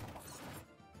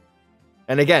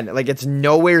 And again, like, it's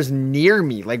nowhere near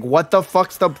me. Like, what the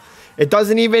fuck's the... It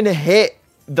doesn't even hit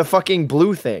the fucking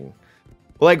blue thing.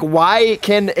 Like, why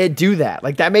can it do that?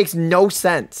 Like, that makes no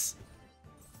sense.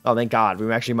 Oh, thank God.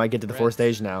 We actually might get to the fourth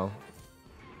stage now.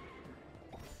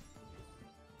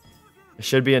 It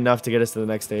should be enough to get us to the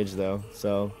next stage, though.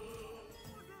 So...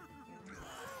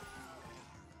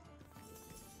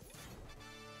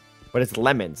 But it's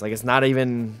lemons. Like, it's not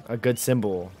even a good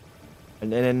symbol.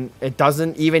 And then it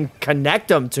doesn't even connect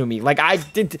them to me. Like, I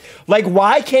did... Like,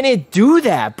 why can't it do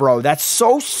that, bro? That's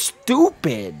so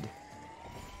stupid.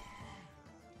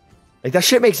 Like, that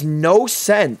shit makes no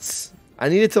sense. I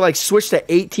needed to, like, switch to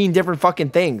 18 different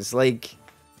fucking things. Like,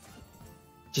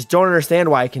 just don't understand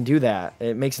why I can do that.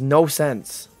 It makes no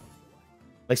sense.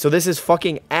 Like, so this is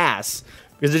fucking ass.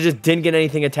 Because it just didn't get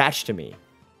anything attached to me.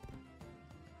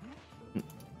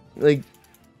 Like,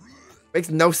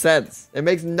 makes no sense. It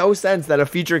makes no sense that a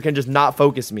feature can just not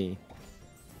focus me.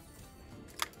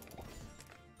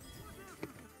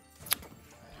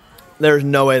 There's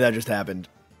no way that just happened.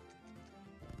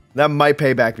 That might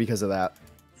pay back because of that.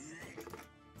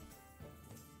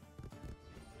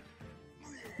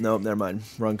 Nope, never mind.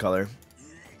 Wrong color.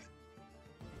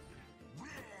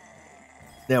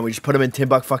 Yeah, we just put him in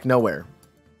Timbuk fuck nowhere.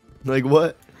 Like,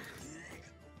 what?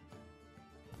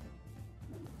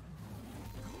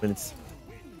 And it's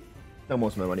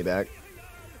almost my money back.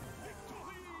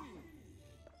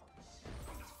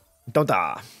 Don't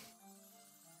die.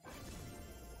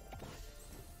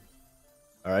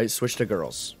 Alright, switch to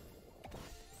girls.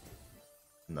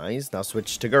 Nice. Now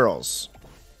switch to girls.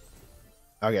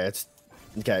 Okay, it's...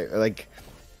 Okay, like...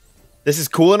 This is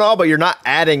cool and all, but you're not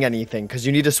adding anything because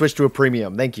you need to switch to a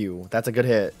premium. Thank you. That's a good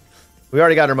hit. We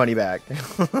already got our money back.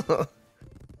 And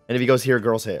if he goes here,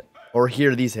 girls hit. Or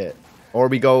here, these hit. Or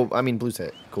we go... I mean, blues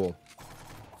hit. Cool.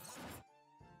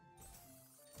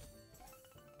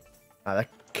 Ah, that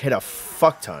hit a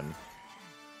fuck ton.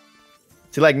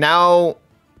 See, like, now...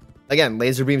 Again,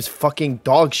 laser beam's fucking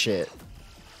dog shit.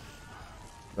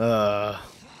 That's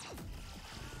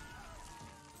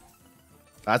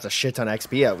a shit ton of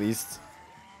XP at least.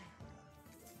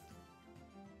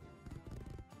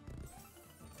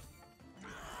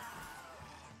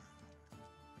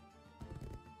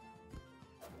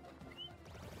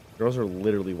 Girls are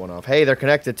literally one off. Hey, they're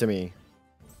connected to me.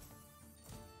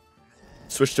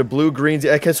 Switch to blue, greens.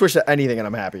 I can switch to anything and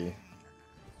I'm happy.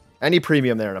 Any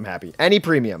premium there and I'm happy. Any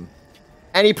premium.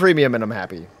 Any premium and I'm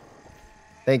happy.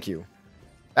 Thank you.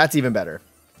 That's even better.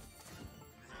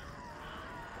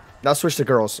 Now switch to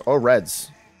girls. Oh,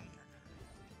 reds.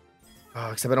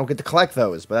 Oh, except I don't get to collect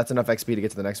those, but that's enough XP to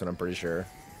get to the next one, I'm pretty sure.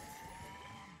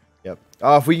 Yep.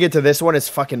 Oh, if we get to this one, it's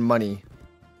fucking money.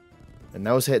 And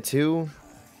those hit too.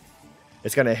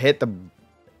 It's gonna hit the...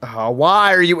 Oh,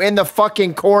 why are you in the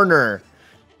fucking corner?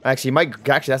 Actually,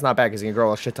 that's not bad because you can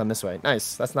grow a shit ton this way.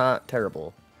 Nice. That's not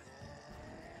terrible.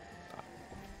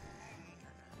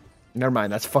 Never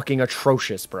mind. That's fucking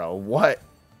atrocious, bro. What?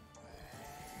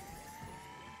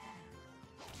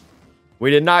 We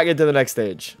did not get to the next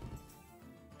stage.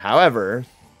 However,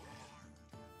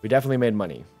 we definitely made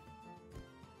money.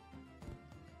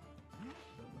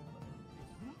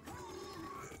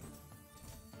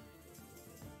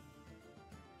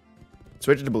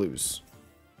 Switch to blues.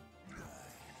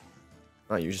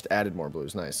 Oh, you just added more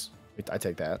blues. Nice. I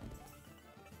take that.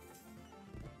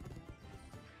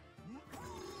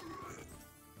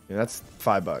 Yeah, that's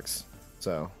 $5.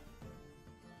 So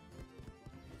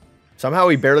somehow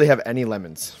we barely have any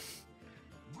lemons.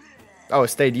 Oh, it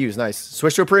stayed used. Nice.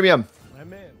 Switch to a premium.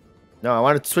 I'm in. No, I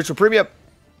wanted to switch to a premium.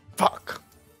 Fuck.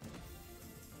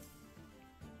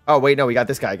 Oh, wait. No, we got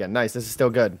this guy again. Nice. This is still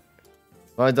good.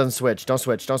 Well, it doesn't switch. Don't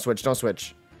switch. Don't switch. Don't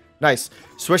switch. Nice.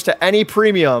 Switch to any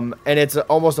premium, and it's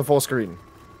almost a full screen.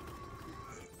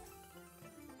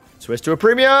 Switch to a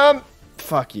premium.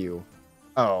 Fuck you.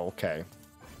 Oh, okay.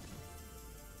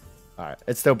 All right.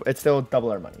 It's still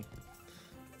double our money.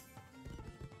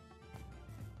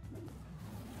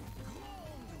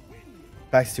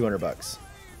 Back to $200.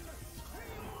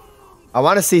 I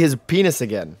want to see his penis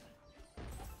again.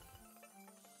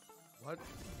 What?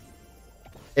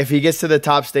 If he gets to the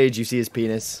top stage, you see his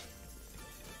penis.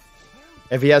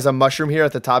 If he has a mushroom here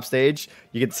at the top stage,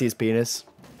 you get to see his penis.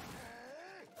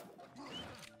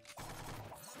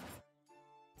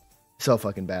 So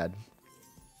fucking bad.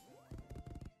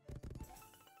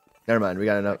 Never mind, we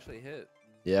got enough. Actually hit.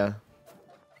 Yeah.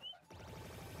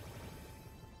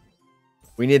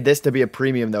 We need this to be a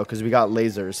premium though, because we got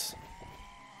lasers.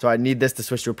 So I need this to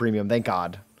switch to a premium. Thank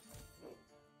God.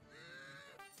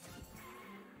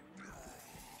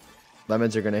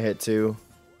 Lemons are gonna hit too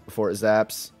before it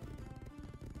zaps.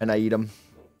 And I eat them.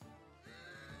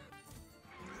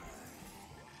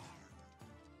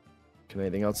 Can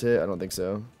anything else hit? I don't think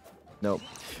so. Nope.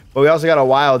 But we also got a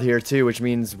wild here too, which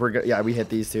means yeah, we hit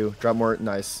these two. Drop more.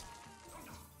 Nice.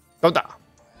 Don't die.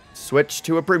 Switch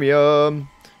to a premium.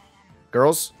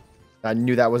 Girls. I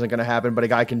knew that wasn't going to happen, but a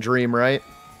guy can dream, right?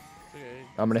 Okay.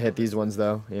 I'm going to hit these ones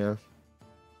though. Yeah.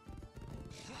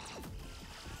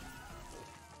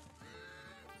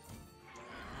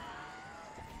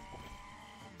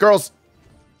 Girls.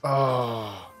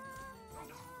 Oh.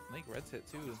 I think reds hit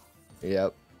too.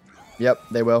 Yep. Yep,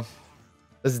 they will.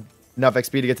 This is enough XP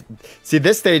to get to... See,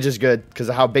 this stage is good because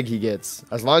of how big he gets.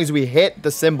 As long as we hit the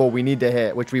symbol we need to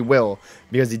hit, which we will,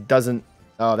 because he doesn't...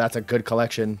 Oh, that's a good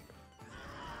collection.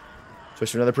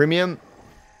 Switch to another premium.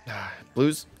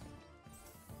 Blues.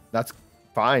 That's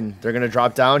fine. They're going to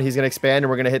drop down. He's going to expand, and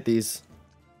we're going to hit these.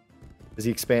 Does he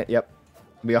expand? Yep.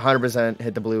 We 100%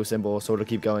 hit the blue symbol, so it'll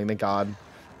keep going. Thank God.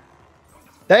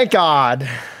 Thank God!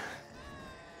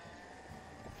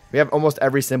 We have almost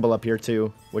every symbol up here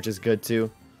too, which is good too.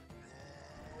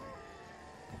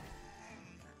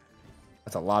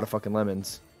 That's a lot of fucking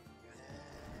lemons.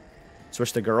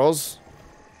 Switch to girls.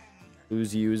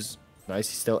 Blues use. Nice.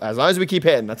 He's still, as long as we keep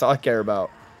hitting, that's all I care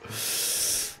about.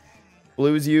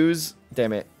 Blues use.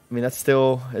 Damn it. I mean, that's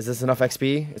still, is this enough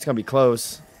XP? It's going to be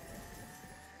close.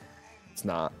 It's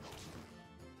not.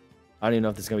 I don't even know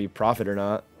if this is going to be profit or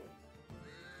not.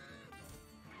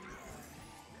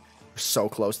 We're so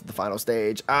close to the final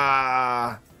stage.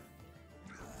 Ah.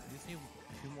 You just need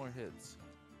 2 more hits.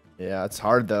 Yeah, it's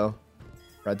hard though.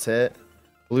 Red's hit.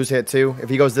 Blue's hit too. If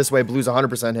he goes this way, Blue's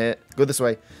 100% hit. Go this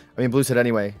way. I mean, Blue's hit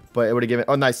anyway, but it would have given...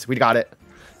 Oh, nice. We got it.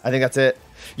 I think that's it.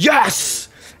 Yes!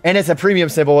 And it's a premium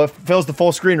symbol. It fills the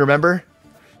full screen, remember?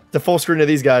 The full screen of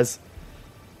these guys.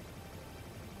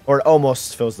 Or it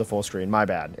almost fills the full screen. My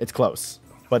bad. It's close.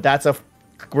 But that's a...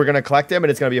 We're going to collect him,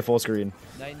 and it's going to be a full screen.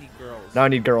 90 girls. Now I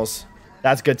need girls.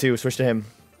 That's good, too. Switch to him.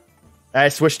 I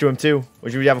switched to him, too.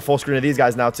 Which we have a full screen of these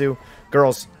guys now, too.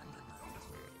 Girls.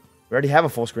 We already have a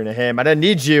full screen of him. I didn't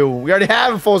need you. We already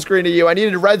have a full screen of you. I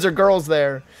needed reds or girls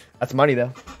there. That's money,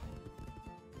 though.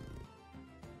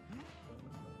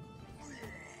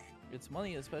 It's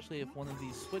money, especially if one of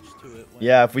these switch to it.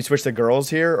 Yeah, if we switch to girls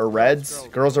here or reds.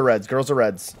 Girls or reds. Girls or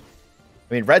reds.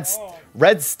 I mean, red's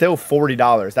still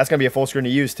 $40. That's going to be a full screen to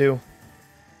use, too.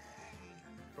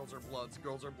 Girls are bloods.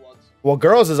 Girls are bloods. Well,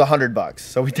 girls is $100.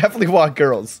 So we definitely want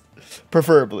girls.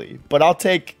 Preferably. But I'll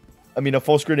take... I mean, a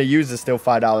full screen to use is still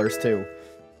 $5 too.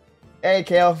 Hey,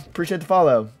 Kale. Appreciate the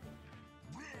follow.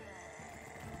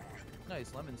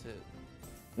 Nice. Lemons hit.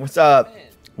 What's up?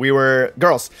 We were...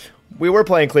 Girls. We were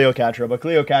playing Cleocatra, but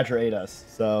Cleocatra ate us.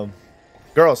 So...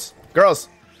 Girls. Girls.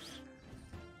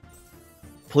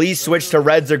 Please switch to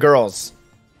reds or girls.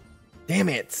 Damn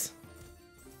it.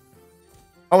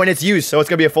 Oh, and it's used, so it's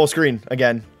going to be a full screen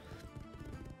again.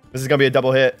 This is going to be a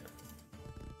double hit.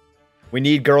 We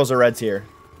need girls or reds here.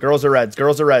 Girls or reds.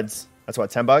 Girls or reds. That's what,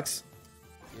 $10?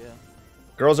 Yeah.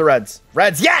 Girls or reds.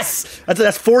 Reds, yes!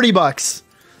 That's $40.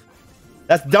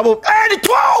 That's double. And it's,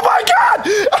 oh my god!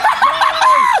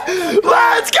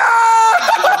 Let's go!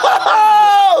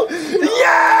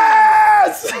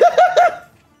 Yes!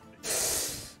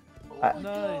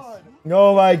 Nice.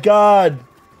 Oh my god.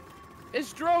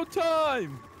 It's draw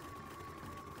time!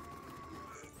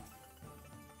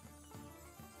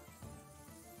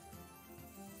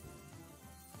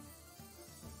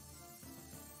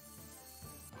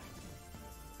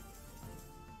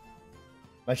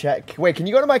 My chat. Wait, can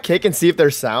you go to my kick and see if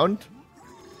there's sound?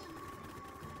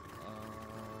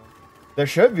 There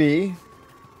should be.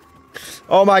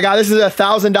 Oh my god, this is a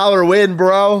 $1,000 win,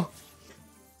 bro.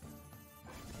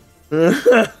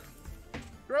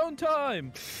 Drone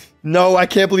time! No, I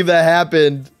can't believe that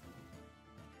happened.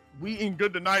 We eating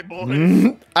good tonight,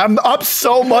 boys. I'm up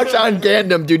so much on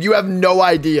Gandam, dude. You have no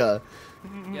idea.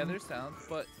 Yeah, there's sound,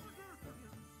 but...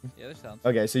 Yeah, there's sound.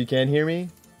 Okay, so you can hear me?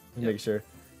 Just making sure.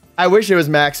 I wish it was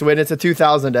max win. It's a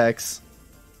 2000x.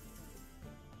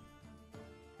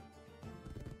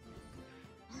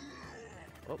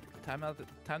 Oh, time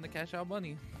to cash out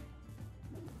money.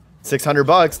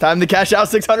 $600. Time to cash out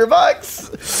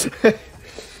 $600.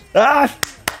 Ah!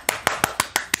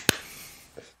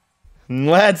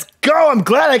 Let's go. I'm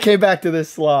glad I came back to this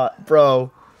slot,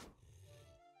 bro.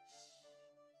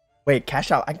 Wait,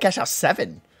 cash out. I can cash out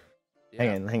 7. Yeah.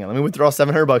 Hang on. Let me withdraw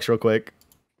 $700 real quick.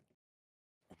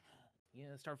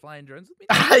 Yeah, start flying drones with me.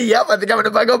 Yep, I think I'm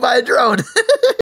gonna go buy a drone.